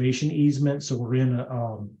conservation easement. So we're in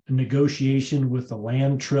a negotiation with the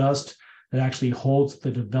land trust that actually holds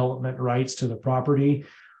the development rights to the property.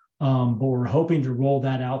 But we're hoping to roll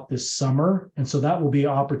that out this summer. And so that will be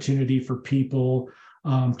an opportunity for people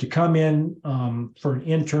to come in for an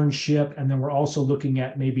internship. And then we're also looking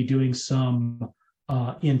at maybe doing some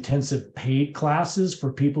intensive paid classes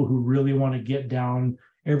for people who really want to get down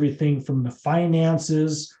everything from the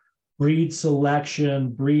finances, breed selection,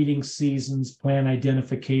 breeding seasons, plant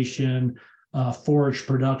identification, forage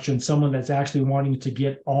production, someone that's actually wanting to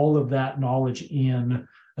get all of that knowledge in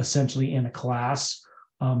essentially in a class.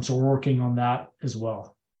 So we're working on that as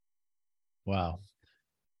well. Wow.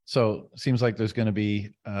 So seems like there's going to be,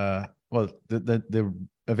 the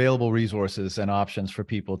available resources and options for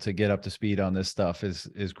people to get up to speed on this stuff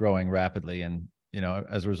is growing rapidly. And,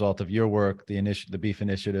 as a result of your work, the beef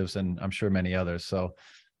initiatives, and I'm sure many others. So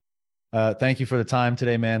thank you for the time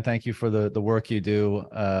today, man. Thank you for the work you do.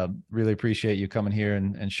 Really appreciate you coming here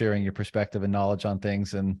and sharing your perspective and knowledge on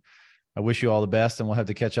things. And I wish you all the best, and we'll have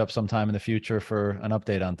to catch up sometime in the future for an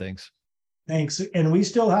update on things. Thanks. And we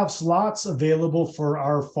still have slots available for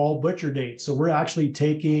our fall butcher date. So we're actually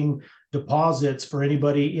taking deposits for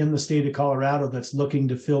anybody in the state of Colorado that's looking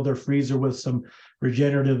to fill their freezer with some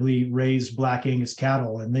regeneratively raised Black Angus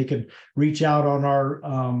cattle. And they can reach out on our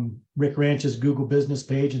Wrich Ranch's Google business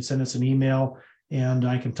page and send us an email, and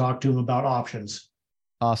I can talk to them about options.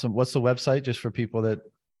 Awesome. What's the website, just for people that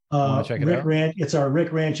want to check it out? It's our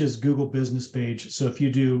Wrich Ranch's Google business page. So if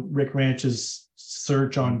you do Wrich Ranch's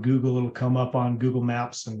search on Google, it'll come up on Google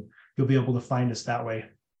Maps, and you'll be able to find us that way.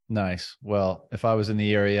 Nice. Well, if I was in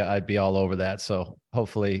the area, I'd be all over that. So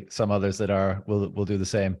hopefully some others that will do the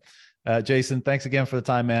same. Jason, thanks again for the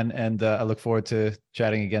time, man. And I look forward to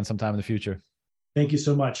chatting again sometime in the future. Thank you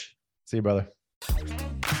so much. See you, brother.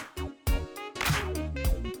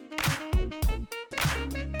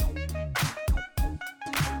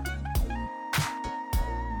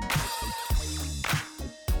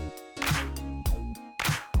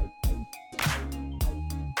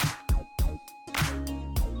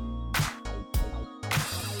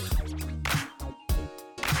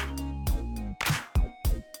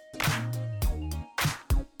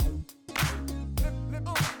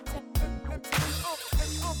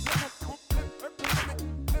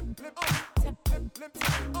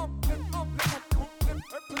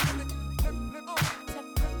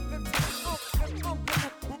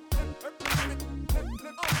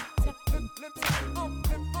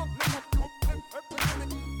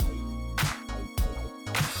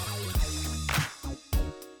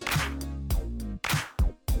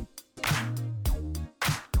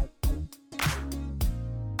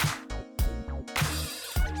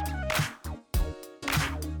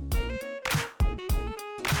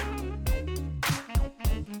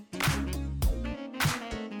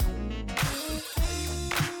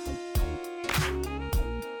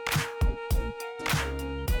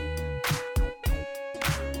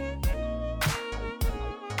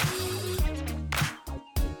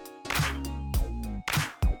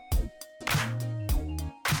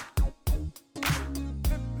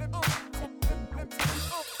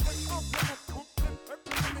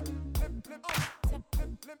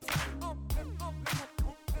 Flip,